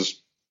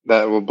because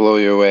that will blow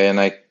you away, and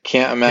I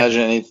can't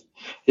imagine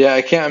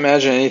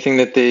anything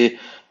that they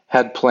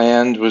had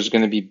planned was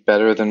going to be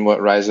better than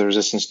what Rise of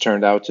Resistance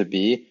turned out to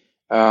be.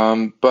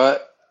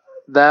 But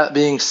that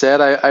being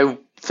said, I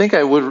think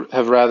I would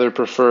have rather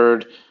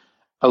preferred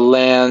a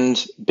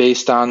land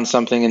based on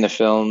something in the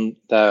film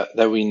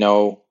that we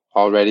know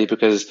already,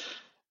 because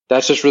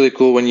that's just really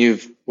cool when you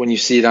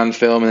see it on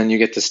film and then you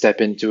get to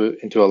step into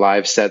a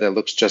live set that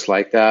looks just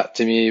like that.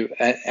 To me,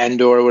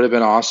 Endor would have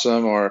been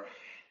awesome, or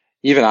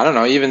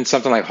even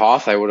something like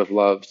Hoth I would have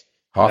loved.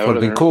 Hoth would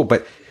have been cool,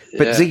 but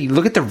Ziggy,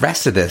 look at the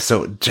rest of this.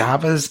 So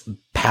Jabba's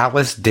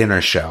palace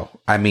dinner show.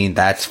 I mean,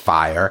 that's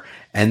fire.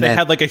 And they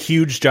had like a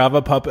huge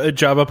Jabba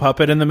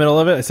puppet in the middle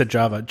of it. I said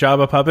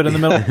Jabba puppet in the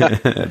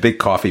middle. A big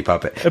coffee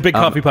puppet. A big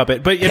coffee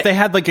puppet. But if they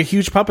had like a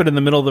huge puppet in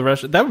the middle of the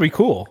restaurant, that would be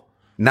cool.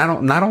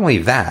 Not only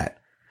that,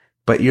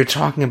 but you're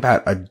talking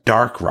about a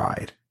dark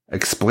ride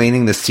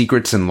explaining the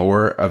secrets and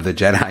lore of the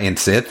Jedi and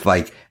Sith.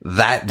 Like,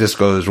 that just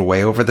goes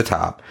way over the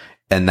top,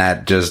 and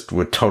that just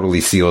would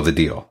totally seal the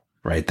deal.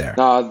 right there.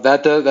 No,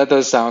 that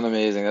does sound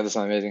amazing. That does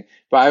sound amazing.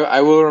 But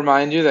I will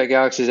remind you that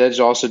Galaxy's Edge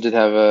also did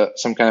have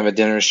some kind of a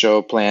dinner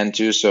show planned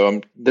too.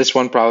 So this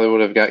one probably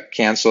would have got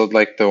canceled,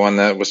 like the one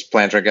that was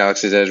planned for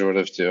Galaxy's Edge would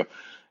have too.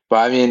 But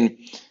I mean,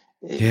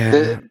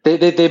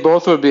 they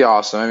both would be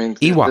awesome. I mean,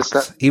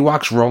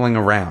 Ewoks rolling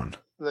around.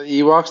 The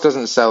Ewoks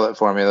doesn't sell it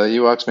for me. The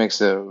Ewoks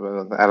makes it.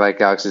 I like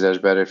Galaxy's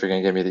Edge better if you're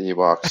gonna give me the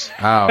Ewoks.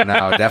 Oh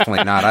no,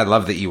 definitely not. I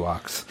love the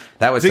Ewoks.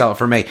 That would sell it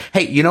for me.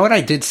 Hey, you know what I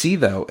did see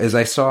though is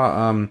I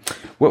saw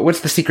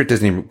what's the Secret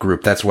Disney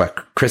group? That's what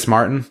Chris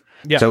Martin.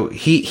 Yeah. So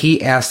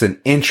he asked an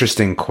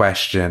interesting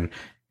question,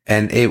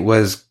 and it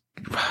was,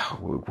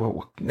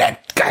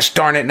 gosh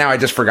darn it! Now I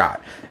just forgot,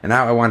 and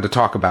now I wanted to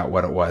talk about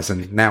what it was,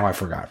 and now I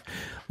forgot.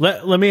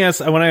 Let me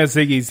ask. I want to ask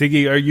Ziggy.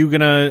 Ziggy, are you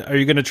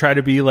gonna try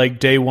to be like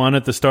day one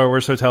at the Star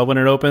Wars Hotel when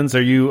it opens?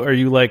 Are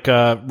you like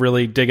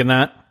really digging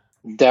that?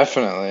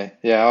 Definitely,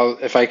 yeah.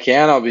 If I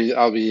can, I'll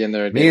be in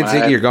there. Me and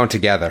Ziggy are going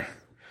together.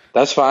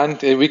 That's fine.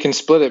 We can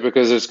split it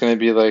because it's going to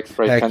be like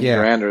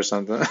 $10,000 or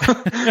something.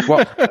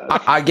 Well,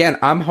 again,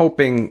 I'm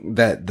hoping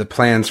that the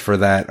plans for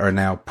that are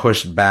now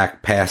pushed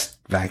back past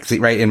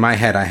vaccine. Right in my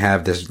head, I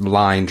have this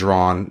line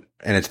drawn.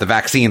 And it's the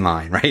vaccine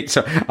line, right?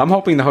 So I'm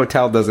hoping the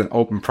hotel doesn't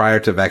open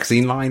prior to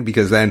vaccine line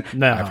because then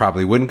I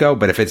probably wouldn't go.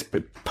 But if it's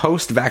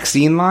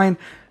post-vaccine line,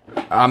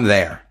 I'm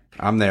there.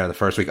 I'm there the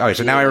first week. All right,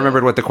 so now I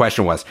remembered what the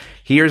question was.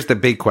 Here's the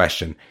big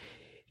question.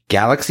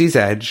 Galaxy's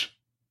Edge,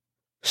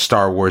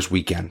 Star Wars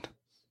weekend.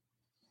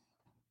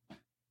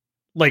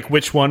 Like,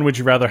 which one would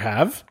you rather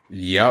have?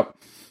 Yep.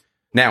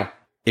 Now,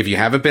 if you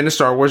haven't been to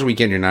Star Wars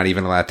weekend, you're not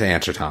even allowed to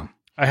answer, Tom.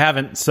 I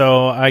haven't,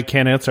 so I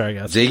can't answer, I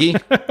guess.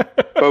 Ziggy?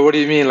 But what do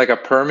you mean, like a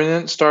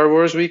permanent Star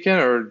Wars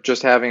weekend, or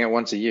just having it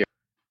once a year?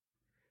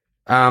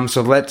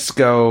 So let's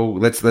go.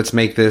 Let's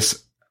make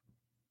this.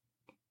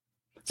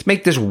 Let's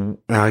make this. No,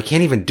 I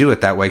can't even do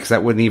it that way because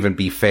that wouldn't even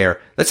be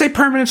fair. Let's say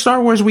permanent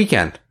Star Wars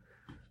weekend.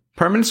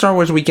 Permanent Star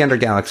Wars weekend or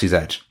Galaxy's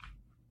Edge.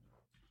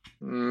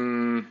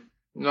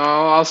 No,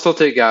 I'll still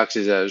take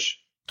Galaxy's Edge.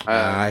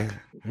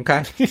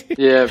 Okay.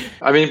 Yeah,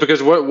 I mean,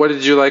 because what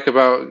did you like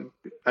about?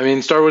 I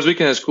mean, Star Wars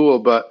weekend is cool,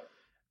 but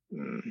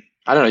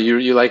I don't know.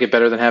 You like it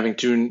better than having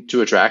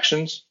two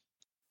attractions?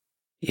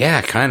 Yeah,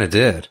 I kind of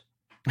did.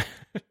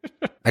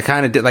 I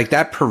kind of did. Like,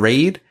 that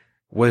parade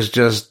was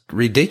just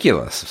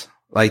ridiculous.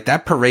 Like,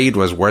 that parade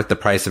was worth the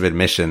price of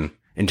admission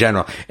in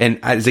general.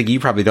 And Ziggy, you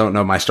probably don't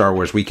know my Star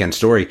Wars weekend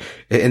story.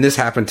 And this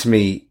happened to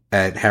me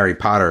at Harry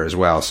Potter as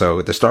well.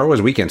 So the Star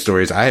Wars weekend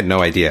stories, I had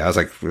no idea. I was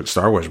like,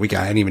 Star Wars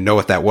weekend, I didn't even know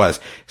what that was.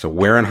 So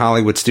we're in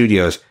Hollywood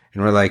Studios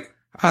and we're like,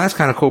 oh, that's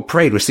kind of cool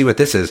parade. We'll see what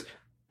this is.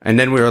 And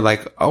then we were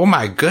like, oh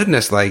my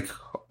goodness, like,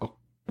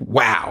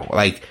 wow.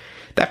 Like,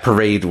 that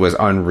parade was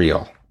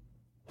unreal.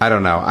 I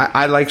don't know.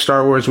 I like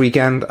Star Wars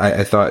weekend.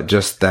 I thought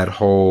just that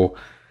whole,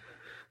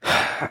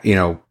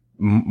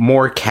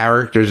 more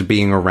characters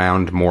being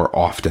around more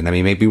often. I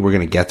mean, maybe we're going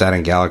to get that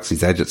in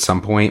Galaxy's Edge at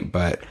some point,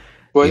 but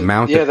the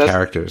amount of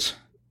characters.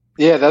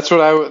 Yeah, that's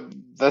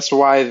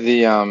why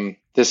the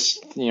this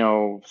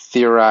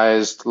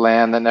theorized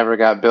land that never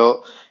got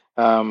built,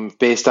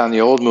 based on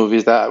the old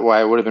movies, that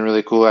why it would have been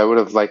really cool. I would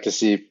have liked to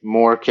see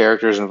more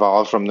characters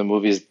involved from the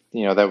movies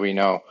that we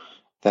know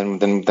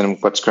than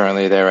what's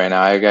currently there right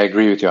now. I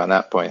agree with you on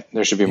that point.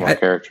 There should be more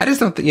characters. I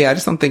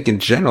just don't think in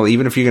general,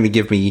 even if you're going to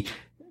give me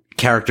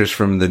characters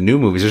from the new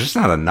movies, there's just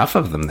not enough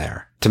of them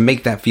there to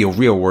make that feel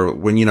real.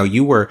 When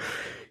you were,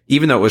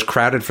 even though it was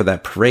crowded for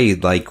that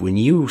parade, like when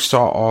you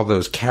saw all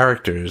those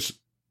characters,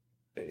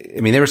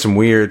 I mean, there were some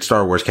weird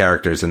Star Wars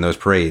characters in those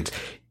parades.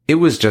 It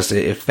was just,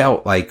 it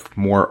felt like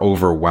more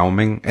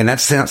overwhelming. And that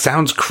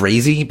sounds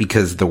crazy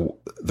because the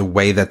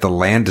way that the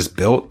land is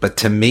built. But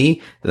to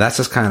me, that's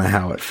just kind of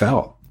how it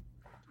felt.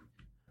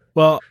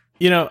 Well,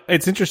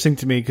 it's interesting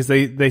to me because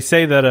they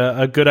say that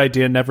a good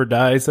idea never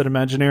dies at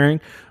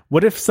Imagineering.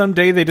 What if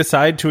someday they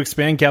decide to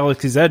expand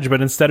Galaxy's Edge, but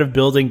instead of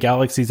building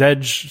Galaxy's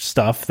Edge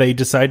stuff, they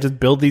decide to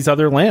build these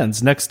other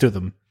lands next to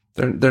them?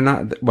 They're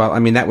not. Well, I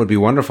mean, that would be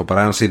wonderful, but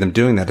I don't see them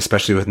doing that,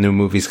 especially with new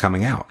movies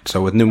coming out.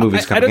 So with new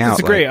movies coming out, I don't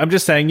disagree. I'm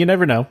just saying you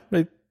never know.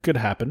 It could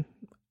happen.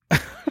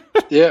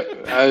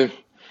 Yeah,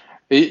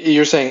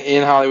 you're saying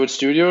in Hollywood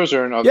Studios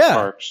or in other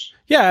parks?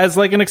 Yeah, as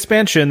like an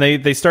expansion,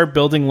 they start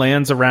building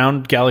lands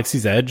around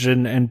Galaxy's Edge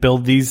and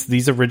build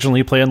these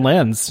originally planned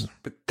lands.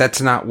 But that's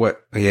not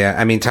what. Yeah,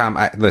 I mean, Tom,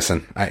 I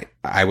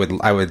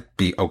would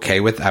be okay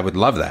with. I would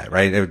love that,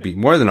 right? It would be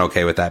more than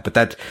okay with that.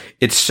 But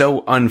it's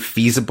so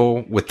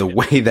unfeasible with the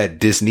way that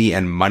Disney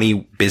and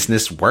money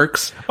business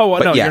works. Oh, well,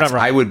 but no, yes, you're not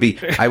wrong.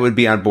 I would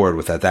be on board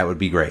with that. That would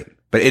be great.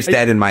 But it's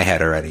dead in my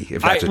head already.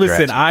 If that's what you're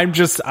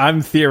asking.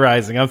 I'm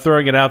theorizing. I'm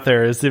throwing it out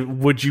there.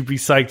 Would you be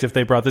psyched if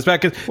they brought this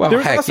back? Because there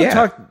was also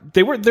talk.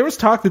 There was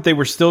talk that they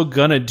were still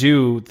gonna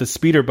do the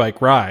speeder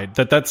bike ride.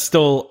 That's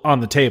still on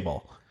the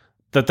table.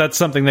 That's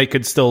something they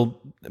could still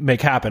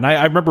make happen.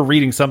 I remember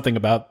reading something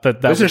about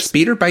that. Was there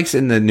speeder bikes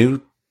in the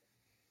new?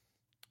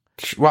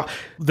 Well,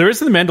 there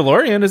is in the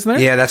Mandalorian, isn't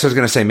there? Yeah, that's what I was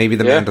gonna say. Maybe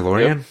the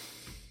Mandalorian.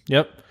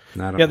 Yep.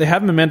 Yeah, they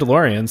have him in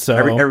Mandalorian, so...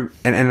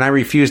 and I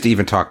refuse to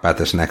even talk about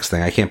this next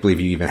thing. I can't believe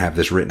you even have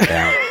this written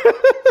down.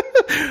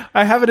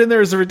 I have it in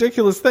there as a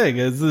ridiculous thing.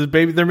 It's the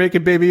baby. They're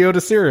making Baby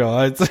Yoda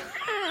cereal.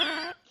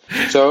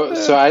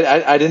 So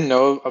I didn't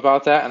know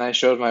about that, and I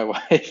showed my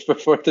wife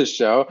before the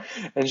show,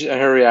 and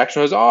her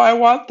reaction was, "Oh, I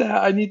want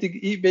that. I need to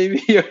eat Baby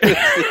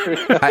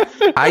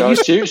Yoda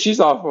cereal." She's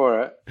all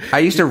for it. I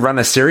used to run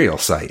a cereal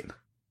site.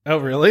 Oh,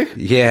 really?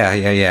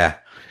 Yeah.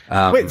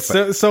 Wait,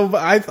 so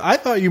I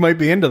thought you might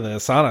be into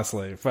this,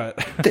 honestly, but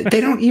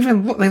they don't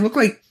even look. They look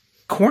like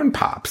corn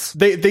pops.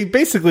 They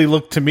basically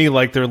look to me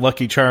like they're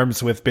Lucky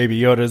Charms with Baby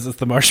Yodas as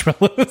the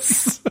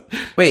marshmallows.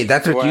 Wait,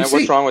 that's what you see?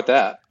 What's wrong with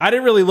that? I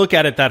didn't really look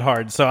at it that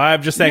hard, so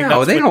I'm just saying.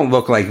 No, they don't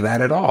look like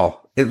that at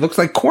all. It looks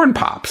like corn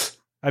pops.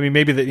 I mean,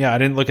 maybe that. Yeah, I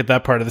didn't look at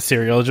that part of the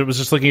cereal. I was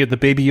just looking at the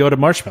Baby Yoda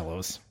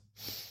marshmallows.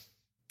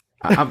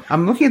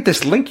 I'm looking at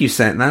this link you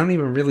sent, and I don't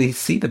even really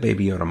see the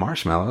Baby Yoda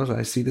marshmallows.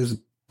 I see this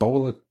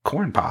bowl of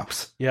corn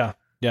pops. Yeah.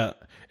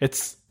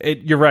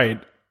 You're right.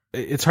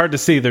 It's hard to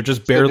see. They're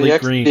just barely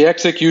green. The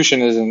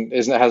execution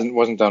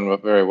wasn't done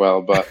very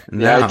well, but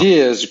the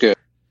idea is good.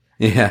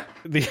 Yeah,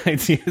 the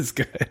idea is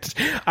good.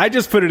 I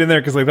just put it in there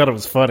because I thought it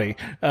was funny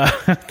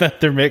that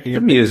they're making it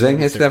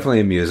amusing. It's definitely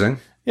amusing.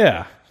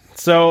 Yeah.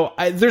 So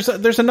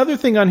there's another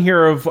thing on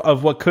here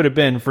of what could have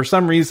been. For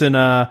some reason,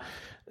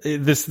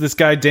 this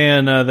guy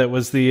Dan that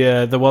was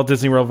the Walt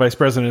Disney World Vice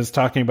President is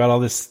talking about all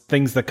these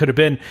things that could have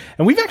been,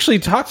 and we've actually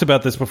talked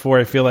about this before.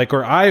 I feel like,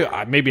 or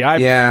I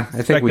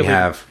think we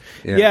have.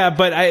 Yeah,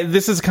 but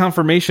this is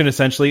confirmation.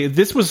 Essentially,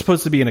 this was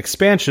supposed to be an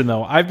expansion,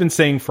 though. I've been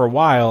saying for a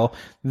while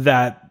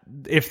that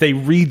if they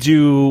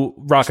redo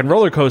Rock and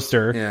Roller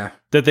Coaster,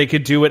 that they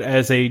could do it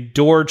as a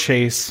door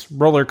chase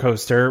roller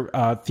coaster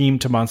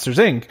themed to Monsters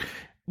Inc.,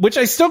 which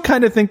I still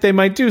kind of think they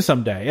might do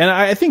someday. And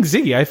I think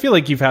Ziggy, I feel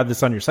like you've had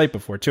this on your site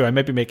before too. I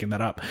might be making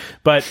that up,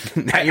 but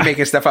now you're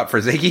making stuff up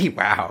for Ziggy.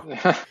 Wow.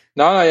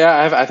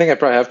 I think I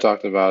probably have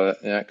talked about it.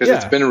 Yeah. Because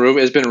it's been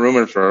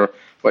rumored for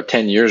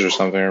 10 years or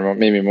something, or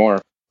maybe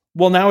more.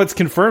 Well, now it's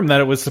confirmed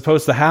that it was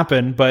supposed to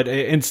happen, but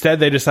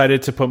instead they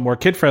decided to put more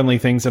kid-friendly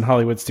things in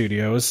Hollywood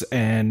studios.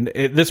 And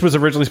this was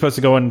originally supposed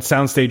to go in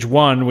Soundstage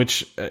 1,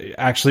 which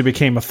actually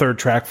became a third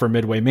track for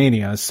Midway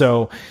Mania.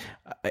 So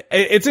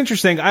it's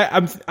interesting.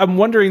 I'm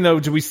wondering,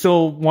 though, do we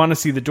still want to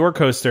see the door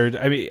coaster?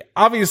 I mean,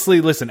 obviously,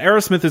 listen,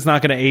 Aerosmith is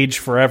not going to age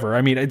forever.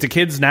 I mean, the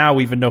kids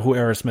now even know who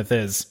Aerosmith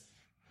is.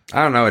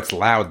 I don't know. It's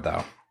loud,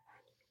 though.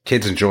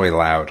 Kids enjoy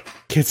loud.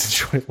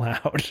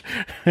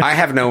 I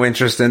have no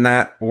interest in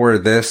that or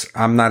this.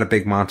 I'm not a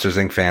big Monsters,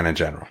 Inc. fan in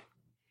general.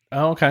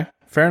 Oh, okay.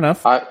 Fair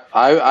enough.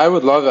 I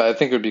would love it. I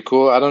think it would be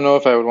cool. I don't know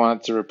if I would want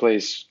it to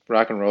replace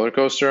Rock and Roller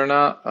Coaster or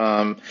not.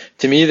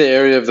 To me, the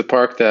area of the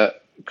park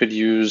that could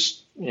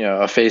use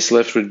a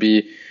facelift would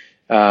be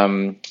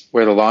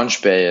where the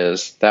launch bay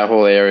is. That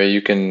whole area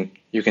you can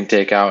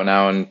take out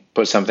now and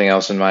put something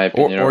else, in my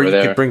opinion, or over you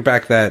there. Could bring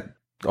back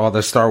all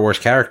the Star Wars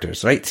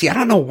characters, right? See, I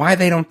don't know why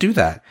they don't do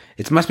that.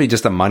 It must be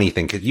just a money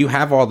thing, because you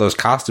have all those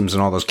costumes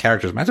and all those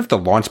characters. Imagine if the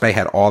launch bay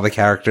had all the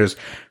characters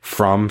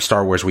from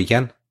Star Wars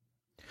Weekend.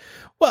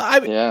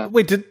 Well,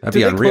 wait, did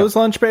they close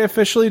launch bay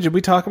officially? Did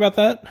we talk about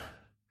that?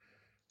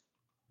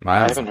 I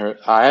haven't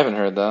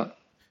heard that.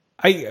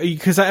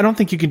 Because I don't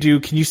think you can do.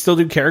 Can you still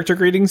do character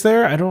greetings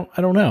there? I don't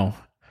know.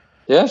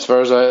 Yeah, as far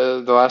as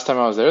the last time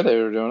I was there,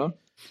 they were doing them.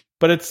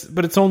 But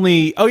it's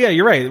only. Oh yeah,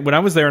 you're right. When I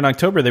was there in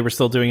October, they were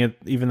still doing it,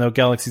 even though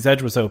Galaxy's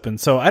Edge was open.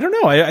 So I don't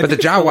know. But the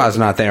Jawa's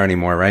not there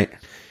anymore, right?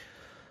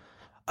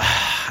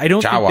 I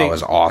don't. Jawa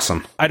was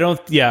awesome. I don't.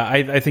 Yeah,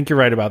 I think you're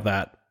right about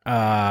that.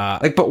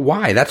 But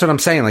why? That's what I'm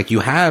saying. Like,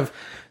 you have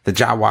the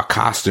Jawa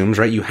costumes,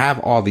 right? You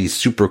have all these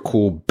super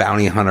cool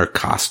bounty hunter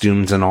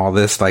costumes and all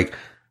this. Like,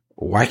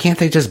 why can't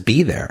they just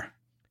be there?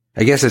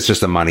 I guess it's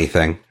just a money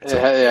thing. So.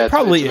 Yeah,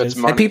 probably it's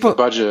money, and people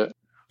budget.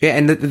 Yeah,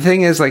 and the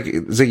thing is, like,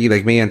 Ziggy,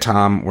 like, me and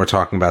Tom were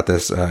talking about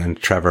this, and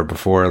Trevor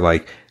before,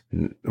 like,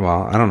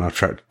 well, I don't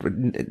know,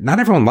 not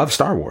everyone loves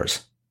Star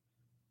Wars.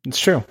 It's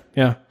true,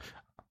 yeah.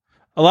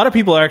 A lot of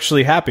people are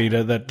actually happy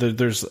that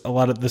there's a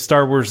lot of the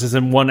Star Wars is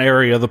in one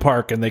area of the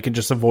park and they can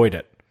just avoid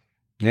it.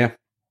 Yeah.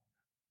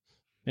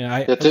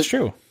 Yeah, that's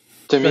true.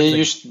 To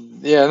me,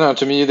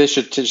 to me, they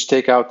should just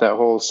take out that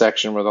whole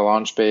section where the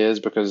launch bay is,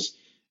 because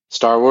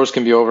Star Wars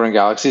can be over in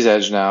Galaxy's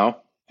Edge now.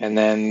 And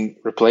then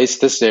replace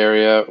this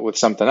area with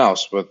something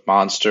else, with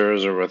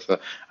monsters or with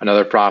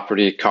another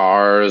property,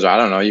 cars. I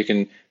don't know. You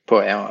can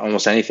put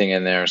almost anything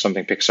in there.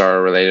 Something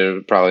Pixar related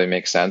would probably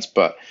make sense.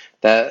 But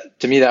that,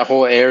 to me, that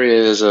whole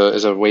area is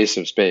a waste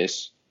of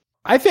space.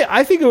 I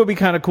think it would be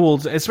kind of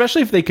cool,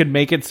 especially if they could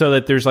make it so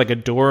that there's like a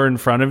door in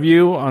front of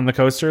you on the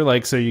coaster,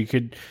 like so you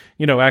could,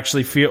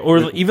 actually feel,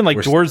 or even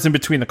like doors in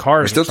between the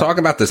cars. We're still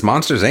talking about this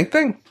Monsters Inc.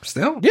 thing?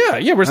 Still?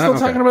 Yeah, we're still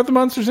talking about the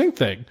Monsters Inc.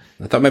 thing.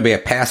 I thought maybe I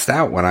passed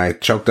out when I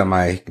choked on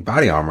my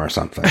body armor or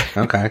something.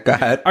 Okay, go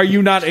ahead. Are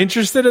you not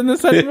interested in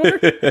this anymore?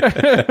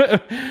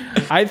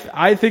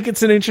 I think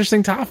it's an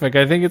interesting topic.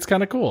 I think it's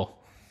kind of cool.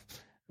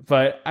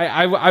 But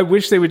I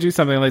wish they would do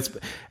something like this.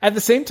 At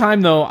the same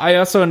time, though, I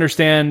also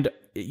understand,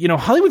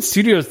 Hollywood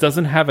Studios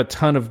doesn't have a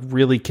ton of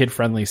really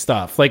kid-friendly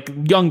stuff, like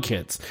young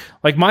kids,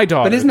 like my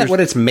daughter. But isn't that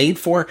what it's made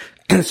for?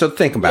 So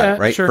think about it,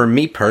 right? Sure. For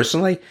me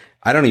personally,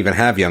 I don't even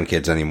have young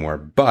kids anymore.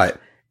 But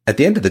at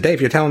the end of the day,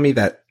 if you're telling me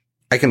that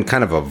I can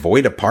kind of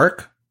avoid a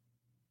park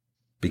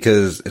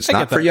because it's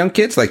not for young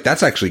kids, like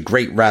that's actually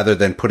great rather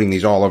than putting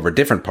these all over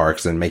different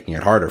parks and making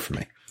it harder for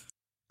me.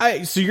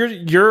 So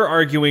you're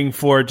arguing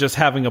for just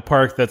having a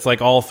park that's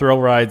like all thrill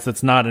rides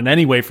that's not in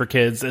any way for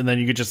kids, and then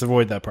you could just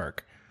avoid that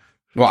park.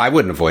 Well, I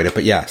wouldn't avoid it,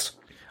 but yes.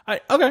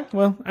 Okay,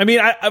 well, I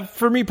mean,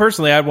 for me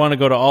personally, I'd want to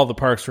go to all the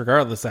parks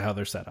regardless of how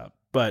they're set up.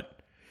 But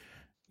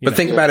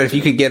think about it, if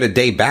you could get a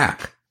day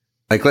back.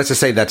 Like, let's just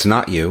say that's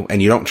not you,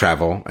 and you don't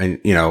travel, and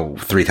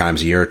 3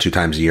 times a year or 2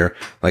 times a year.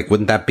 Like,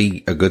 wouldn't that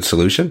be a good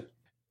solution?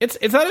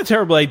 It's not a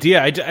terrible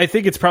idea. I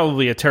think it's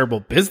probably a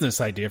terrible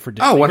business idea for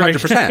Disney. Oh,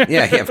 100%. Right?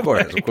 Yeah, of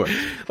course, of course.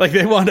 Like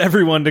they want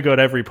everyone to go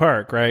to every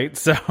park, right?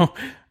 So,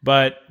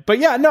 but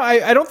yeah, no,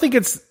 I don't think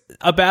it's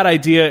a bad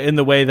idea in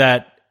the way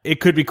that it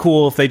could be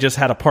cool if they just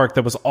had a park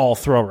that was all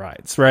thrill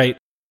rides, right?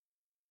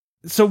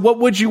 So what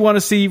would you want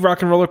to see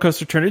Rock and Roller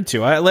Coaster turn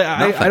into? I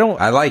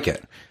like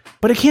it.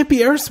 But it can't be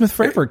Aerosmith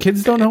forever.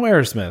 Kids don't know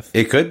Aerosmith.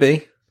 It could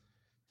be.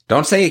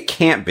 Don't say it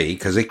can't be,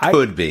 because it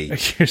could be.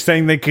 You're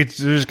saying they're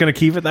just going to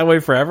keep it that way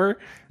forever?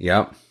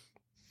 Yep.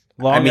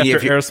 Long after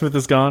Aerosmith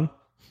is gone?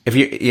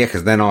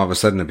 Because then all of a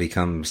sudden it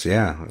becomes,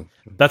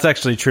 That's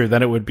actually true.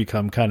 Then it would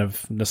become kind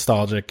of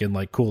nostalgic and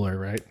like cooler,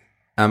 right?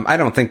 I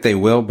don't think they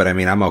will, but I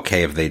mean, I'm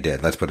okay if they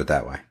did. Let's put it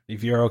that way.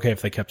 If you're okay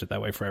if they kept it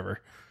that way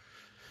forever.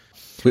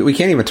 We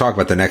can't even talk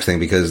about the next thing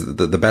because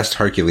the best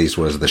Hercules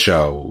was the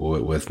show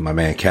with my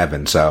man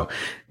Kevin. So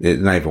it's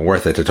not even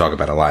worth it to talk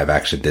about a live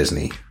action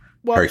Disney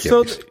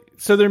Hercules.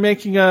 So they're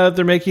making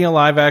a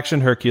live action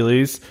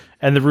Hercules,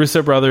 and the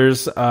Russo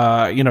brothers.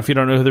 If you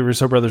don't know who the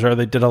Russo brothers are,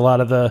 they did a lot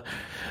of the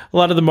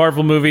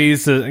Marvel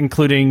movies,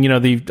 including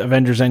the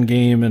Avengers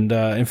Endgame and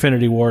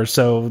Infinity War.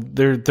 So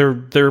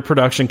their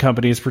production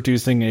company is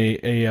producing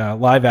a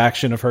live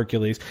action of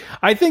Hercules.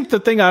 I think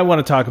the thing I want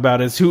to talk about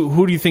is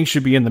who do you think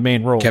should be in the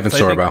main role? Kevin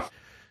Sorbo.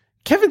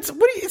 Kevin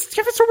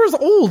Sorbo's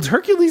old.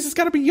 Hercules has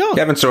got to be young.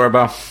 Kevin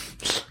Sorbo.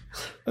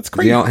 That's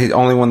crazy. He's the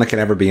only one that can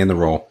ever be in the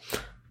role.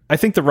 I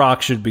think The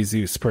Rock should be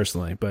Zeus,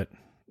 personally, but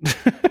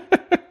that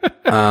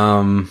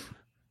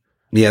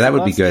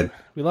would be good.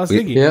 We lost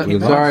Ziggy. Yeah,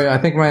 sorry, I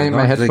think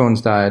my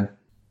headphones died.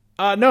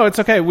 No, it's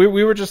okay.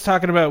 We were just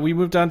talking about, we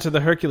moved on to the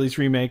Hercules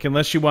remake.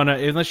 Unless you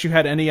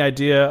had any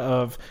idea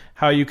of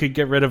how you could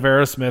get rid of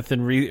Aerosmith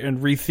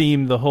and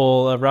retheme the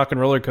whole Rock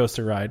and Roller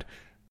Coaster ride.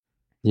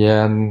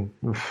 Yeah,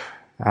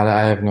 I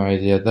have no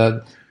idea.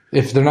 That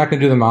if they're not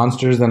going to do the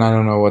monsters, then I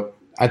don't know what.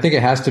 I think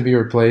it has to be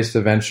replaced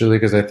eventually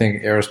because I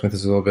think Aerosmith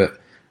is a little bit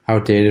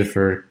outdated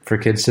for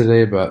kids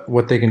today. But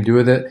what they can do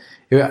with it,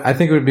 I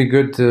think it would be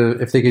good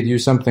if they could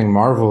use something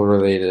Marvel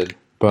related.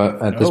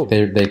 But at this,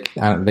 they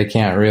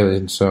can't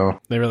really. So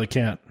they really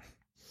can't,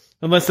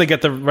 unless they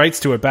get the rights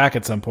to it back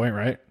at some point,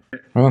 right?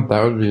 Well,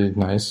 that would be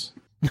nice.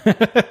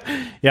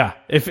 Yeah,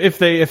 if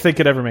they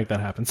could ever make that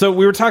happen. So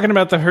we were talking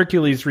about the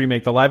Hercules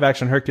remake, the live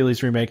action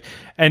Hercules remake,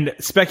 and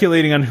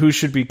speculating on who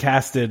should be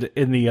casted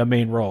in the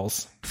main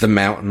roles. The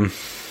Mountain.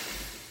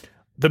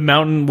 The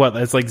Mountain, what?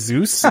 That's like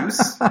Zeus?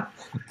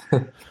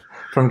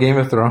 From Game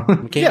of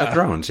Thrones. Game of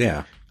Thrones,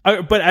 yeah.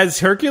 But as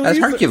Hercules? As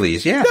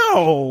Hercules, yeah.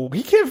 No,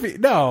 he can't be.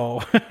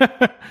 No.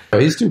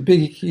 He's too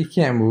big. He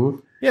can't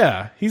move.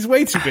 Yeah, he's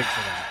way too big for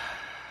that.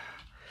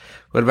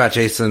 What about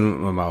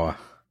Jason Momoa?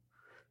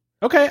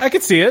 Okay, I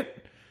could see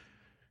it.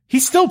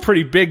 He's still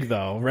pretty big,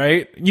 though,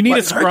 right? You need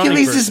a scrawny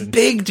Hercules person. Is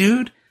big,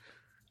 dude.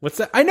 What's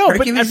that? I know,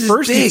 Hercules, but at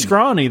first he's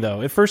scrawny,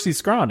 though. At first he's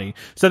scrawny.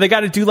 So they got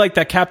to do like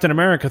that Captain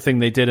America thing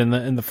they did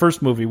in the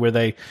first movie where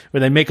they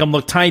make him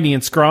look tiny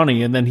and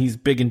scrawny, and then he's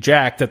big and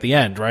jacked at the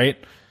end, right?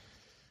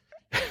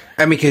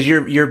 I mean, because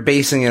you're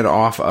basing it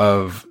off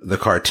of the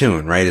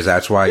cartoon, right? Is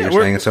that why you're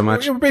saying it so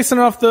much? We're basing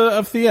it off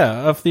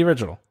the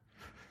original.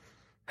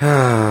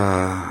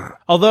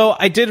 Although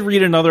I did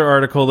read another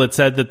article that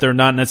said that they're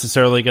not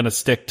necessarily going to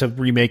stick to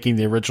remaking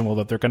the original,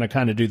 that they're going to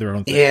kind of do their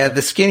own thing. Yeah,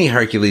 the skinny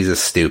Hercules is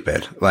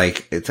stupid.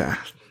 Like, it's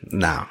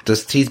no,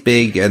 just he's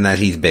big and that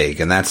he's big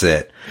and that's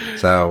it.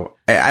 So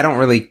I don't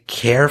really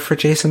care for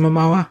Jason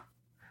Momoa.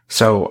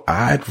 So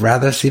I'd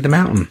rather see the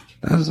Mountain.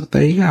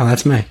 There you go.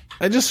 That's me.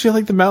 I just feel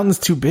like the Mountain's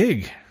too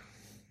big.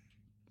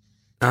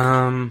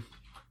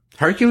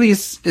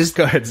 Hercules is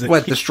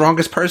the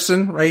strongest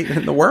person, right,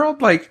 in the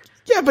world? Like,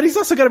 yeah, but he's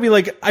also got to be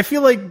like, I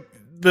feel like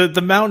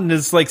the Mountain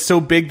is like so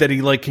big that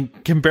he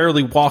like can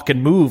barely walk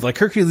and move. Like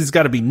Hercules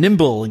got to be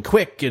nimble and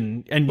quick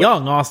and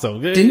young also.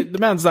 The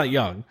Mountain's not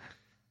young.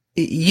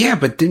 Yeah,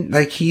 but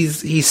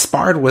he's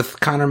sparred with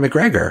Conor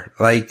McGregor.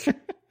 Like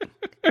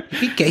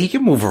he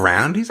can move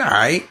around. He's all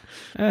right.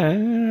 All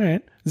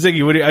right. Ziggy,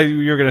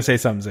 you're going to say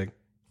something, Zig?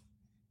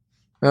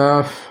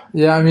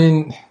 Yeah, I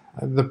mean,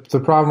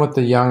 the problem with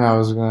the young,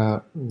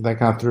 that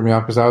kind of threw me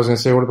off because I was going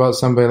to say, what about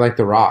somebody like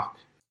The Rock?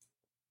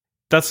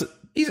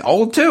 He's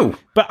old too.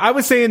 But I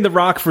was saying The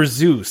Rock for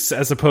Zeus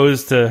as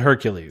opposed to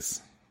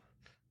Hercules.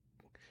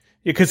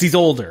 Because he's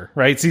older,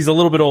 right? So he's a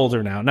little bit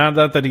older now.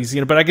 Not that he's,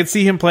 but I could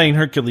see him playing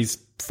Hercules'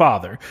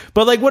 father.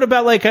 But like, what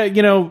about like,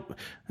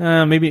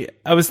 maybe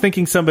I was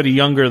thinking somebody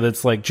younger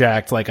that's like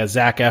jacked, like a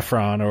Zac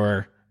Efron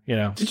or You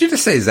know. Did you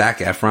just say Zac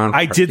Efron?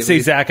 I did say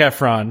Zac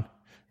Efron.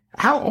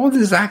 How old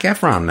is Zac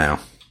Efron now?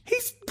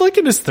 He's like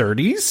in his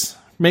 30s,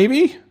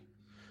 maybe.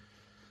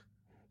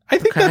 I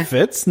think that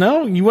fits.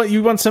 No,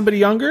 you want somebody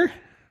younger?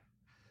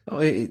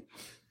 I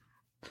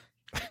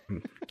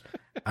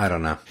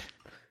don't know.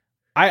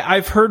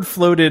 I've heard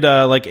floated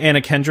like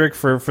Anna Kendrick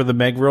for the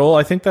Meg role.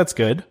 I think that's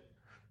good.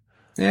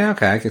 Yeah,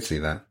 okay, I could see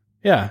that.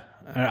 Yeah,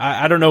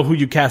 I don't know who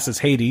you cast as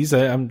Hades.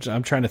 I'm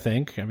trying to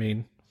think. I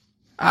mean,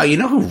 oh, you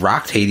know who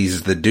rocked Hades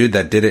is the dude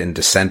that did it in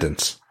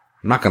Descendants.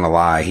 I'm not gonna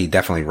lie, he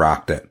definitely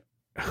rocked it.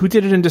 Who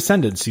did it in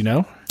Descendants? You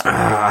know,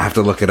 I have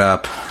to look it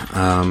up.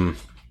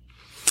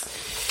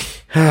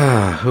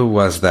 Who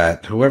was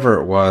that? Whoever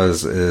it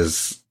was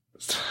is.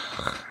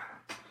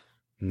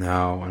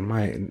 No, I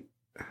might.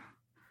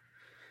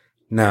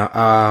 No,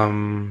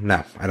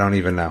 I don't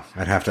even know.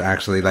 I'd have to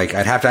actually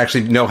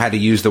know how to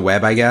use the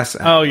web, I guess.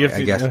 Oh, you have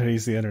to know how to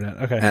use the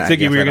internet. Okay.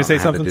 Ziggy, were you going to say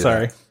something?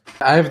 Sorry.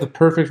 I have the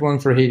perfect one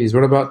for Hades.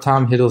 What about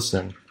Tom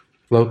Hiddleston?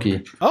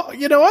 Loki. Oh,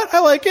 you know what?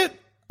 I like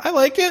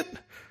it.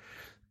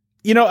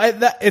 You know,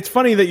 it's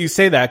funny that you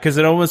say that because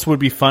it almost would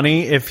be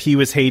funny if he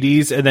was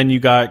Hades and then you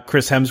got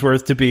Chris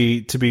Hemsworth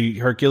to be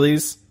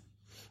Hercules.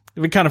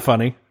 It'd be kind of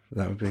funny.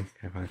 That would be kind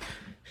of funny.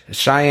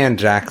 Cheyenne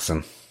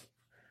Jackson.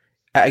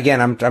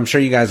 Again, I'm sure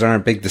you guys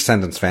aren't big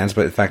Descendants fans,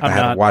 but in fact, I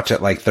had to watch it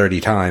like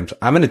 30 times.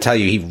 I'm going to tell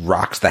you, he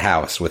rocks the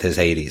house with his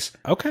Hades.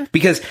 Okay.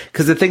 Because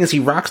the thing is, he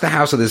rocks the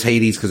house with his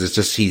Hades because it's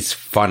just, he's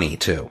funny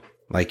too.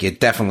 Like,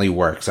 it definitely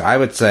works. So I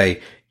would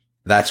say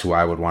that's who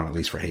I would want at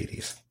least for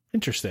Hades.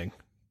 Interesting.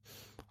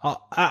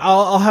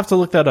 I'll have to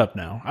look that up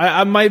now.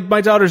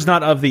 My daughter's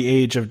not of the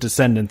age of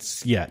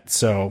Descendants yet,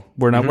 so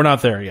we're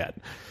not there yet.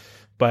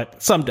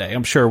 But someday,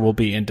 I'm sure we'll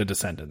be into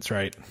Descendants,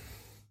 right?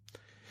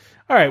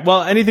 All right.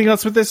 Well, anything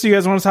else with this you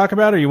guys want to talk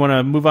about, or you want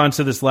to move on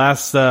to this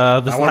last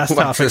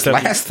topic? This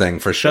last thing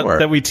for sure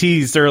that we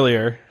teased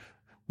earlier.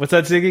 What's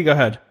that, Ziggy? Go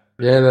ahead.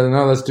 Yeah,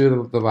 no, let's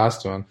do the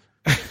last one.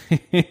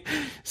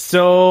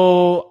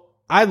 So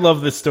I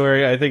love this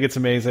story. I think it's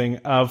amazing.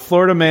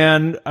 Florida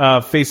man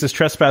faces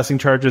trespassing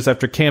charges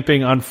after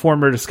camping on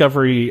former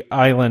Discovery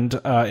Island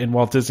in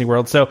Walt Disney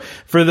World. So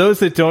for those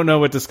that don't know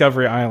what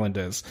Discovery Island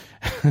is,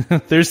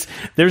 there's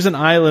an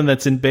island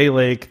that's in Bay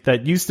Lake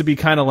that used to be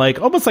kind of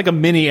like almost like a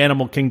mini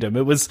Animal Kingdom.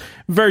 It was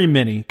very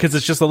mini because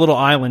it's just a little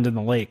island in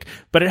the lake,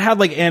 but it had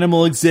like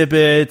animal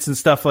exhibits and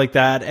stuff like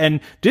that.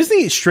 And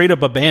Disney straight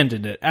up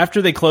abandoned it.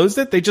 After they closed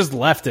it, they just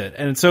left it.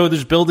 And so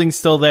there's buildings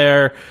still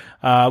there.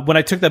 When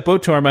I took that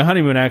boat tour on my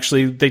honeymoon,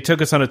 actually, they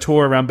took us on a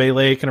tour around Bay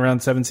Lake and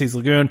around Seven Seas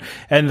Lagoon,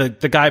 and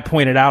the guy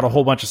pointed out a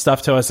whole bunch of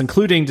stuff to us,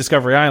 including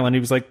Discovery Island. He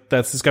was like,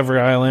 that's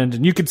Discovery Island,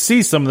 and you could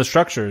see some of the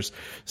structures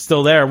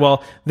still there.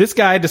 Well, this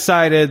guy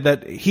decided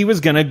that he was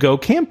gonna go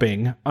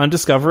camping on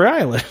Discovery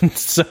Island,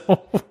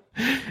 so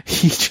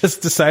he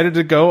just decided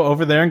to go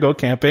over there and go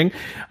camping.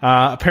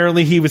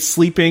 Apparently he was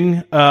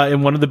sleeping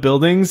in one of the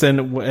buildings,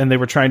 and they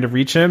were trying to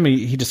reach him.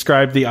 He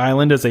described the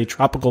island as a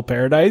tropical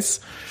paradise.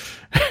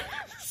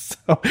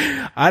 So,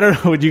 I don't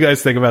know what you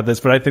guys think about this,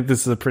 but I think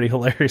this is a pretty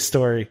hilarious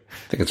story.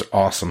 I think it's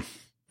awesome.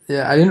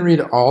 Yeah, I didn't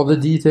read all the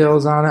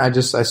details on it.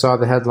 I saw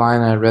the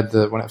headline, and I read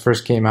when it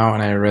first came out,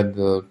 and I read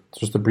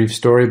just a brief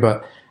story.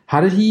 But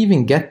how did he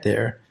even get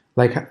there?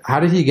 Like, how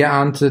did he get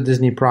onto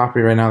Disney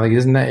property right now? Like,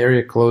 isn't that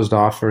area closed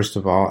off, first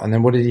of all? And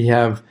then what did he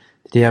have?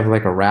 Did he have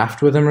like a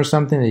raft with him or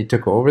something that he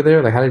took over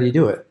there? Like, how did he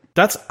do it?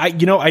 I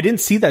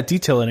didn't see that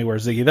detail anywhere,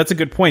 Ziggy. That's a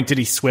good point. Did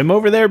he swim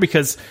over there?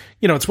 Because,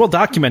 it's well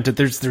documented.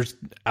 There's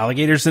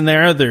alligators in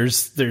there.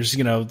 There's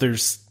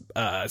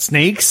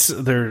snakes.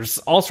 There's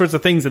all sorts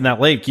of things in that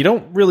lake. You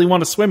don't really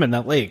want to swim in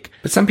that lake.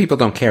 But some people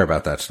don't care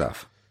about that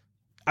stuff.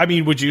 I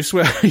mean, would you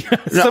swim?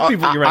 Some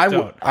people, you're right,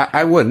 don't.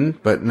 I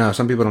wouldn't, but no,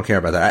 some people don't care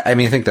about that. I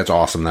mean, I think that's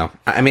awesome, though.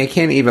 I mean, I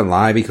can't even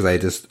lie because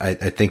I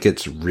think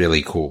it's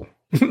really cool.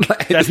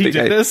 That he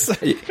did this?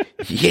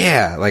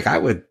 Yeah, like I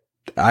would.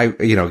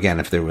 Again,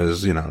 if there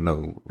was,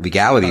 no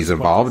legalities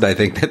involved, I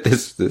think that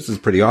this is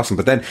pretty awesome.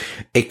 But then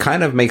it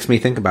kind of makes me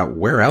think about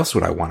where else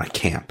would I want to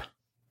camp?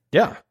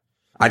 Yeah.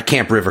 I'd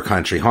camp River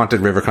Country, Haunted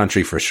River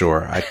Country for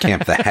sure. I'd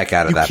camp the heck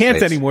out of that place. You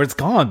can't anymore. It's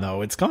gone,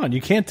 though. It's gone.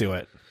 You can't do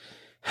it.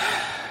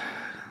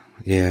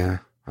 Yeah,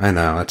 I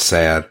know. It's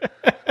sad.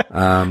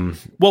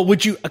 Well,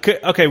 would you?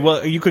 Okay,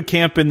 well, you could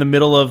camp in the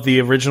middle of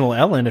the original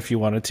Ellen if you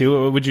wanted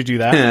to. Would you do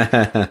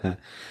that?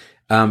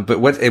 But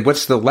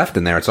what's still left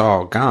in there? It's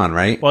all gone,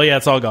 right? Well, yeah,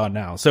 it's all gone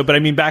now. So, but I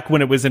mean, back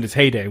when it was in its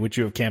heyday, would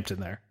you have camped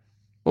in there?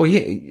 Well,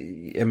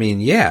 yeah, I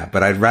mean, yeah,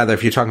 but I'd rather,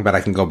 if you're talking about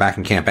I can go back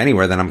and camp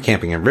anywhere, then I'm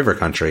camping in River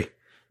Country.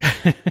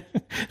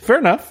 Fair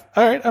enough.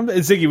 All right.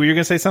 Ziggy, were you going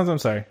to say something? I'm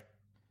sorry.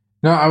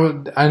 No,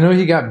 I know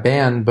he got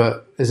banned,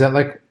 but is that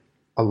like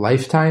a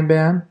lifetime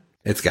ban?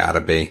 It's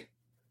gotta be.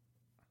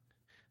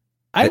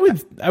 I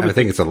would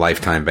think it's a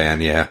lifetime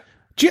ban, yeah.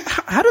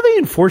 How do they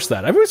enforce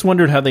that? I've always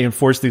wondered how they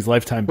enforce these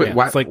lifetime bans.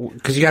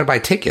 Because you got to buy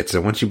tickets,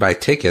 and once you buy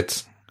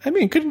tickets, I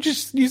mean, couldn't you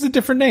just use a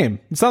different name?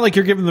 It's not like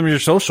you're giving them your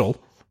social,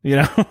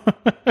 Yeah,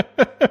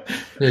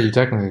 you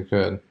technically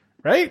could,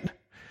 right?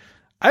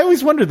 I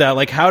always wondered that.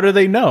 Like, how do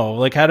they know?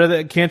 Like,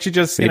 can't you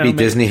just, maybe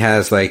Disney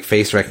has like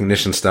face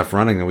recognition stuff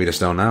running and we just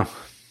don't know.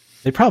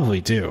 They probably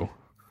do.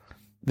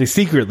 They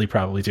secretly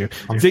probably do.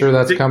 I'm sure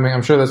that's coming.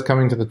 I'm sure that's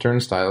coming to the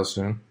turnstiles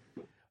soon.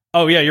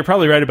 Oh yeah, you're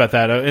probably right about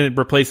that.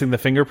 Replacing the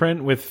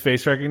fingerprint with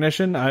face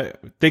recognition.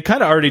 They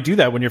kind of already do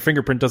that when your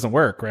fingerprint doesn't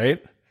work,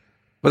 right?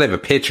 Well, they have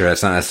a picture.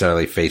 That's not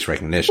necessarily face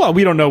recognition. Well,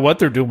 we don't know what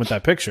they're doing with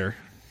that picture.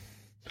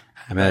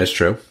 I mean, that is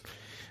true.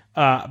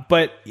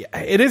 But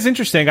it is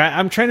interesting.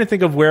 I'm trying to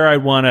think of where I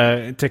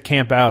want to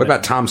camp out. What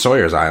about Tom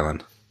Sawyer's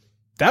Island?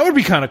 That would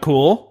be kind of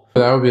cool.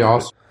 That would be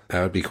awesome.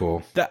 That would be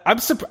cool.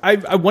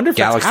 I wonder if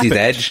Galaxy's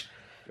Edge.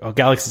 Oh,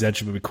 Galaxy's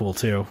Edge would be cool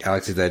too.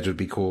 Galaxy's Edge would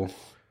be cool.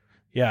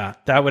 Yeah,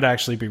 that would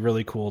actually be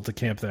really cool to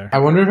camp there. I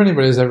wonder if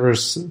anybody's ever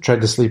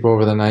tried to sleep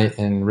over the night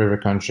in river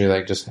country,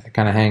 like just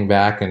kind of hang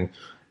back and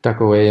duck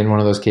away in one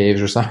of those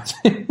caves or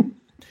something.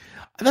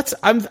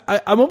 I'm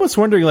almost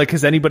wondering, like,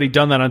 has anybody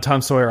done that on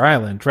Tom Sawyer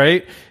Island,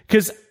 right?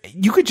 Because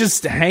you could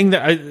just hang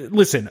there.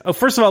 Listen,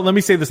 first of all, let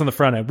me say this on the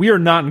front end. We are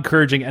not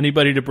encouraging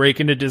anybody to break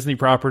into Disney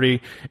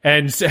property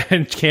and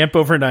camp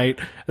overnight,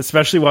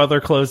 especially while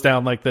they're closed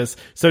down like this.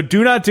 So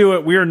do not do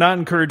it. We are not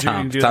encouraging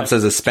you to do that. Tom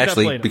says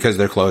especially because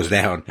they're closed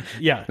down.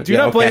 Yeah. Do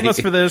not blame us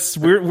for this.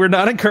 We're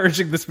not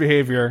encouraging this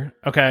behavior.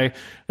 Okay.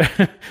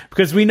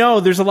 Because we know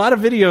there's a lot of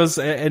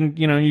videos and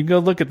you can go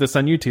look at this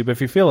on YouTube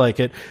if you feel like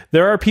it.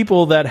 There are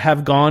people that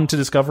have gone to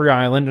Discovery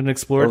Island and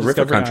explored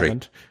Discovery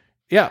Island.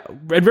 Yeah,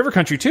 and River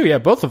Country too. Yeah,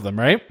 both of them,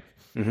 right?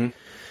 Mm-hmm.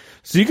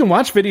 So you can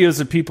watch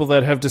videos of people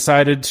that have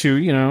decided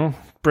to,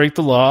 break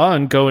the law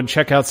and go and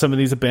check out some of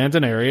these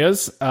abandoned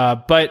areas.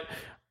 But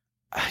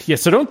yeah,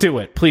 so don't do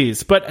it,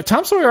 please. But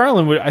Tom Sawyer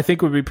Island, I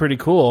think, would be pretty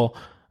cool.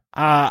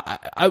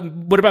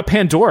 What about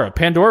Pandora?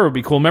 Pandora would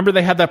be cool. Remember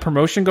they had that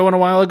promotion going a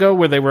while ago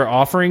where they were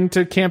offering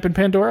to camp in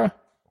Pandora?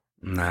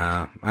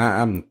 Nah,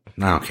 I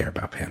don't care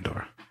about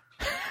Pandora.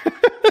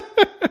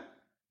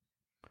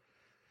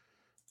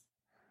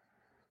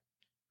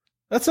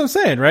 That's what I'm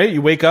saying, right?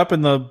 You wake up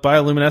and the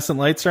bioluminescent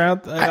lights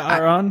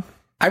are on.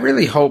 I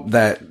really hope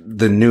that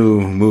the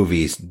new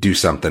movies do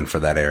something for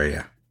that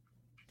area.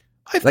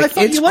 I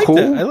thought you liked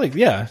it.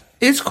 Yeah.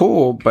 It's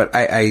cool, but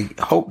I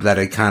hope that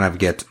it kind of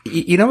gets...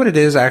 You know what it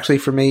is, actually,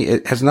 for me?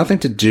 It has nothing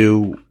to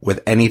do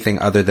with anything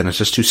other than it's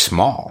just too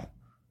small.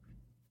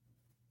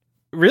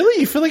 Really?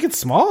 You feel like it's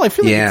small? I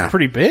feel like it's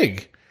pretty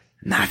big.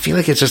 No, I feel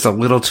like it's just a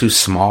little too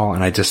small,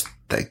 and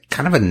that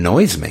kind of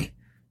annoys me.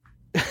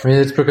 I mean,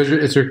 it's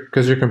because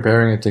you're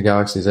comparing it to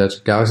Galaxy's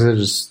Edge. Galaxy's Edge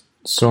is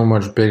so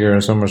much bigger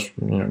and so much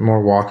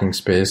more walking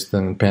space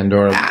than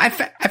Pandora. I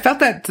felt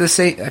that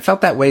I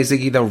felt that way,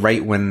 Ziggy, though,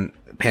 right when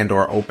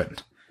Pandora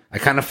opened. I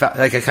kind of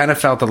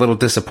felt a little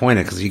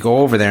disappointed because you go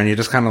over there and you're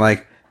just kind of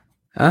like,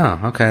 oh,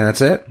 okay,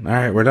 that's it. All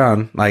right, we're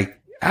done. Like,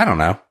 I don't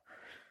know.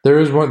 There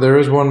is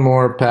one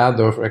more pad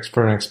though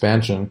for an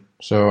expansion.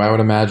 So I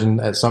would imagine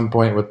at some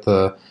point with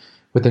the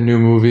new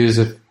movies,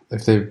 if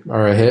they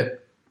are a hit,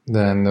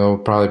 then they'll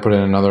probably put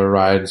in another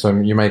ride. So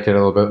you might get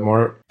a little bit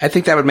more. I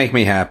think that would make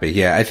me happy.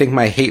 Yeah, I think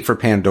my hate for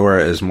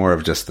Pandora is more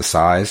of just the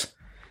size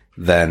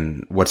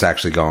than what's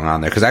actually going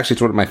on there. Because actually,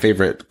 it's one of my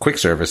favorite quick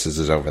services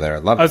is over there. I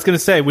love it. I was going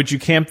to say, would you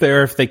camp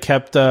there if they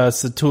kept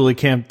Satuli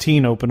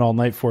Canteen open all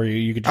night for you?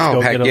 You could just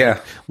go get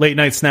a late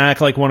night snack,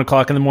 like 1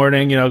 o'clock in the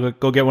morning,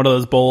 go get one of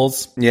those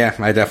bowls. Yeah,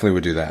 I definitely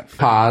would do that.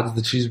 Pods,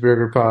 the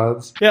cheeseburger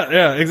pods.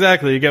 Yeah,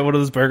 exactly. You get one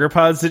of those burger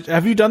pods.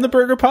 Have you done the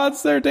burger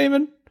pods there,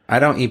 Damon? I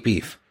don't eat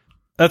beef.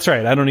 That's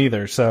right. I don't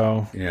either.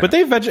 So, yeah. But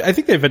I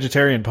think they have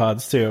vegetarian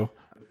pods too.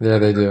 Yeah,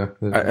 they do.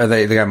 Are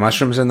they got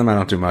mushrooms in them? I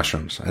don't do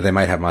mushrooms. They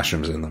might have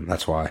mushrooms in them.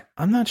 That's why.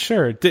 I'm not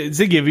sure.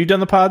 Ziggy, have you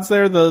done the pods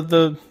there?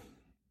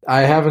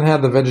 I haven't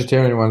had the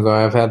vegetarian ones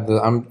though.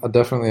 I'm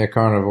definitely a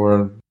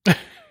carnivore.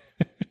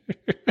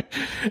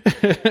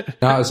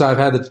 No, so I've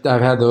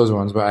had those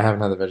ones, but I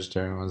haven't had the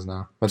vegetarian ones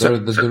now. But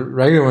the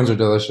regular ones are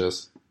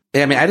delicious.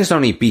 Yeah, I mean, I just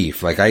don't eat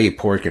beef. Like I eat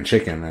pork and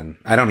chicken, and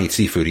I don't eat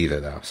seafood either,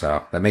 though.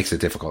 So that makes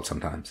it difficult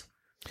sometimes.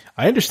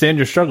 I understand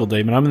your struggle,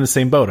 Damon. I'm in the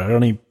same boat. I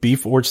don't eat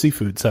beef or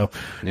seafood, so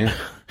yeah.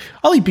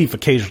 I'll eat beef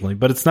occasionally,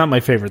 but it's not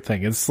my favorite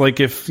thing. It's like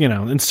if,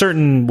 in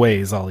certain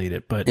ways I'll eat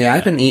it, but yeah,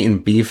 I've been eating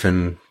beef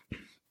in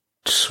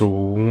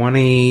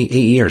 28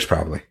 years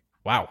probably.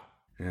 Wow.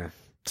 Yeah.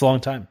 It's a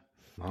long time.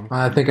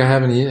 I think I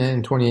haven't eaten it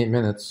in 28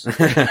 minutes. I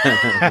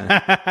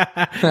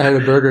had a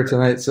burger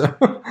tonight, so.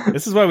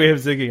 This is why we have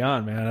Ziggy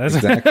on, man.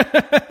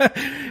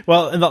 Exactly.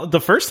 Well,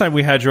 the first time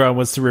we had you on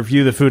was to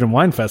review the Food and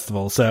Wine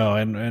Festival, so,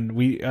 and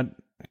we...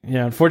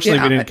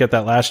 unfortunately we didn't get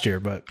that last year,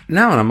 but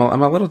no, and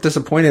I'm a little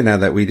disappointed now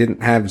that we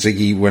didn't have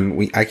Ziggy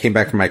when I came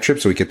back from my trip,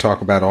 so we could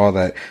talk about all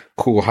that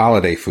cool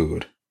holiday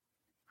food.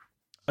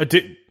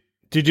 Did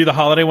you do the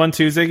holiday one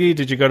too, Ziggy?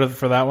 Did you go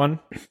for that one?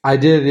 I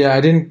did. Yeah,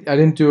 I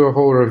didn't do a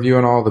whole review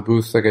on all the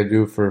booths like I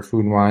do for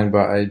Food and Wine,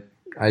 but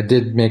I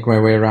did make my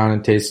way around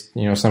and taste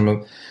some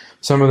of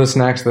the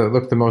snacks that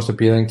looked the most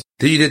appealing.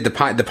 You did the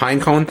pine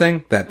cone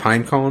thing? That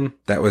pine cone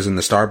that was in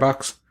the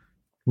Starbucks?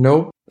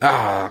 Nope.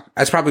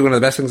 That's probably one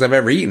of the best things I've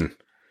ever eaten.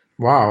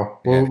 Wow.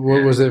 Well,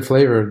 what was it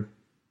flavored?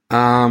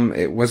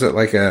 Was it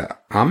like a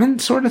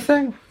almond sort of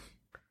thing?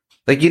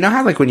 Like, you know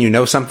how, like, when you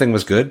know something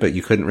was good, but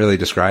you couldn't really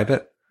describe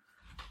it?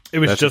 It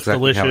was just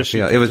delicious.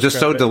 It was just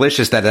so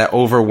delicious that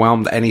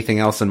overwhelmed anything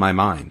else in my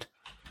mind.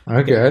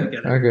 Okay.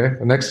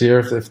 Well, next year,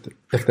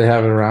 if they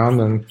have it around,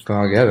 then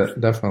I'll get it,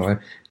 definitely.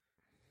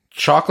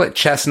 Chocolate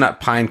chestnut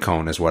pine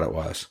cone is what it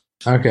was.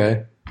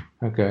 Okay.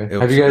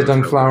 Have you guys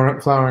done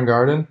Flower and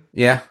Garden?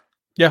 Yeah.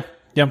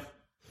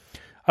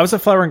 I was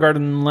at Flower and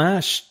Garden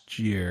last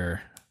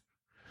year.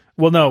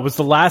 Well, no, it was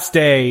the last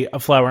day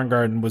of Flower and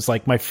Garden was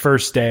like my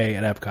first day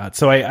at Epcot,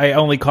 so I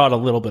only caught a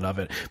little bit of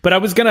it. But I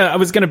was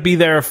gonna be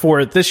there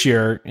for it this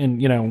year,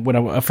 and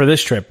for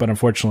this trip, but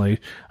unfortunately,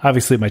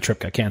 obviously, my trip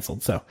got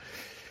canceled, so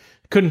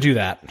couldn't do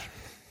that.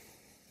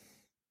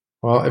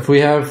 Well, if we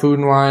have Food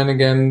and Wine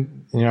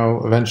again,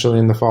 eventually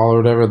in the fall or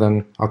whatever,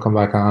 then I'll come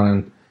back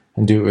on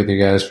and do it with you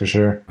guys for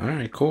sure. All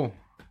right, cool.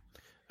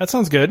 That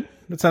sounds good.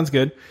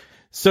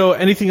 So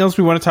anything else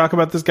we want to talk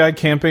about this guy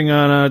camping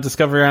on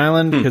Discovery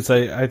Island? Because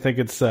I think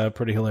it's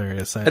pretty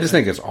hilarious. I just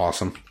think it's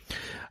awesome.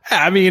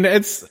 I mean,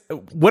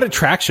 what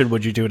attraction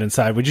would you do it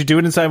inside? Would you do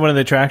it inside one of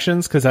the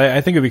attractions? Because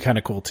I think it'd be kind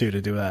of cool, too,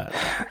 to do that.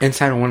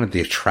 Inside one of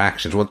the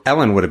attractions? Well,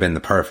 Ellen would have been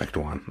the perfect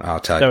one, I'll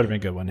tell you. That would have been a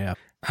good one, yeah.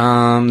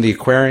 The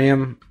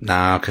aquarium?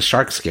 No, because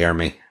sharks scare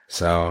me.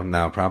 So,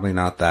 no, probably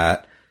not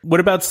that. What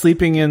about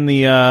sleeping in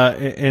the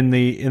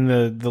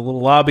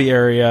little lobby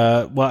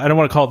area? Well, I don't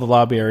want to call it the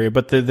lobby area,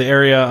 but the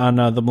area on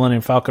the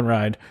Millennium Falcon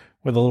ride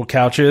where the little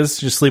couch is.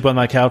 Just sleep on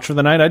that couch for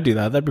the night. I'd do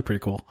that. That'd be pretty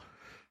cool.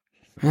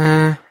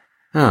 I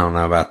don't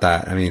know about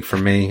that. I mean, for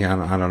me,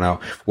 I don't know.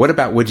 What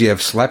about, would you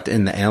have slept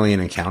in the Alien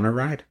Encounter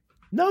ride?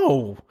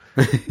 No.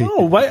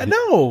 Why?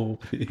 No.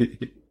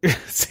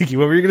 Ziggy,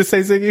 what were you going to say,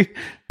 Ziggy?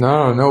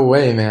 No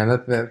way, man.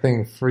 That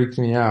thing freaked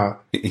me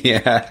out.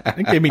 Yeah.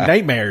 It gave me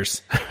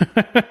nightmares.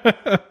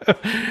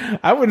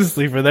 I wouldn't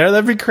sleep in there.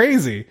 That'd be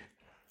crazy.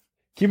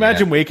 Can you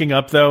imagine waking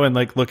up, though, and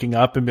like looking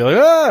up and be like,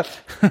 ah!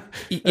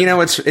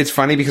 It's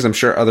funny because I'm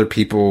sure other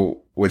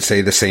people would say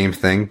the same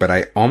thing, but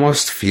I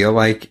almost feel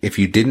like if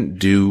you didn't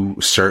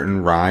do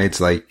certain rides,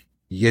 like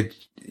you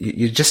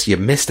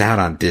missed out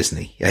on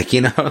Disney. Like,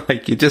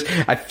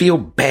 I feel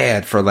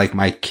bad for like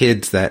my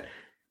kids that,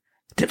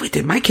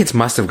 did my kids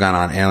must have gone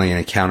on Alien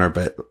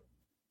Encounter,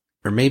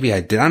 or maybe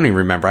I did. I don't even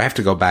remember. I have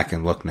to go back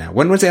and look now.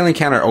 When was Alien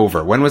Encounter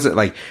over? When was it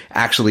like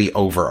actually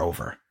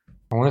over?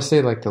 I want to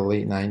say like the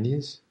late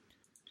 90s.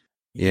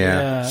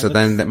 Yeah. So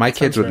then my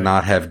kids would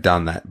not have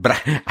done that.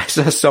 But I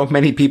saw so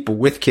many people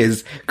with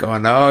kids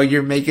going, oh,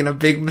 you're making a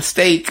big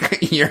mistake.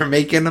 You're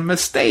making a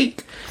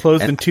mistake.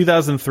 Closed in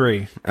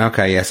 2003.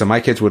 Okay. Yeah. So my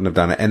kids wouldn't have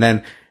done it. And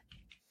then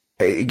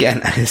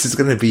again, this is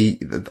going to be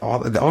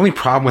the only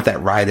problem with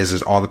that ride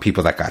is all the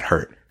people that got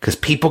hurt, because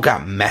people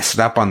got messed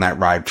up on that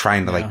ride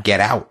trying to like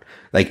get out,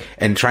 like,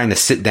 and trying to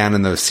sit down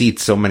in those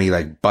seats. So many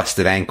like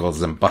busted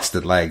ankles and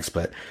busted legs,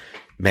 but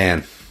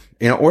man,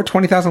 or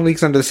 20,000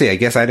 Leagues Under the Sea. I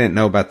guess I didn't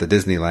know about the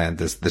Disneyland,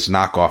 this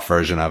knockoff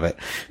version of it,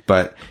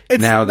 but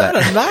it's not a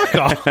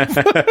knockoff.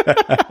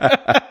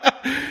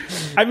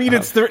 I mean,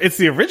 it's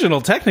the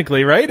original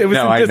technically, right? It was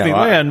in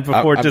Disneyland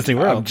before Disney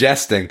World. I'm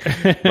jesting,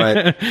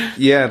 but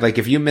yeah, like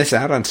if you miss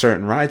out on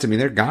certain rides, I mean,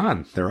 they're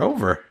gone. They're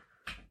over.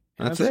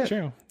 That's it.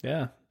 True.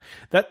 Yeah.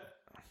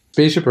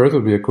 Spaceship Earth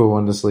would be a cool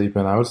one to sleep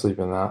in. I would sleep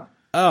in that.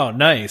 Oh,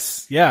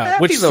 nice. Yeah.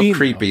 That'd be a little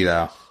creepy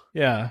though.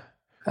 Yeah.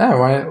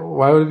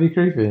 Why would it be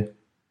creepy?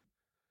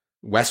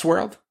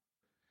 Westworld?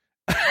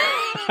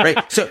 Right.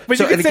 But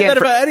you can say that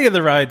about any of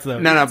the rides, though.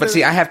 No. But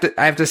see, I have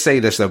to say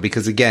this though,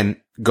 because again,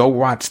 go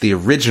watch the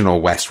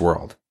original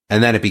Westworld,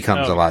 and then it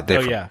becomes a lot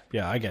different. Oh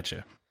yeah, I get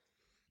you.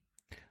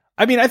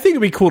 I mean, I think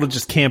it'd be cool to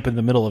just camp in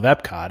the middle of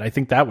Epcot. I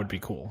think that would be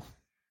cool.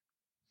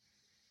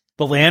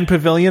 The Land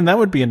Pavilion, that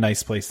would be a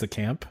nice place to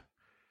camp.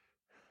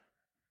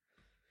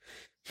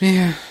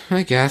 Yeah,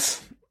 I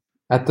guess.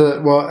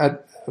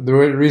 The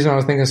reason I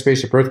was thinking of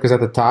Spaceship Earth, because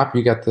at the top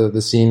you got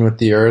the scene with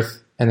the Earth.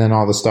 And then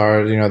all the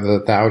stars,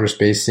 the outer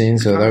space scene.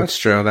 So that's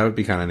true. That would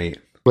be kind of neat.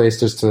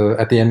 Place just to,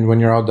 at the end, when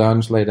you're all done,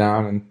 just lay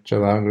down and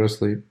chill out and go to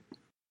sleep.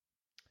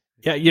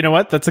 Yeah, you know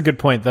what? That's a good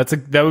point.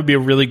 That would be a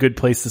really good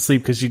place to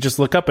sleep, because you just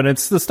look up and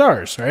it's the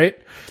stars, right?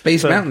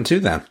 Space Mountain too,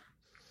 then.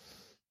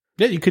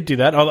 Yeah, you could do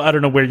that. I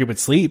don't know where you would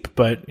sleep,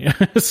 but well,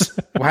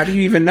 how do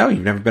you even know?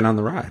 You've never been on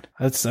the ride.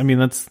 That's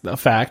a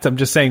fact. I'm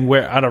just saying,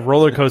 where on a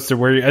roller coaster,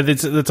 where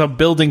it's a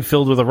building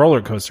filled with a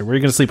roller coaster, where are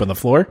you going to sleep, on the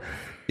floor?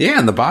 Yeah,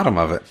 on the bottom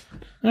of it.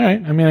 All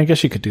right. I mean, I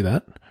guess you could do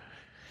that.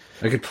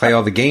 I could play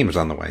all the games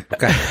on the way.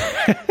 Okay.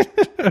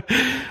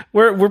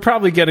 We're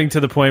probably getting to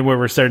the point where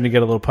we're starting to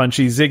get a little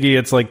punchy. Ziggy,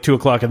 it's like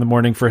 2:00 in the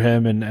morning for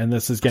him, and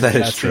this is getting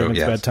past him.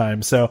 It's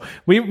bedtime. So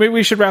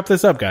we should wrap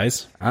this up,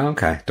 guys.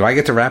 Okay. Do I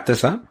get to wrap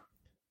this up?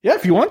 Yeah,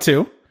 if you want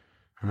to.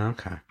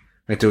 Okay.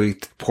 Wait, do we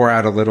pour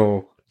out a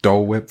little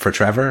Dole Whip for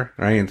Trevor?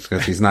 Right,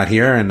 because he's not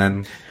here, and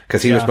then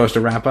because he was supposed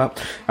to wrap up.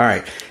 All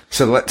right.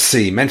 So let's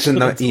see. Mention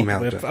the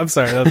email. I'm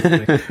sorry.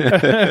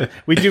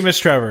 We do miss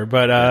Trevor,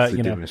 but yes,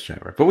 we do miss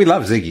Trevor. But we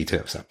love Ziggy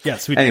too. So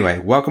yes, we do. Anyway,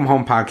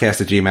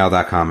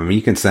 welcomehomepodcast@gmail.com. I mean,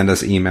 you can send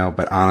us email,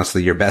 but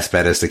honestly, your best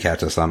bet is to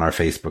catch us on our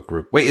Facebook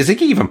group. Wait, is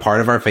Ziggy even part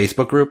of our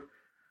Facebook group?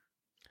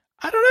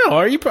 I don't know.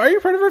 Are you part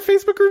of our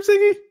Facebook group,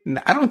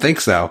 Ziggy? I don't think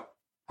so.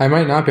 I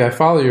might not be. I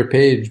follow your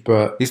page,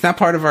 but he's not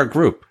part of our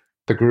group.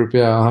 The group,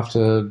 yeah, I'll have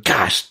to.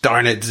 Gosh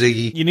darn it,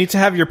 Ziggy! You need to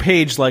have your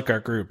page like our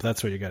group.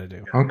 That's what you got to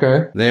do.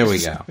 Okay, there we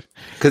go.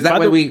 Because that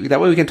way we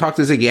can talk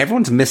to Ziggy.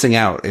 Everyone's missing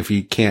out if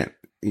you can't,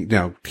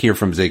 hear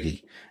from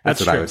Ziggy. That's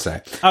what true. I would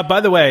say.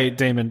 By the way,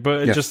 Damon,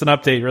 but yes. Just an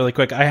update really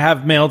quick. I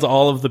have mailed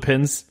all of the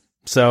pins.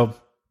 So,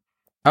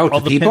 all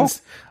to people?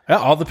 Pins,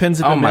 all the pins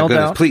have been mailed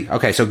out. Please,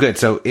 okay, so good.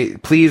 So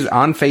please,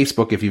 on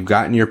Facebook, if you've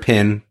gotten your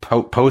pin,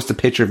 post a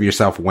picture of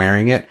yourself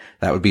wearing it.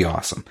 That would be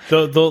awesome.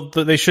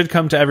 They should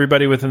come to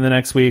everybody within the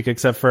next week,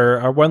 except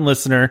for our one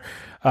listener,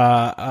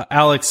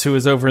 Alex, who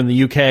is over in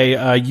the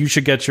UK. You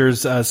should get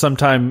yours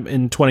sometime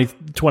in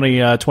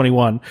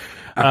 2021.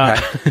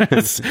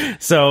 Okay.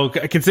 So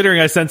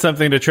considering I sent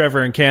something to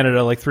Trevor in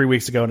Canada like 3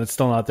 weeks ago and it's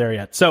still not there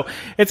yet. So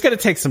it's going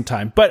to take some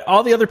time, but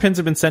all the other pins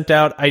have been sent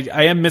out.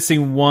 I am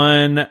missing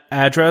one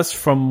address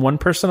from one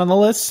person on the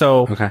list.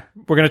 So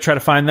we're going to try to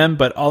find them,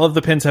 but all of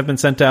the pins have been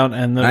sent out,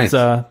 and those,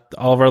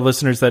 all of our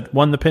listeners that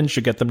won the pin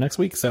should get them next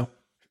week. So.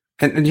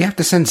 And you have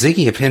to send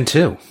Ziggy a pin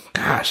too.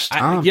 Gosh,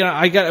 Tom.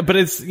 I got, but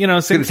it's, it's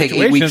going to take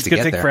 8 weeks. It's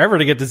going to take forever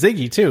to get to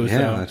Ziggy too.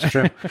 Yeah, that's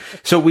true.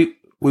 So we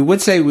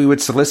would say we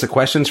would solicit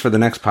questions for the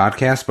next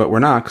podcast, but we're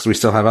not, because we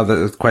still have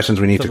other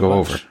questions we need to go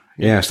over.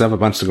 Yeah, still have a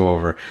bunch to go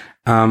over.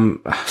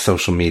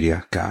 Social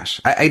media.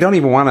 Gosh, I don't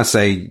even want to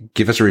say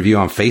give us a review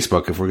on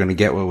Facebook if we're going to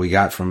get what we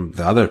got from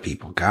the other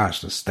people.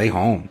 Gosh, just stay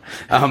home.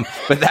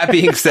 But that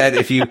being said,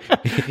 if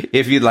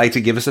you'd like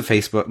to give us a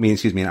Facebook, an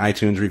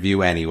iTunes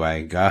review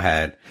anyway, go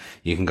ahead.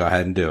 You can go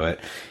ahead and do it.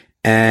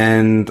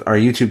 And our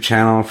YouTube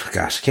channel,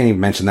 gosh, I can't even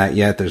mention that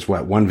yet. There's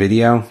one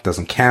video.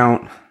 Doesn't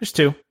count. There's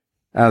 2.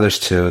 Oh, there's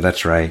 2.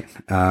 That's right.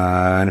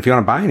 And if you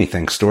want to buy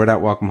anything, store it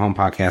at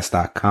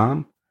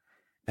welcomehomepodcast.com.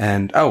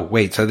 And,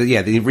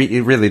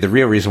 the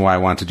real reason why I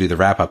want to do the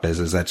wrap up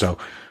is that so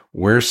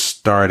we're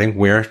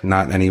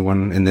not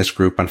anyone in this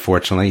group,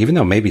 unfortunately, even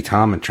though maybe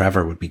Tom and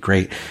Trevor would be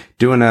great,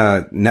 doing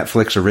a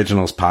Netflix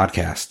Originals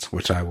podcast,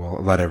 which I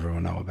will let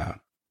everyone know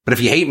about. But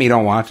if you hate me,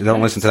 don't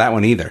listen to that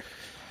one either.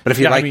 But if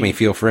you like me,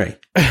 feel free.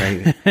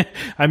 Right?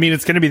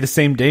 It's going to be the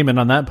same Damon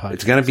on that podcast.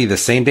 It's going to be the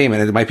same Damon.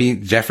 It might be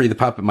Jeffrey the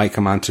Puppet might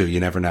come on too. You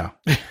never know.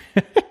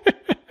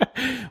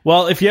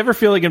 Well, if you ever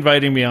feel like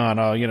inviting me on,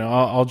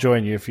 I'll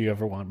join you if you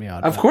ever want me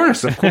on. Of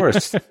course.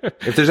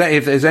 If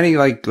there's any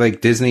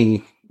like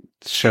Disney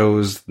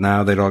shows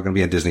now, they're all going to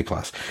be on Disney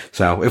Plus.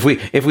 So if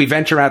we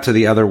venture out to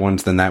the other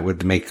ones, then that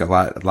would make a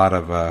lot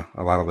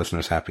of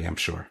listeners happy, I'm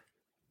sure.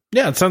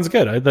 Yeah, it sounds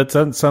good. That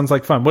sounds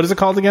like fun. What is it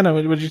called again?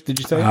 Did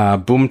you say?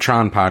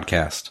 Boomtron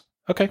Podcast.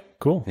 Okay,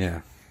 cool. Yeah.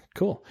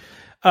 Cool.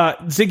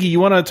 Ziggy, you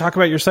want to talk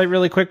about your site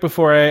really quick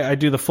before I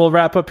do the full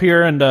wrap up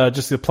here, and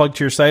just a plug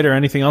to your site or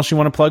anything else you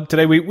want to plug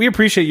today? We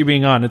appreciate you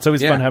being on. It's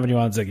always fun having you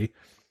on, Ziggy.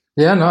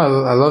 Yeah,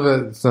 no, I love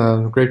it. It's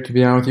great to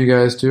be on with you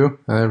guys too.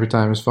 Every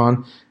time is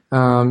fun.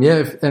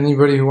 If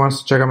anybody who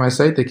wants to check out my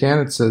site, they can.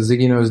 It's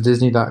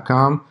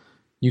ZiggyKnowsDisney.com.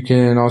 You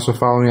can also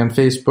follow me on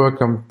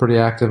Facebook. I'm pretty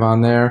active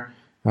on there.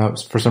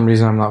 For some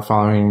reason, I'm not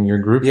following your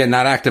group. Yeah,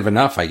 not active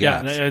enough, I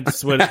guess. Yeah,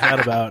 it's what it's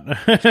not about.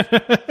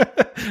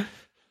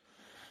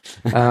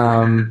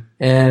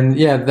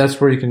 That's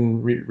where you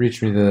can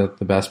reach me the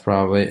best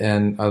probably.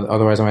 And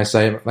otherwise on my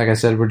site, like I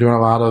said, we're doing a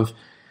lot of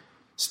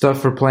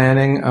stuff for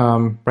planning.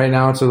 Right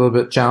now it's a little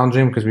bit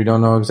challenging because we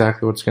don't know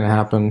exactly what's going to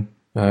happen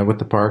with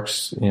the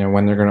parks,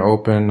 when they're going to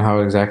open,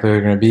 how exactly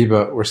they're going to be,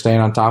 but we're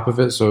staying on top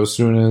of it. So as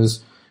soon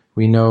as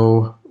we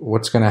know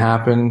what's going to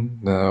happen,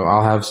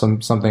 I'll have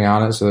something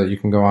on it so that you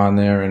can go on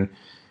there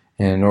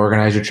and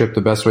organize your trip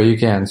the best way you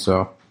can.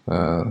 So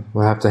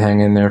we'll have to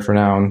hang in there for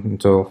now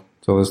until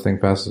this thing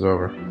passes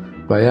over.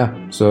 But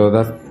yeah, so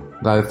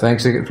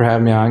thanks for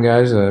having me on,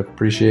 guys. I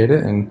appreciate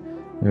it, and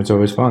it's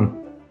always fun.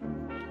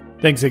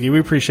 Thanks, Ziggy. We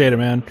appreciate it,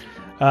 man.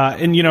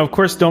 Of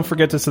course, don't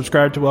forget to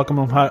subscribe to Welcome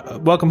Home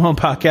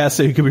Podcast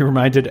so you can be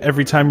reminded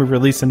every time we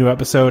release a new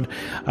episode.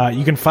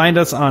 You can find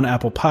us on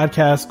Apple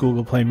Podcasts,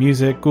 Google Play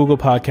Music, Google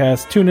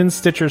Podcasts, TuneIn,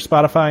 Stitcher,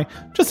 Spotify,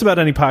 just about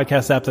any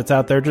podcast app that's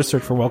out there. Just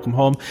search for Welcome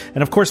Home.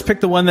 And of course, pick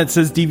the one that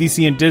says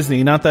DVC and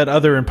Disney, not that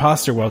other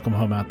imposter Welcome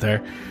Home out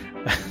there.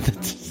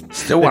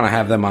 Still want to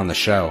have them on the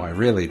show. I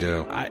really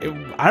do. I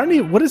don't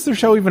even. What is their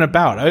show even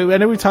about? I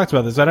know we talked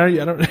about this. I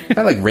don't.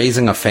 About like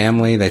raising a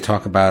family. They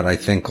talk about, I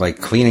think, like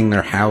cleaning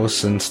their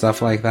house and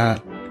stuff like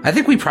that. I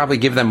think we probably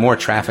give them more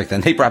traffic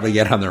than they probably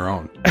get on their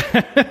own.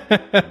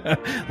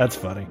 That's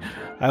funny.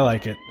 I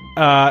like it.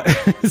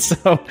 As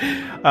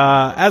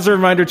a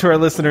reminder to our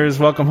listeners,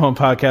 Welcome Home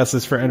Podcast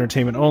is for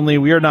entertainment only.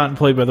 We are not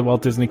employed by the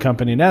Walt Disney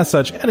Company, and as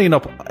such, any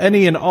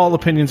and all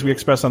opinions we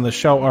express on the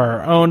show are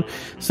our own.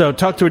 So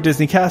talk to a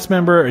Disney cast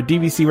member, a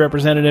DVC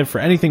representative for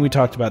anything we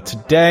talked about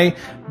today.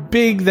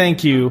 Big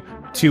thank you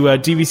to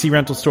DVC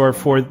Rental Store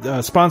for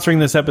sponsoring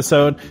this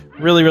episode.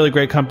 Really, really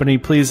great company.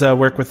 Please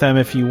work with them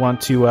if you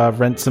want to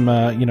rent some,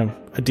 a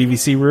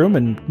DVC room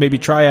and maybe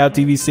try out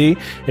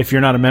DVC if you're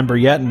not a member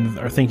yet and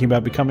are thinking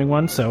about becoming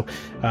one. So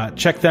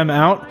check them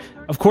out.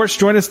 Of course,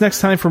 join us next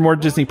time for more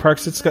Disney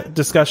Parks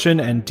discussion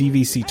and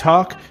DVC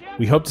talk.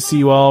 We hope to see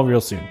you all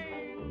real soon.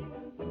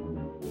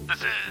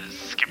 This is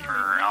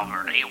Skipper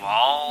Albert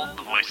Awald,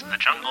 the voice of the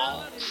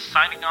jungle,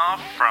 signing off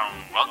from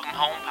Welcome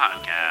Home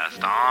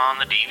Podcast on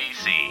the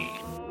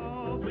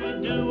DVC.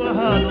 We do a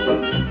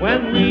huddle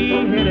when we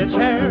hit a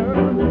chair.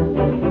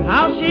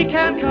 How she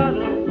can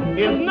cuddle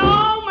is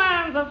no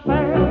man's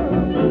affair.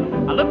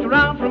 I looked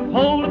around from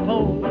pole to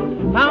pole,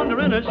 found her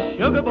in a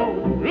sugar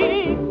bowl.